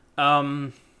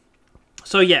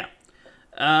 So yeah.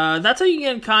 That's how you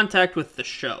get in contact with the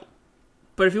show.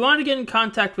 But if you want to get in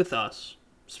contact with us,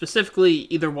 specifically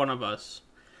either one of us,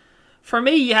 for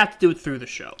me, you have to do it through the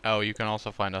show. Oh, you can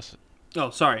also find us. Oh,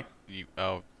 sorry. You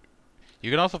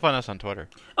can also find us on Twitter.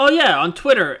 Oh yeah, on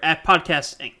Twitter at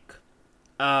Podcast Inc.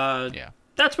 Yeah.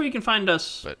 That's where you can find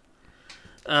us. But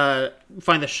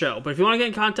find the show. But if you want to get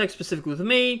in contact specifically with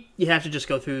me, you have to just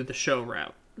go through the show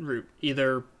route,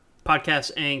 either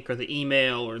Podcast Inc. or the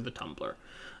email or the Tumblr.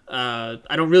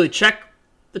 I don't really check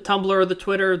the Tumblr or the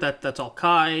Twitter. That's all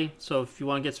Kai. So if you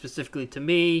want to get specifically to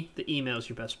me, the email is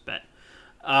your best bet.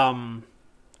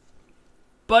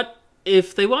 But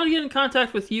if they want to get in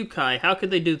contact with you, Kai, how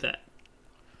could they do that?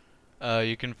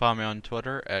 You can find me on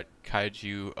Twitter at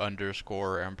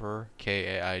kaiju_emperor,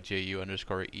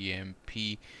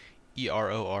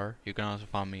 KAIJU_EMPEROR. You can also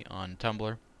find me on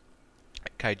Tumblr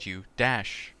at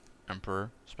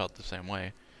kaiju-emperor, spelled the same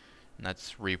way. And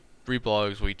that's reblogs,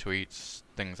 retweets,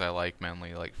 things I like,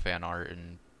 mainly like fan art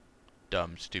and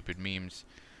dumb, stupid memes.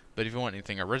 But if you want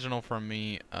anything original from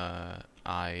me,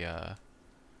 I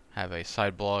have a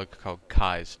side blog called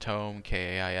Kai's Tome,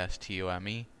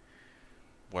 KAISTOME,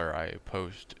 where I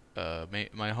post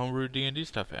my homebrew D&D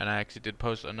stuff, and I actually did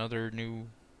post another new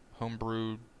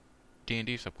homebrew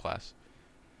D&D subclass.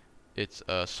 It's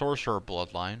a sorcerer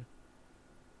bloodline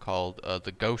called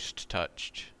the Ghost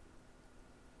Touched.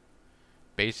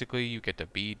 Basically, you get to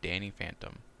be Danny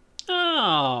Phantom.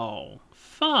 Oh,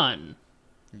 fun.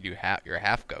 You're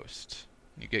half ghost.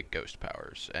 You get ghost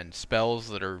powers and spells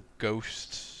that are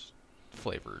ghost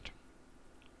flavored.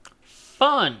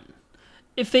 Fun.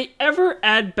 If they ever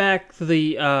add back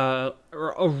the a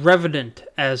Revenant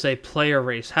as a player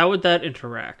race, how would that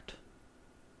interact?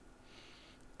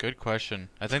 Good question.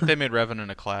 I think they made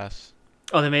Revenant a class.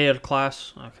 Oh, they made it a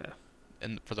class? Okay.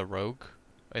 And for the rogue,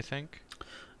 I think.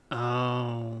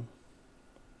 Oh.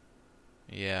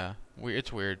 Yeah,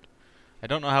 it's weird. I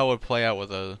don't know how it would play out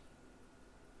with a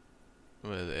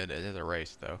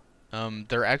race though.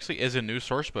 There actually is a new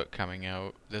source book coming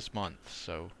out this month,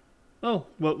 so. Oh,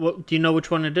 what do you know which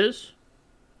one it is?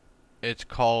 It's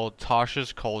called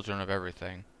Tasha's Cauldron of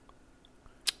Everything.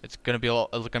 It's gonna be a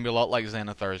lot like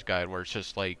Xanathar's Guide, where it's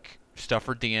just like stuff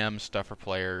for DMs, stuff for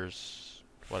players,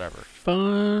 whatever.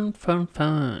 Fun.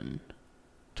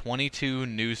 22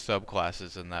 new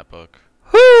subclasses in that book.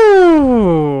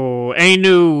 Whoo! Any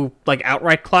new like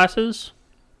outright classes?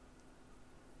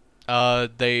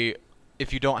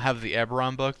 If you don't have the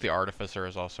Eberron book, the Artificer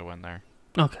is also in there.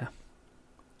 Okay.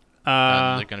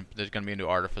 There's gonna be a new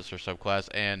Artificer subclass,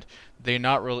 and they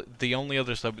not really the only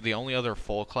other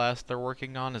full class they're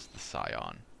working on is the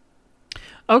Scion.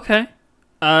 Okay.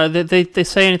 They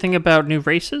say anything about new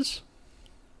races?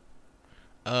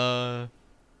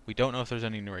 We don't know if there's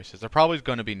any new races. There probably is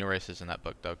going to be new races in that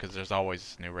book though, because there's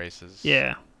always new races.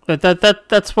 Yeah. But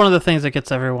that's one of the things that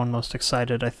gets everyone most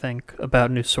excited, I think,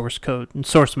 about new source code and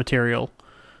source material,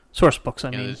 source books. I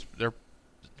mean, there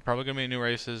probably gonna be new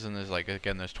races, and there's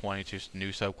there's 22 new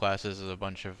subclasses. There's a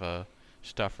bunch of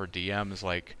stuff for DMs.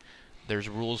 Like there's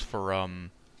rules for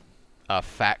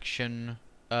faction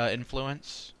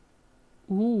influence.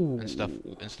 Ooh. And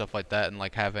stuff like that, and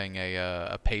like having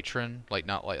a patron,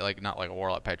 not like a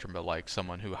warlock patron, but like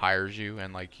someone who hires you,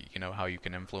 and like how you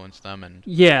can influence them, and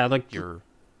yeah, like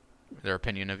their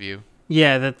opinion of you.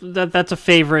 Yeah, that's a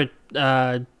favorite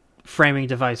framing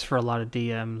device for a lot of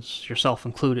DMs, yourself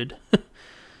included,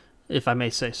 if I may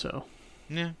say so.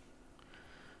 Yeah.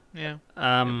 It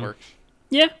works.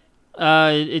 Yeah.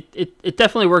 It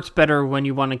definitely works better when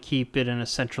you want to keep it in a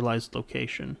centralized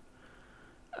location.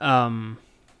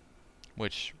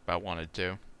 Which I wanted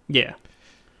to. Yeah.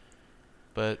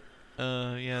 But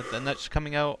yeah, and that's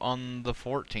coming out on the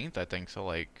 14th, I think. So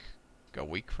like a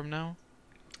week from now.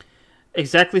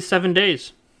 Exactly 7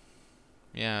 days.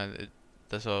 Yeah,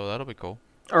 so that'll be cool.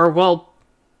 Or well.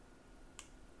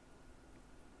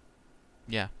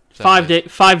 Yeah.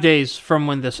 5 days from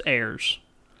when this airs.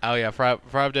 Oh yeah,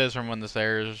 5 days from when this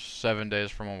airs. 7 days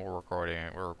from when we're recording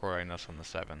it. We're recording this on the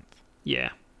 7th. Yeah.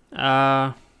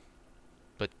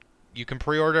 But you can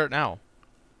pre-order it now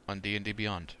on D&D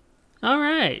Beyond. All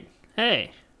right.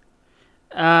 Hey.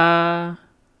 So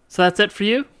that's it for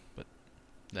you? But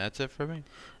that's it for me.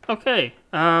 Okay.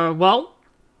 Well,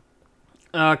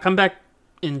 come back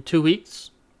in 2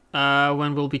 weeks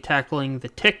when we'll be tackling The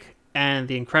Tick and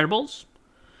The Incredibles.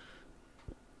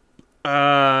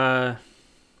 But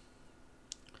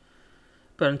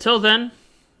until then,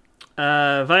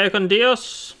 vaya con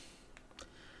Dios.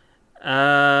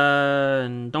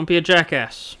 And don't be a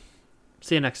jackass.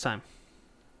 See you next time.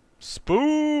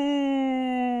 Spoon!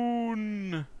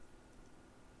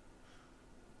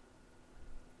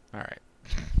 Alright.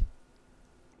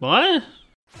 What?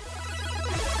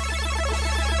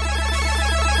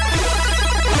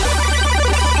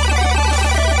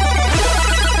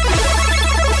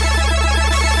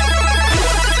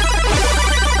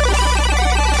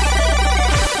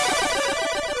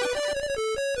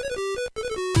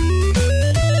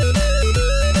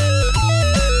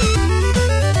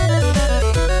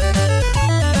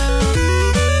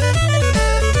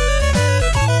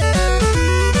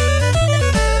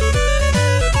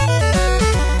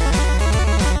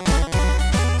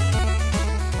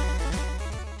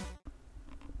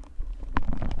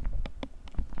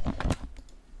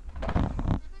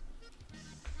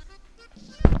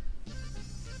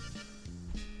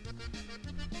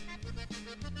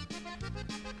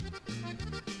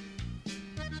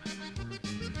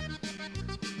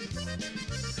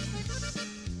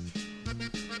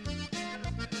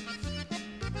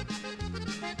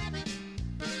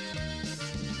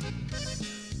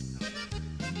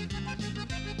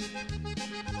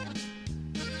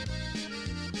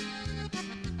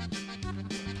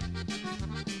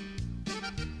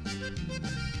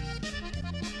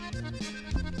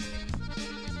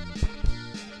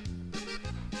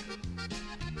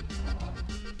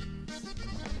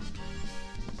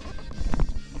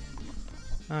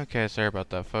 Okay, sorry about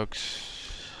that, folks.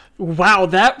 Wow,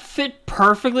 that fit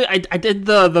perfectly. I did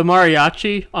the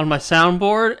mariachi on my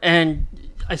soundboard, and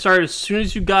I started as soon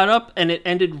as you got up, and it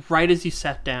ended right as you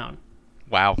sat down.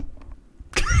 Wow.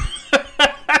 Does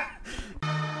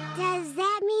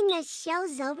that mean the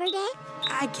show's over, Dave?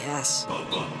 I guess.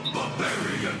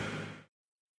 Barbarian.